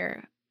a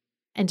year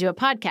and do a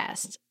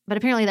podcast. But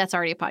apparently that's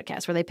already a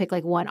podcast where they pick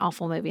like one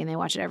awful movie and they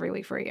watch it every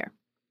week for a year.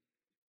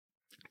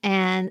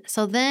 And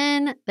so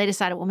then they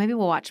decided, well, maybe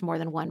we'll watch more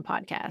than one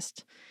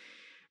podcast.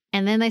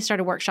 And then they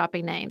started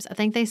workshopping names. I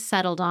think they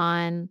settled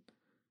on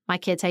My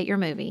Kids Hate Your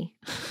Movie.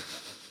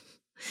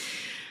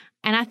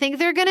 And I think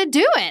they're going to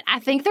do it.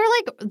 I think they're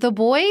like, the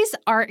boys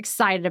are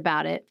excited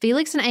about it.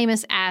 Felix and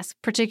Amos ask,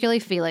 particularly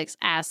Felix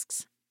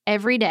asks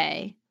every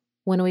day,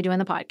 when are we doing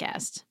the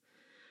podcast?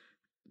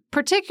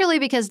 Particularly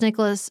because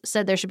Nicholas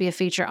said there should be a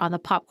feature on the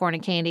popcorn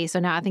and candy. So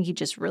now I think he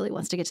just really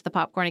wants to get to the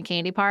popcorn and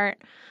candy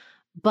part.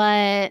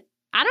 But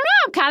I don't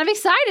know. I'm kind of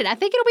excited. I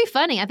think it'll be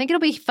funny. I think it'll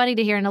be funny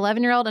to hear an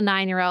 11-year-old, a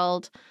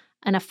 9-year-old,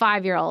 and a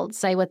 5-year-old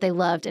say what they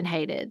loved and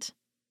hated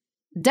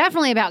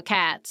definitely about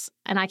cats,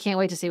 and I can't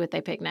wait to see what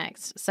they pick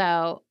next.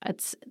 So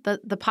it's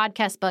the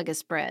podcast bug is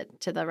spread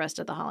to the rest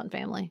of the Holland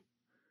family.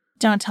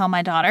 Don't tell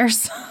my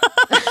daughters.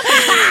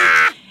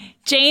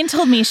 Jane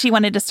told me she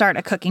wanted to start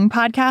a cooking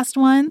podcast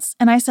once.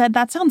 And I said,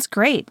 that sounds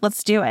great.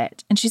 Let's do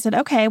it. And she said,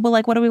 okay, well,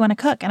 like, what do we want to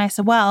cook? And I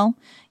said, well,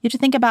 you have to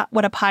think about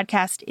what a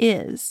podcast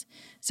is.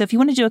 So if you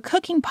want to do a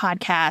cooking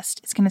podcast,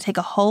 it's going to take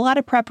a whole lot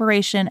of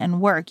preparation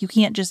and work. You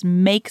can't just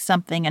make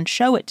something and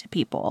show it to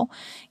people.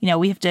 You know,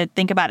 we have to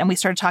think about, and we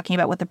started talking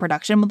about what the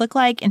production would look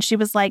like. And she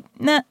was like,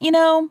 nah, you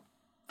know,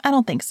 I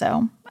don't think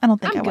so. I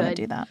don't think I want to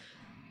do that.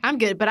 I'm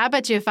good. But I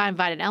bet you if I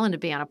invited Ellen to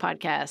be on a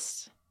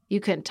podcast, you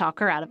couldn't talk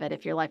her out of it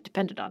if your life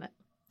depended on it.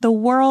 The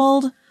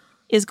world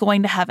is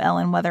going to have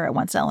Ellen, whether it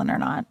wants Ellen or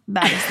not.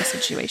 That is the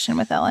situation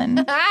with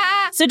Ellen.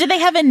 So did they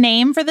have a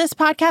name for this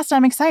podcast?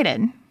 I'm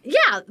excited.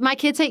 Yeah. My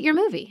Kids Hate Your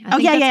Movie.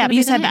 Yeah.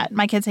 You said that.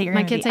 My Kids Hate Your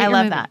Movie. I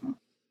love that.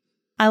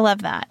 I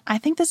love that. I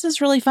think this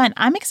is really fun.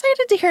 I'm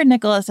excited to hear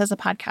Nicholas as a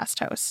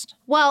podcast host.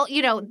 Well,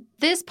 you know,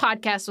 this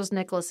podcast was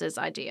Nicholas's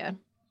idea.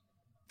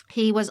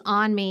 He was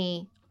on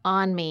me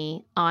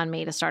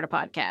to start a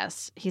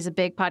podcast. He's a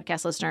big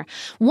podcast listener.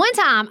 One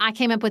time I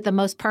came up with the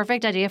most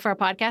perfect idea for a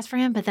podcast for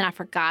him, but then I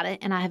forgot it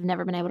and I have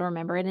never been able to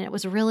remember it, and it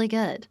was really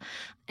good.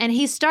 And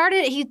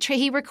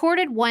he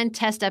recorded one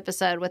test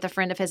episode with a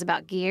friend of his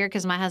about gear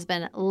because my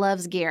husband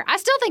loves gear. I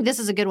still think this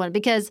is a good one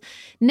because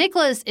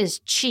Nicholas is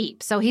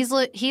cheap. So he's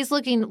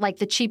looking like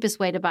the cheapest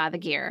way to buy the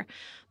gear.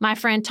 My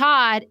friend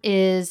Todd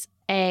is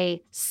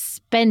a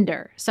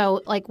spender.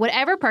 So like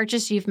whatever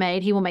purchase you've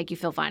made, he will make you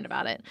feel fine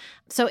about it.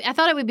 So I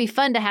thought it would be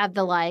fun to have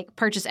the like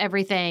purchase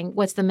everything.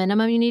 What's the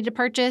minimum you need to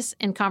purchase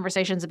in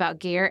conversations about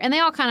gear? And they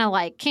all kind of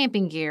like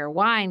camping gear,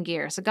 wine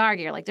gear, cigar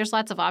gear. Like there's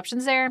lots of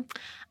options there.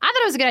 I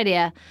thought it was a good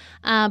idea,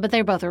 but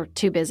they both are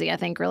too busy, I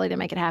think, really to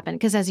make it happen.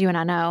 Because as you and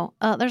I know,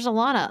 there's a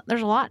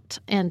lot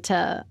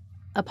into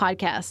a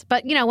podcast.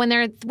 But you know, when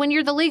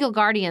you're the legal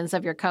guardians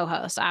of your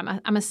co-host,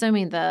 I'm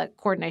assuming the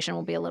coordination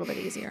will be a little bit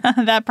easier.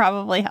 That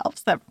probably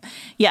helps.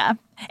 Yeah.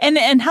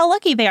 And how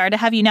lucky they are to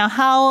have you. Now,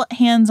 how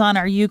hands-on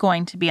are you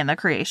going to be in the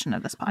creation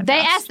of this podcast?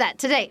 They asked that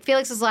today.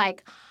 Felix was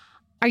like,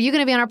 are you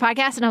going to be on our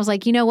podcast? And I was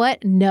like, you know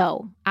what?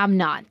 No, I'm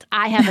not.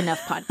 I have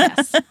enough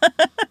podcasts.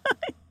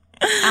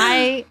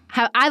 I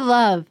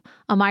love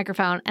a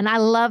microphone and I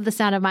love the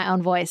sound of my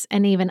own voice.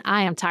 And even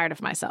I am tired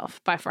of myself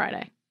by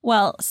Friday.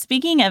 Well,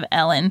 speaking of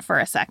Ellen for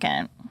a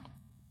second,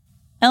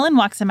 Ellen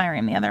walks in my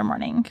room the other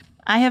morning.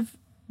 I have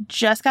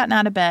just gotten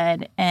out of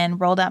bed and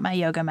rolled out my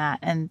yoga mat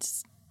and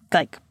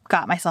like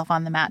got myself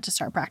on the mat to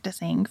start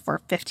practicing for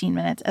 15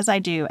 minutes, as I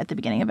do at the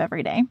beginning of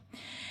every day.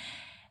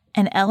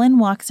 And Ellen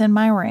walks in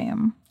my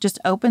room, just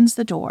opens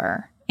the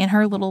door in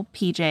her little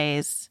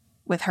PJs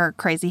with her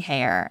crazy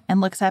hair and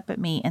looks up at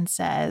me and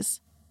says,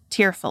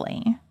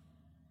 tearfully,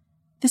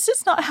 "This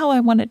is not how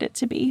I wanted it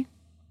to be."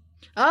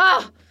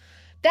 Oh,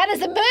 that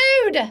is a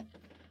mood.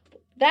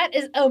 That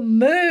is a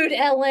mood,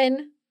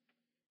 Ellen.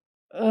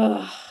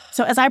 Ugh.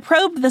 So as I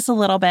probed this a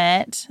little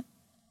bit,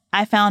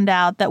 I found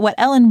out that what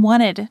Ellen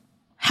wanted,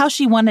 how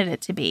she wanted it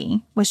to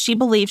be, was she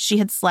believed she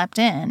had slept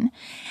in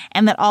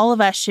and that all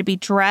of us should be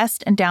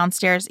dressed and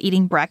downstairs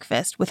eating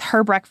breakfast with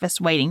her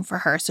breakfast waiting for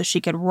her so she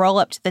could roll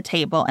up to the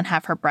table and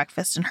have her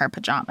breakfast in her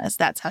pajamas.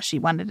 That's how she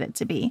wanted it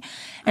to be.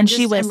 And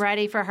I'm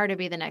ready for her to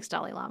be the next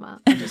Dalai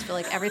Lama. I just feel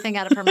like everything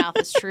out of her mouth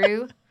is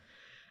true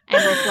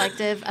and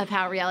reflective of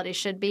how reality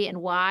should be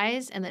and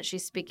wise, and that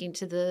she's speaking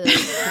to the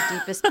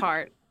deepest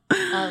part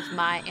of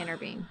my inner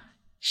being.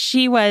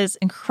 She was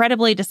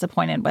incredibly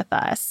disappointed with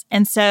us.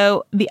 And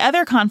so the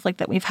other conflict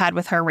that we've had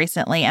with her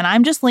recently, and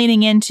I'm just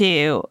leaning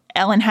into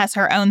Ellen has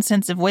her own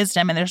sense of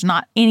wisdom and there's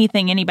not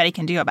anything anybody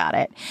can do about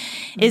it,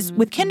 is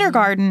with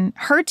kindergarten,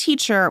 her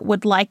teacher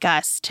would like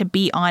us to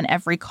be on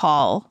every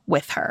call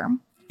with her.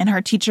 And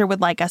her teacher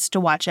would like us to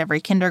watch every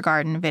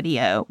kindergarten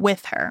video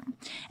with her.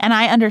 And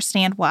I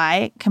understand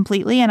why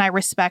completely, and I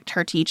respect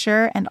her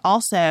teacher. And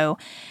also,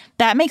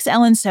 that makes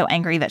Ellen so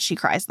angry that she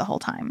cries the whole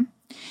time.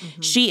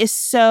 Mm-hmm. She is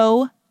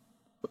so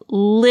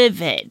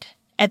livid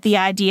at the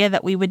idea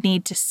that we would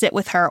need to sit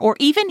with her or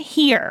even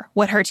hear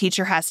what her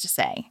teacher has to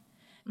say,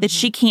 that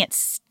she can't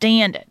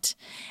stand it.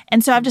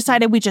 And so I've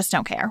decided we just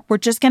don't care. We're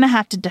just going to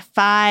have to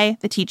defy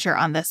the teacher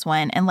on this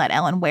one and let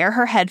Ellen wear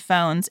her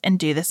headphones and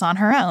do this on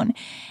her own.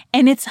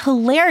 And it's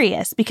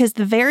hilarious because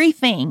the very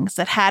things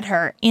that had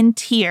her in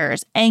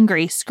tears,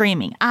 angry,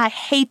 screaming, "I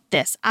hate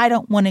this. I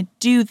don't want to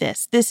do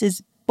this. This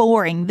is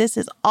boring. This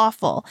is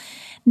awful."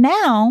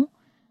 Now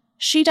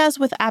she does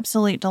with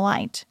absolute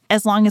delight,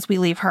 as long as we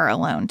leave her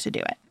alone to do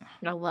it.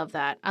 I love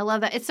that. I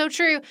love that. It's so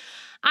true.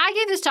 I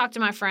gave this talk to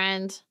my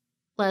friend,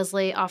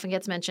 Leslie, often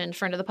gets mentioned,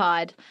 friend of the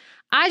pod.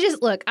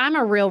 I'm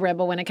a real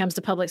rebel when it comes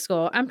to public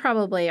school. I'm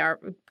probably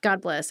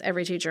God bless,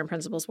 every teacher and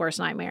principal's worst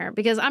nightmare,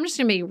 because I'm just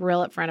going to be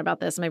real upfront about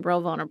this and be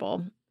real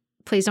vulnerable.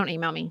 Please don't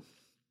email me.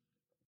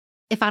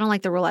 If I don't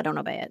like the rule, I don't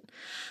obey it.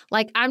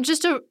 Like, I'm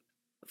just a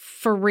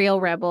for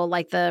real rebel,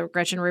 like the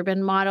Gretchen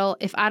Rubin model.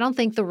 If I don't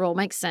think the rule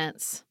makes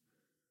sense,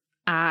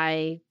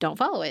 I don't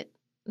follow it.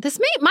 This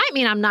might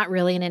mean I'm not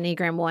really an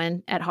Enneagram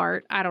 1 at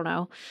heart. I don't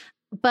know.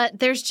 But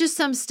there's just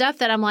some stuff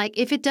that I'm like,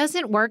 if it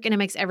doesn't work and it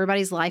makes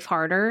everybody's life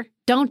harder,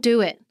 don't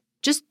do it.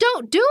 Just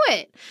don't do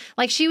it.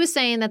 Like she was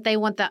saying that they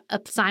want the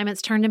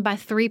assignments turned in by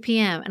 3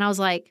 p.m. And I was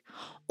like,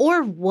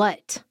 or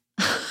what?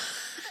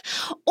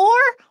 Or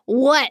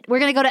what? We're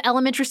going to go to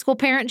elementary school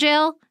parent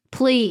jail?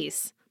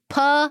 Please.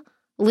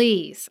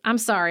 Please. I'm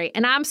sorry.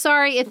 And I'm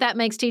sorry if that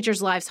makes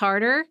teachers' lives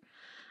harder.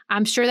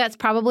 I'm sure that's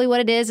probably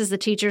what it is the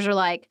teachers are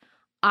like,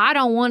 I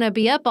don't want to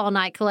be up all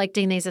night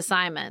collecting these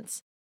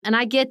assignments. And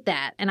I get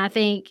that. And I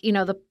think,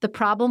 the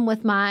problem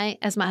with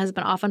as my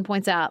husband often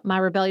points out, my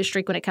rebellious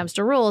streak when it comes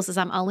to rules is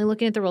I'm only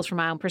looking at the rules from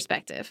my own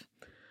perspective.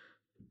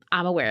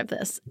 I'm aware of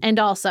this. And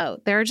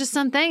also, there are just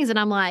some things and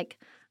I'm like,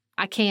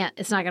 I can't.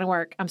 It's not going to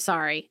work. I'm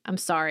sorry.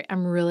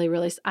 I'm really,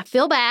 really, I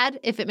feel bad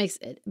if it makes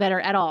it better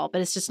at all,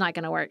 but it's just not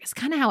going to work. It's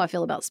kind of how I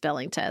feel about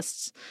spelling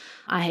tests.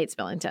 I hate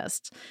spelling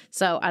tests.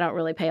 So I don't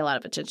really pay a lot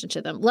of attention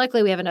to them.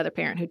 Luckily, we have another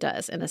parent who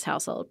does in this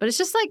household. But it's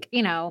just like,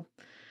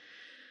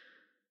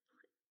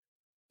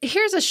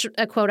 here's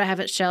a quote I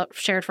haven't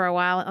shared for a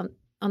while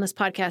on this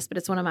podcast, but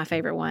it's one of my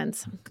favorite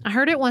ones. I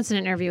heard it once in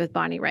an interview with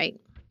Bonnie Raitt.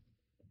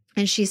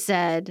 And she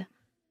said,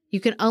 you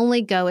can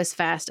only go as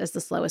fast as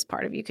the slowest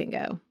part of you can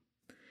go.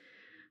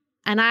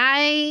 And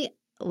I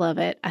love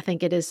it. I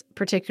think it is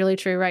particularly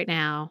true right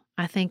now.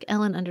 I think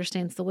Ellen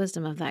understands the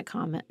wisdom of that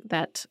comment.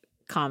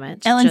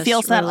 Ellen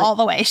feels that all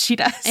the way. She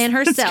does. In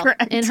herself.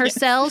 In her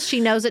cells,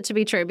 she knows it to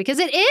be true because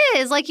it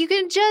is. Like you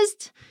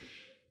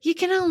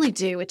can only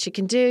do what you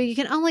can do. You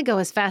can only go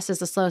as fast as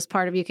the slowest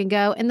part of you can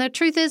go. And the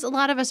truth is a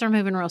lot of us are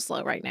moving real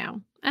slow right now.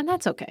 And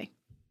that's okay.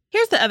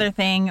 Here's the other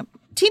thing.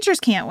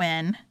 Teachers can't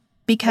win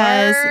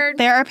because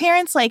there are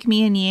parents like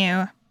me and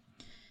you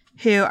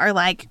who are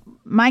like,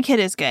 my kid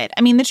is good.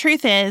 I mean, the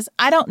truth is,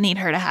 I don't need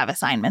her to have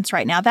assignments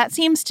right now. That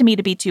seems to me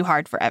to be too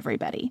hard for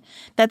everybody.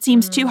 That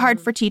seems too hard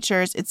for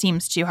teachers. It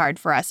seems too hard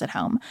for us at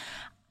home.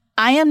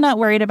 I am not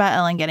worried about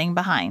Ellen getting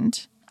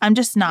behind. I'm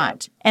just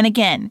not. And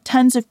again,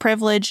 tons of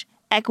privilege,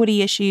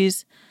 equity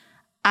issues.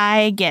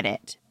 I get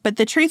it. But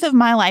the truth of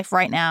my life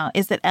right now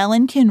is that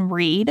Ellen can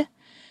read.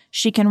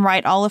 She can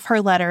write all of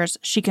her letters.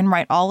 She can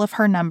write all of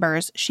her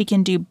numbers. She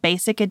can do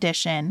basic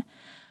addition.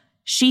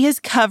 She has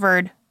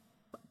covered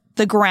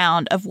the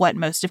ground of what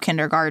most of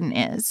kindergarten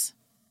is.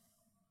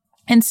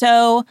 And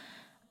so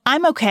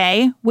I'm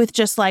okay with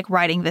just like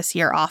writing this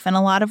year off in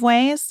a lot of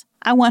ways.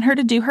 I want her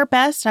to do her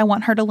best. I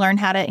want her to learn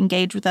how to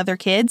engage with other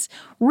kids.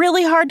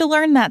 Really hard to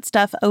learn that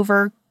stuff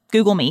over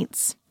Google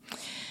Meets.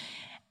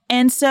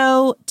 And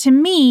so to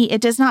me, it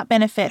does not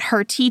benefit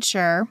her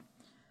teacher,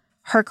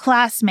 her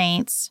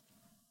classmates,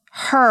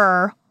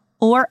 her,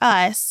 or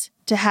us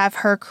to have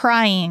her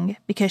crying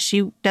because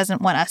she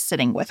doesn't want us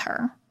sitting with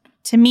her.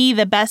 To me,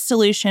 the best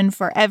solution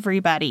for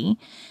everybody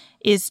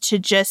is to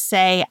just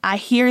say, I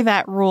hear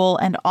that rule,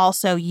 and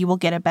also you will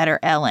get a better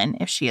Ellen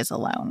if she is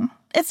alone.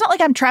 It's not like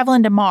I'm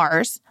traveling to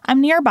Mars. I'm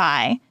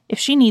nearby if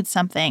she needs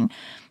something.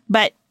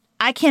 But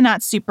I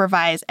cannot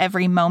supervise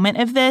every moment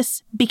of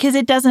this because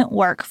it doesn't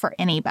work for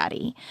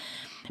anybody.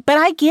 But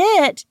I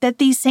get that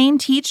these same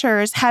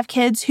teachers have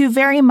kids who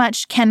very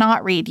much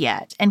cannot read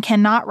yet and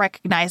cannot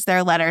recognize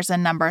their letters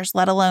and numbers,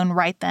 let alone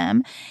write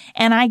them.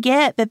 And I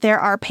get that there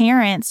are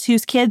parents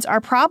whose kids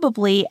are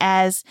probably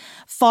as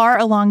far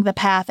along the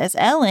path as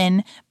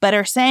Ellen, but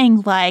are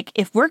saying, like,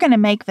 if we're going to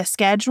make the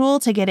schedule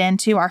to get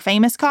into our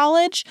famous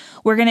college,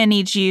 we're going to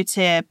need you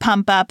to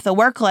pump up the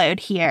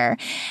workload here.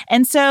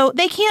 And so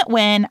they can't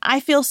win.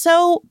 I feel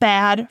so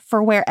bad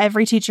for where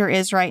every teacher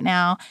is right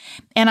now.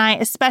 And I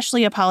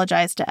especially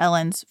apologize to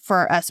Ellen's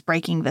for us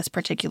breaking this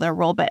particular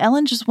rule, but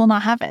Ellen just will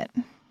not have it.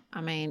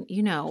 I mean,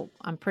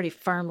 I'm pretty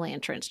firmly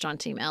entrenched on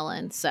Team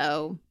Ellen,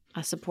 so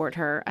I support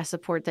her. I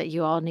support that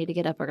you all need to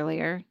get up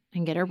earlier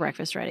and get her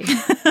breakfast ready.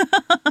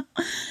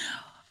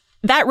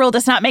 That rule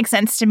does not make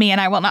sense to me, and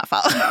I will not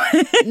follow.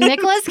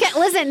 Nicholas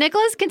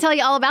can tell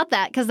you all about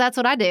that because that's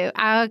what I do.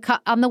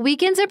 On the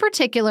weekends in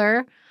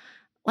particular,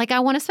 like I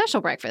want a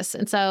special breakfast,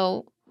 and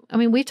so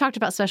we've talked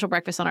about special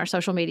breakfast on our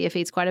social media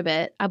feeds quite a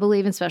bit. I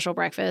believe in special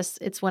breakfast.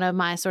 It's one of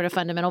my sort of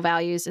fundamental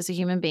values as a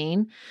human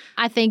being.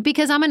 I think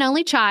because I'm an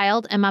only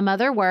child and my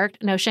mother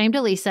worked, no shame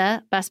to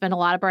Lisa, but I spent a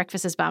lot of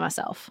breakfasts by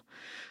myself,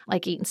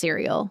 like eating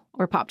cereal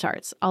or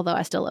Pop-Tarts, although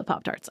I still love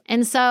Pop-Tarts.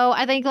 And so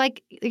I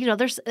think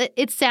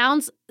it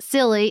sounds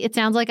silly. It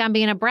sounds like I'm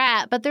being a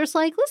brat, but there's a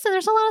lot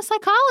of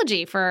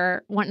psychology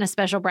for wanting a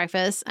special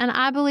breakfast. And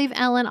I believe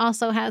Ellen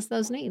also has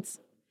those needs.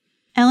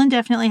 Ellen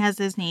definitely has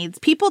those needs.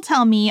 People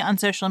tell me on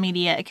social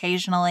media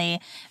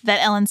occasionally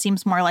that Ellen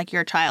seems more like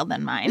your child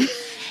than mine.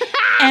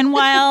 And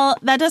while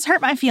that does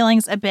hurt my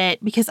feelings a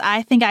bit because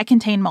I think I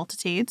contain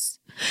multitudes,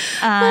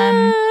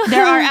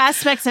 there are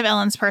aspects of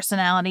Ellen's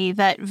personality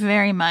that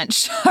very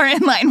much are in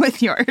line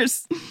with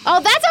yours.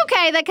 Oh, that's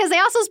okay. Because they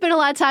also spend a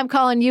lot of time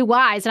calling you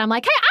wise. And I'm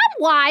like, hey,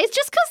 I'm wise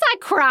just because I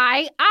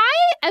cry. I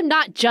am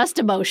not just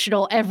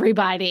emotional,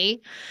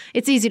 everybody.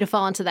 It's easy to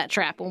fall into that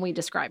trap when we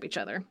describe each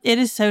other. It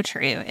is so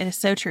true. It is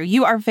so true.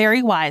 You are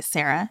very wise,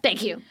 Sarah.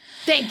 Thank you.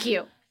 Thank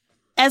you.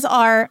 as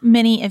are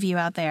many of you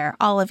out there,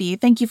 all of you.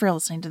 Thank you for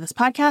listening to this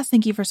podcast.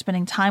 Thank you for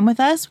spending time with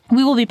us.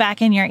 We will be back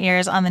in your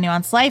ears on The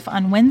Nuanced Life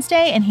on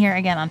Wednesday and here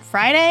again on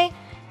Friday.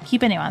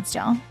 Keep it nuanced,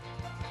 y'all.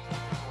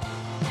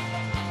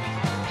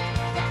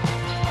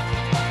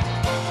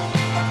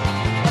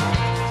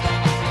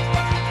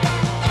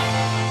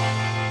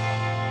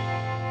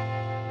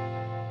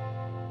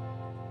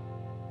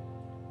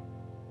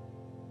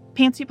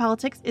 Pantsuit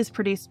Politics is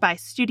produced by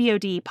Studio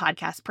D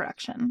Podcast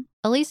Production.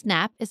 Elise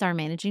Knapp is our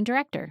managing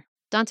director.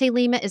 Dante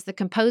Lima is the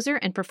composer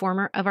and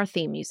performer of our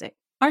theme music.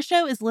 Our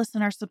show is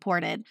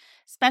listener-supported.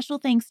 Special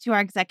thanks to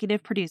our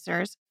executive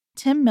producers,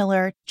 Tim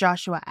Miller,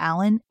 Joshua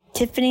Allen,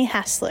 Tiffany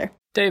Hassler,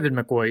 David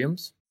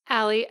McWilliams,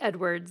 Allie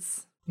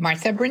Edwards,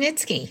 Martha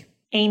Brunitsky,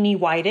 Amy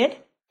Whited,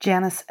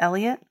 Janice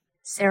Elliott,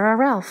 Sarah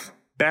Ralph,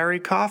 Barry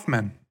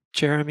Kaufman,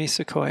 Jeremy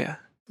Sequoia,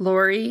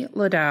 Lori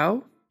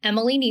Ladow,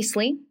 Emily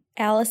Neasley,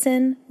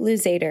 Allison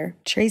Luzader,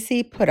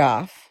 Tracy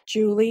Putoff,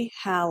 Julie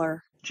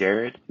Haller,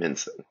 Jared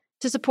Minson.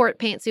 To support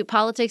Pantsuit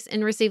Politics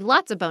and receive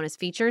lots of bonus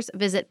features,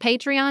 visit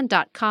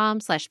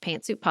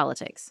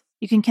patreon.com/pantsuitpolitics.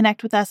 You can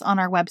connect with us on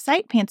our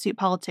website,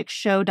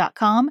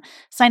 pantsuitpoliticsshow.com,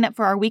 sign up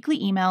for our weekly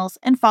emails,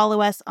 and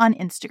follow us on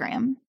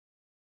Instagram.